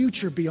 there's a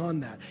future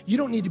beyond that. You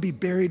don't need to be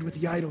buried with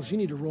the idols. You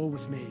need to roll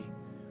with me.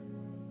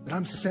 That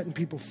I'm setting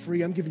people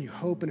free. I'm giving you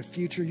hope and a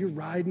future. You're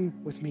riding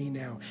with me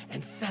now.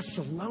 And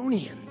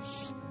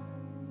Thessalonians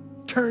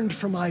turned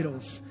from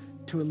idols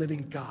to a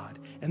living God.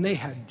 And they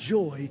had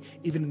joy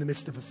even in the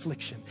midst of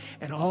affliction.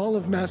 And all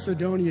of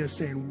Macedonia is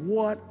saying,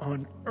 what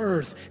on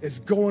earth is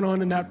going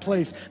on in that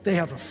place? They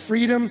have a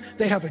freedom,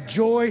 they have a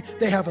joy,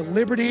 they have a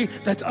liberty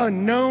that's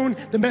unknown.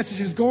 The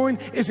message is going.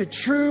 Is it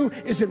true?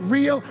 Is it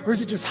real? Or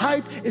is it just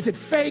hype? Is it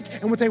fake?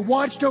 And what they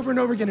watched over and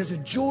over again is a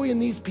joy in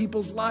these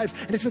people's lives.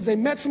 And it says they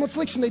met some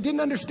affliction. They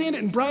didn't understand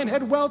it. And Brian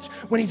Head Welch,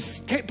 when he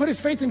put his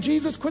faith in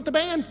Jesus, quit the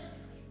band.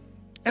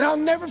 And I'll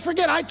never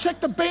forget, I checked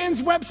the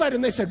band's website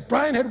and they said,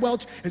 Brian Head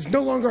Welch is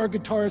no longer our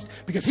guitarist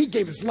because he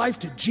gave his life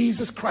to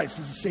Jesus Christ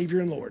as a Savior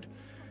and Lord.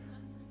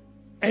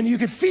 And you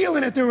could feel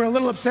in it they were a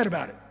little upset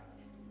about it.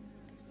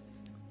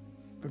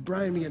 But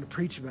Brian began to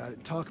preach about it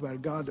and talk about a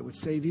God that would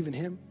save even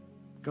him,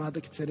 God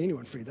that could set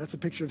anyone free. That's a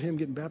picture of him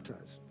getting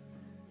baptized,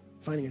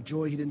 finding a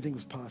joy he didn't think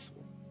was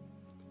possible.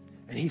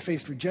 And he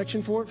faced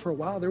rejection for it for a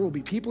while. There will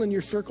be people in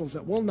your circles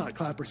that will not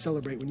clap or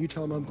celebrate when you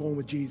tell them I'm going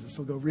with Jesus.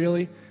 They'll go,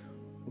 really?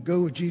 Well,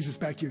 go with Jesus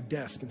back to your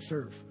desk and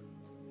serve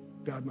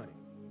God money.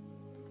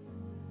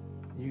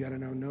 You got to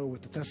now know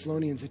with the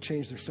Thessalonians, it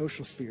changed their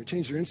social sphere, it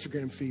changed their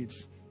Instagram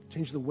feeds.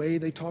 change the way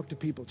they talk to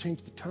people,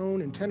 change the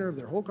tone and tenor of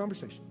their whole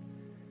conversation.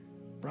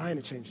 Brian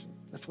had changed them.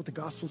 That's what the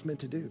gospel's meant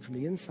to do, from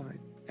the inside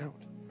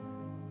out.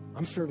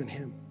 I'm serving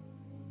him.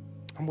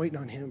 I'm waiting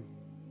on him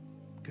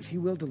because he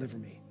will deliver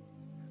me.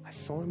 I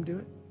saw him do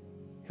it.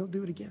 He'll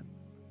do it again.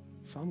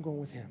 So I'm going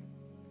with him.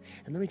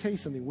 And let me tell you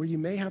something, where you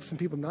may have some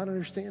people not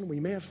understand, where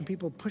you may have some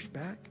people push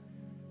back,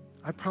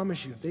 I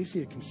promise you, if they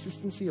see a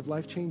consistency of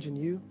life change in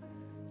you,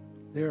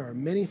 there are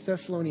many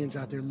Thessalonians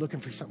out there looking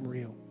for something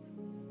real.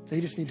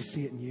 They just need to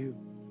see it in you.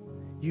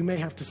 You may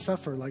have to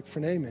suffer, like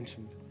Frenae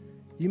mentioned.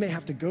 You may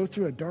have to go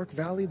through a dark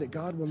valley that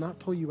God will not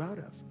pull you out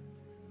of.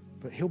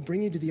 But he'll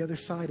bring you to the other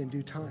side in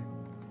due time.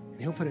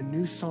 And he'll put a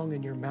new song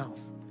in your mouth,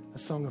 a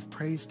song of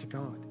praise to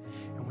God.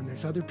 And when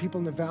there's other people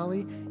in the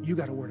valley, you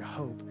got a word of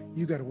hope.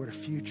 You got a word of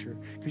future.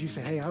 Because you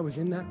say, hey, I was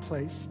in that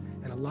place,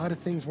 and a lot of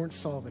things weren't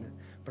solving it.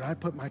 But I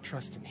put my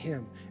trust in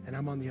him, and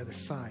I'm on the other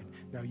side.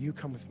 Now you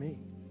come with me.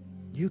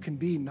 You can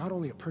be not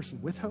only a person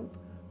with hope,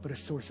 but a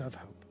source of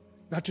hope.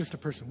 Not just a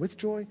person with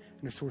joy,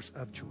 and a source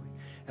of joy.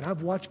 And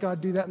I've watched God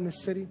do that in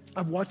this city.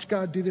 I've watched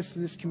God do this to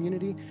this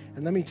community.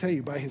 And let me tell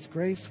you, by his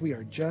grace, we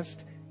are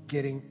just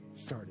getting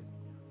started.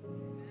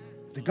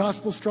 If the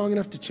gospel's strong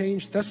enough to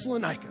change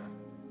Thessalonica,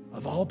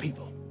 of all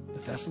people, the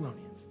Thessalonians,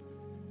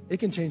 it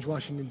can change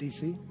Washington,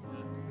 D.C.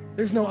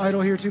 There's no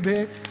idol here too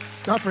big.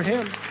 Not for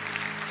him.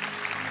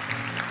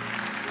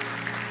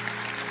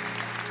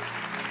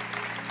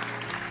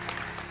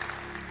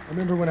 I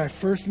remember when I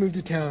first moved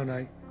to town,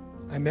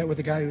 I met with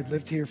a guy who had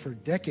lived here for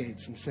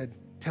decades and said,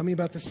 tell me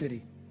about the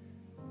city.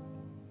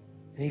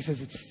 And he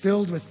says, it's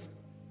filled with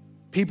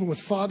people with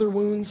father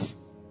wounds,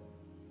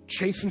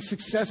 chasing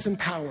success and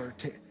power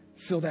to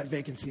fill that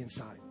vacancy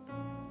inside.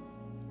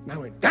 And I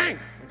went, dang,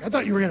 I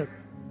thought you were going to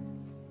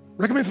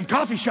recommend some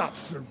coffee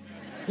shops or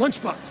lunch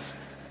spots.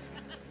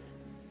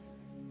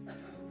 But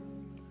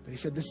he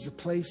said, this is a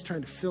place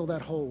trying to fill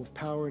that hole with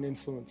power and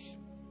influence.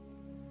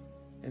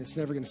 And it's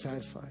never going to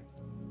satisfy.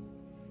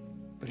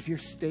 But if you're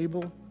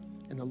stable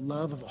in the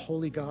love of a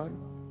holy God,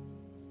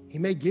 he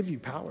may give you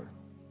power.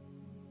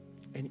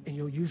 And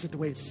you'll use it the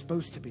way it's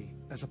supposed to be,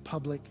 as a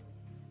public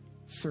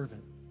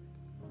servant.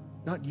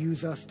 Not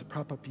use us to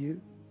prop up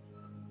you,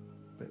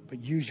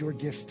 but use your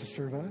gifts to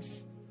serve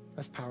us.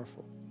 That's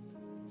powerful.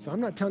 So I'm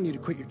not telling you to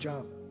quit your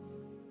job.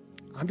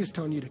 I'm just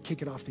telling you to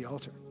kick it off the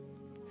altar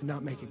and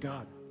not make it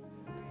God.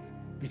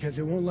 Because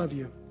it won't love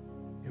you.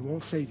 It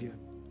won't save you.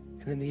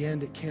 And in the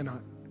end, it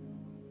cannot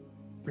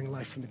bring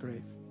life from the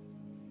grave.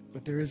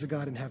 But there is a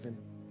God in heaven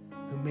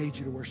who made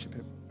you to worship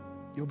him.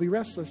 You'll be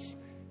restless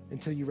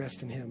until you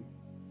rest in him.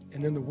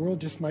 And then the world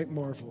just might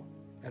marvel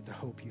at the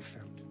hope you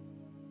found.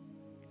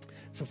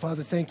 So,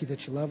 Father, thank you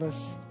that you love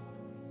us.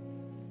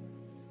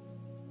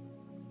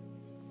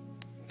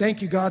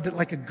 Thank you, God, that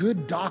like a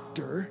good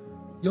doctor,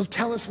 you'll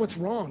tell us what's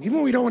wrong, even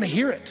when we don't want to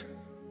hear it.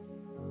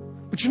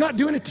 But you're not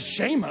doing it to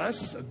shame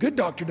us. A good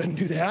doctor doesn't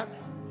do that.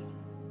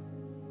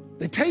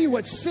 They tell you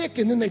what's sick,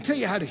 and then they tell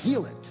you how to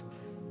heal it.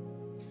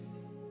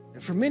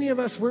 And for many of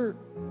us, we're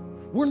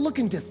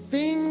looking to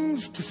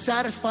things to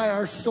satisfy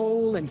our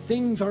soul, and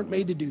things aren't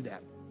made to do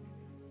that.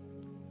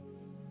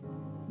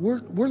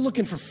 We're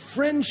looking for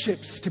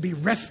friendships to be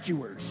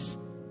rescuers.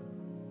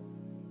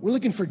 We're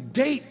looking for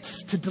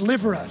dates to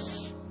deliver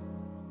us.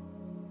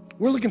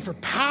 We're looking for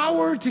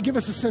power to give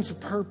us a sense of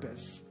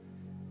purpose.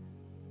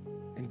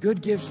 And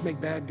good gifts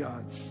make bad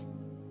gods.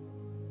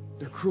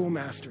 They're cruel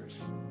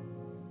masters.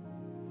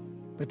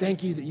 But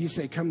thank you that you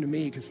say, come to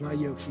me because my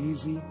yoke's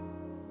easy.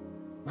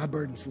 My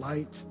burden's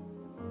light.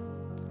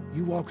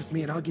 You walk with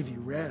me and I'll give you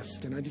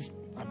rest. And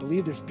I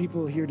believe there's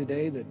people here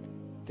today that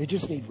they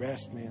just need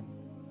rest, man.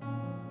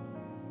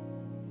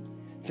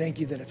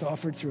 Thank you that it's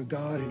offered through a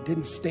God who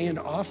didn't stand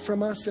off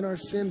from us in our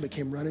sin, but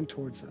came running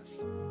towards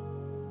us.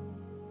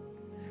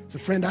 So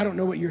friend, I don't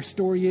know what your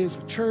story is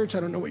with church. I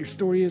don't know what your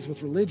story is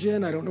with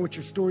religion. I don't know what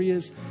your story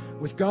is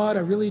with God. I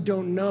really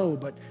don't know.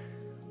 But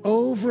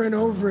over and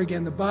over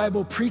again, the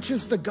Bible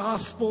preaches the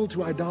gospel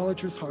to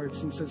idolatrous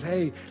hearts and says,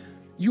 hey,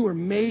 you are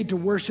made to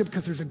worship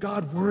because there's a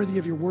God worthy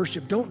of your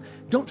worship.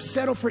 Don't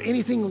settle for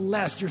anything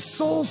less. Your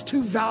soul's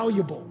too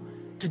valuable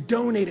to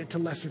donate it to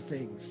lesser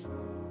things.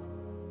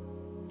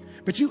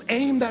 But you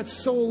aim that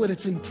soul at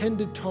its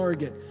intended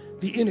target,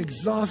 the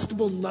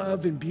inexhaustible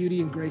love and beauty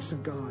and grace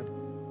of God.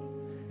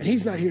 And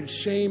he's not here to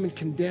shame and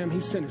condemn. He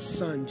sent his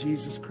son,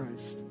 Jesus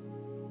Christ,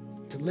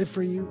 to live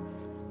for you,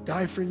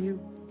 die for you.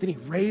 Then he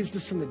raised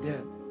us from the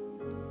dead,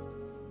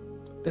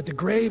 that the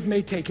grave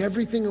may take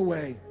everything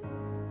away.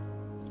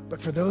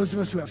 But for those of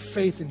us who have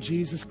faith in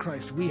Jesus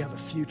Christ, we have a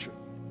future.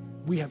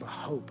 We have a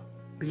hope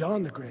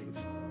beyond the grave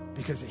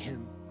because of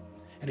him.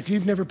 And if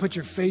you've never put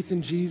your faith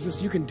in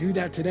Jesus, you can do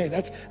that today.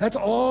 That's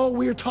all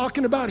we're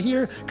talking about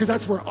here, because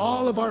that's where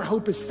all of our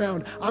hope is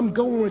found. I'm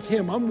going with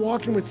him. I'm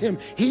walking with him.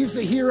 He's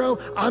the hero.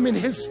 I'm in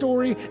his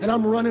story, and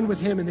I'm running with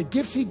him. And the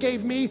gifts he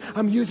gave me,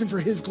 I'm using for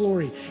his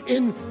glory.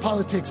 In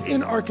politics,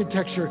 in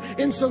architecture,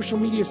 in social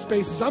media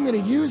spaces, I'm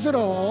going to use it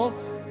all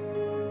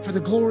for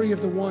the glory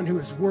of the one who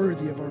is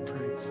worthy of our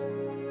praise.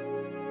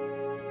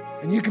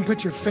 And you can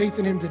put your faith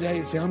in him today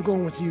and say, I'm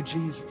going with you,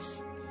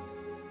 Jesus.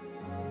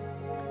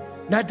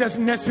 That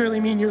doesn't necessarily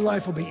mean your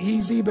life will be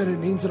easy, but it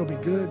means it'll be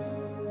good.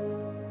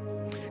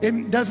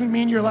 It doesn't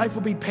mean your life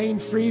will be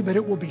pain-free, but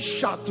it will be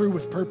shot through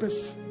with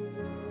purpose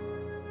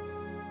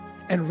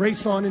and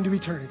race on into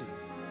eternity.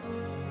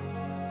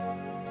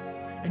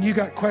 And you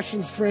got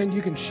questions, friend,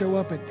 you can show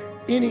up at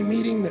any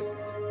meeting that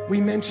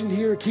we mentioned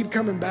here. Keep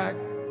coming back.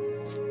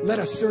 Let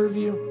us serve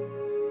you.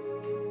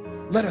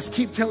 Let us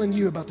keep telling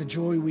you about the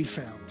joy we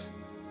found.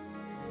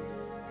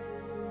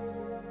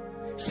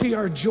 See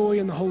our joy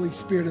in the Holy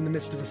Spirit in the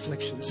midst of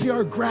affliction. See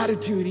our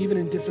gratitude even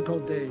in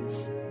difficult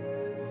days.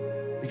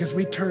 Because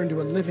we turn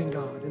to a living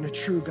God and a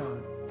true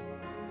God.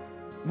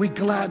 We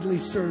gladly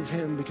serve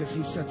him because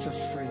he sets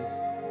us free.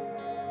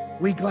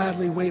 We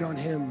gladly wait on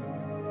him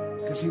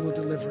because he will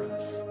deliver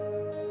us.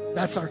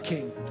 That's our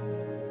King.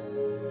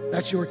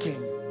 That's your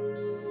King.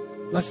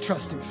 Let's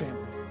trust him, family.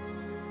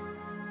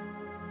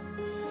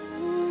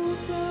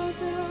 Bow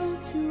down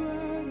to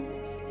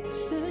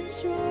idols, stand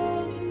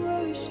strong and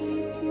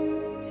worship you.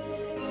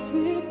 If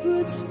it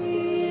puts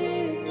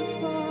me in the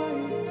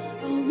fire,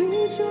 I'll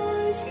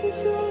rejoice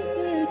because you're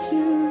there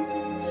too.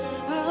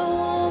 I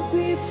won't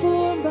be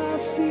formed by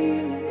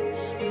feelings,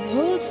 I'll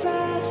hold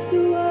fast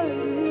to what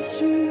is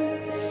true.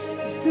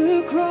 If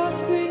the cross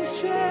brings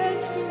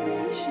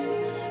transformation,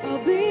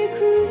 I'll be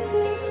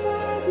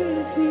crucified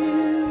with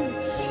you.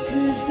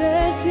 Cause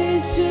death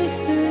is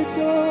just a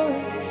door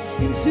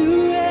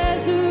into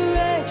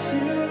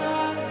resurrection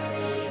life.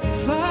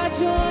 If I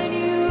join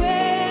you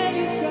and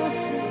you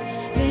suffer,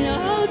 then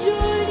I'll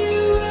join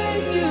you when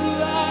you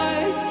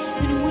rise.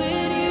 And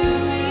when you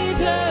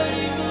return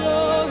in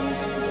glory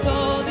with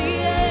all the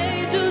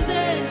angels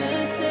and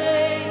the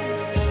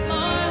saints,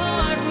 my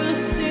heart will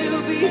still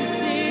be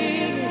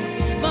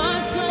singing, my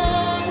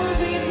song will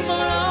be, come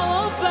on, I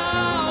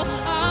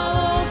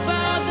won't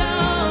bow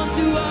down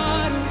to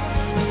idols.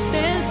 I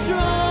stand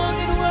strong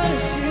and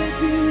worship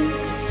you.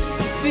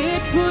 If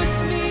it puts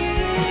me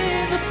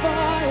in the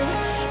fire,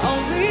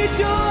 I'll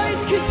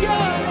rejoice cause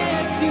you're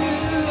there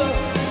too.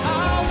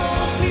 I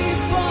won't be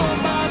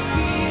formed by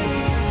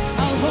feelings,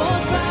 I'll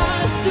hold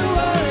fast to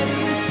what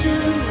is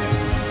true.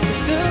 If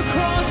the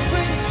cross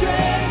brings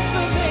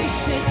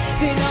transformation,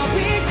 then I'll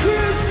be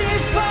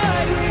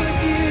crucified with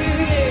you.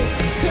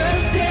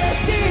 Cause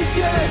death is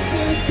just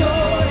a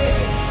door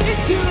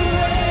into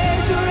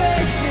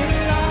resurrection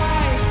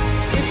life.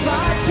 If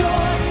I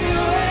join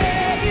you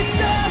and you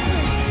suffer,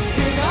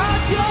 then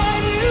I'll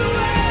join you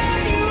when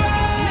you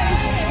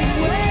rise. And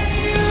when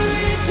you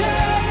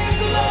return in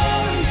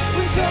glory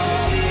with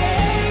all the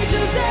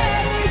angels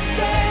and the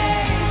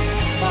saints,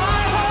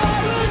 my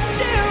heart will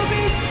still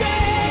be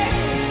singing,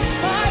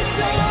 my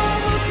soul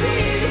will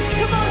be,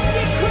 come on,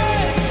 sing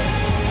Christ.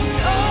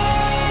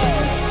 Oh,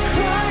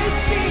 Christ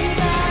be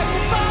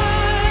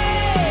magnified,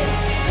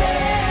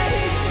 let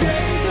his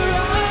praise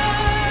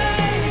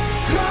arise.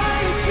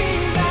 Christ be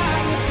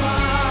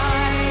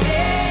magnified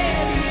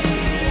in me.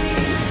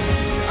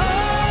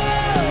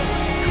 Oh,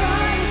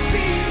 Christ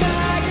be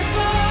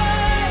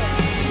magnified,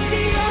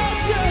 the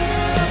author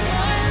of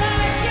my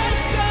life, yes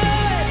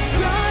God.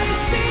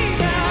 Christ be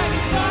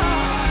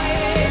magnified.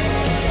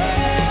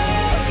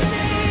 Oh,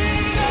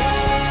 sing,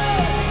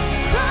 oh,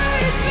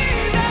 Christ be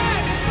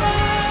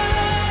magnified,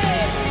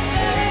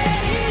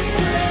 let his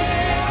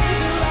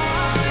praise arise.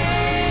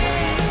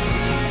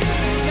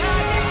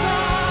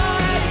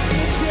 Magnified in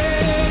the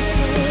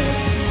judgment.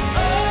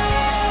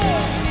 Oh,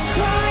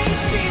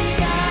 Christ be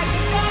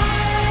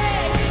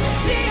magnified,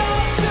 the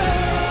author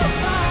of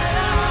my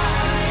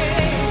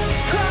life.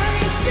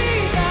 Christ be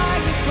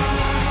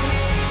magnified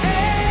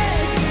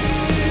in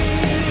me.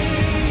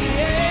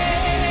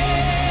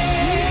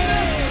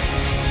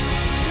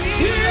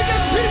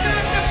 Jesus be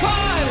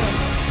magnified.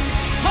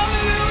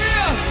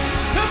 Hallelujah.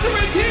 Let the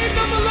redeemed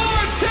of the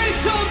Lord say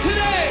so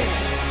today.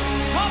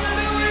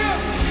 Hallelujah.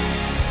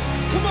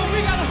 Come on, we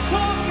got a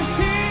song to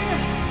sing.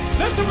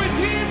 Let the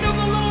redeemed of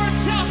the Lord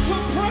shout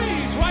your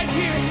praise right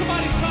here.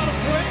 Somebody shout a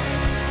praise.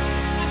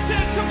 I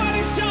said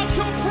somebody shout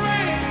your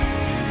praise.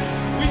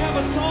 We have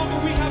a song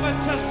and we have a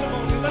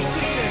testimony. Let's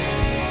sing this.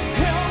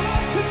 Hell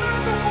lost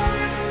another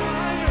one.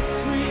 I am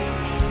free.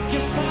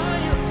 Yes, I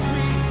am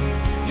free.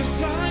 Yes,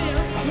 I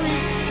am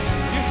free.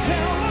 Yes,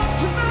 hell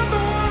lost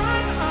another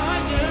one. I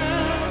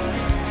am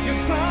free. Yes,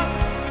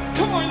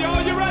 come on,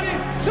 y'all, you ready?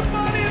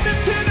 Somebody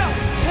lift it up.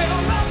 Hell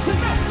lost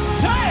another.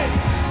 Say it.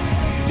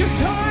 Yes,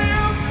 I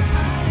am.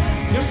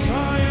 Yes,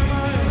 I am.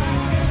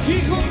 He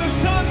whom the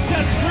Son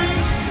sets free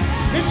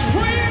is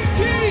free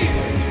indeed.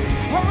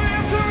 Oh,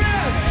 yes, there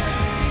is.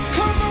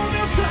 Come on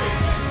and say,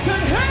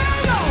 said,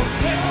 hello.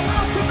 Hell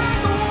lost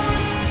another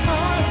one.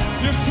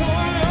 Yes,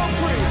 I am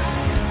free.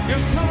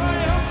 Yes, I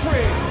am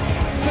free.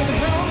 Said,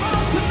 hell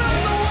lost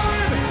another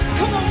one.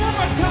 Come on, one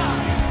more time.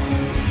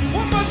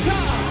 One more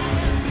time.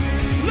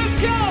 Let's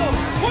go.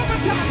 One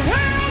more time.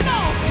 Hell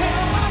lost.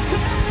 Hell lost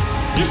another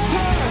one. Yes,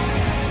 I am.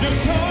 Yes,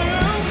 I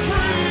am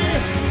free.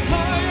 I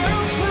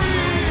am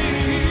free.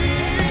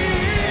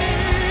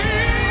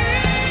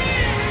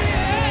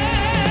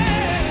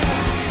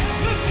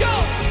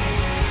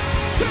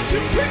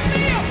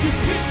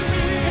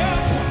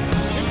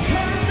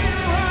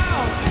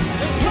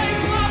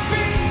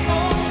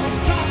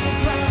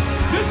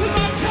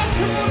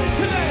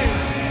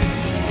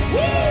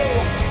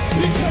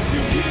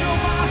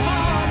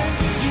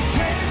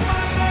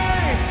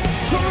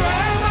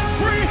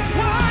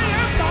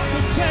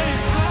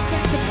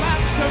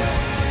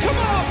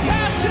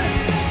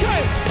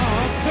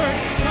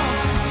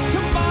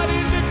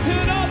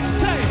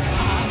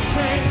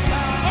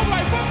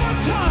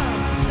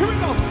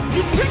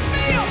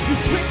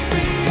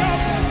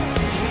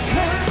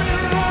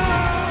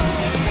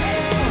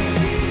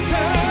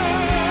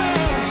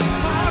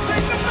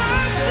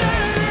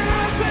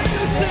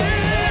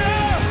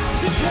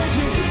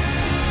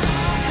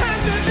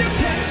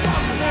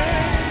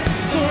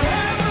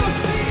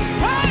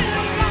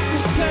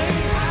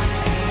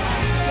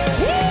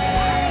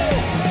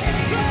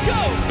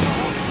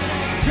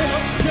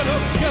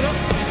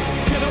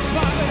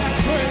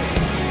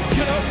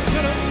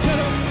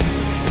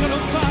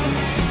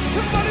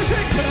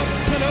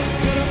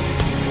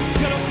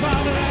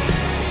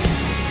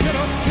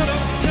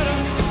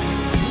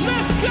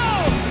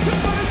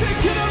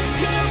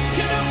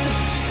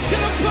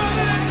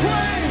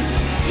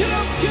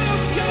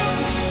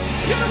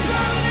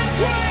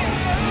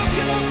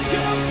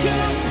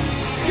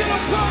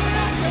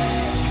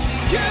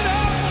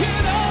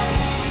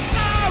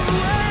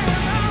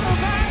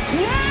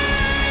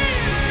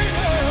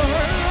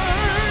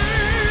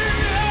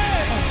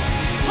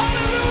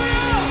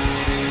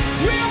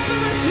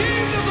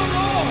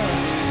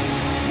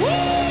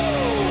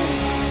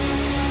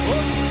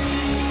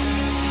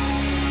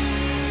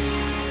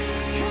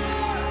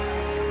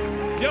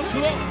 Yes,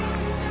 Lord.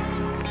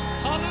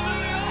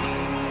 Hallelujah.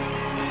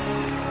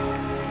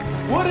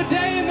 What a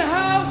day in the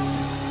house.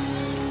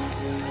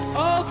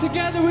 All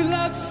together, we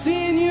loved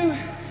seeing you.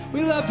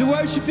 We loved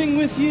worshiping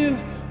with you.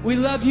 We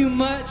love you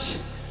much.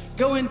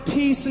 Go in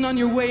peace, and on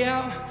your way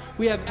out,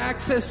 we have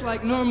access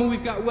like normal.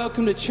 We've got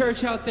Welcome to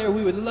Church out there.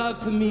 We would love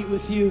to meet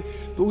with you.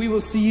 But we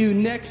will see you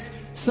next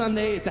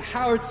Sunday at the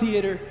Howard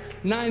Theater,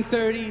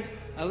 9:30,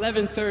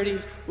 11:30.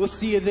 We'll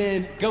see you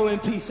then. Go in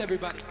peace,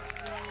 everybody.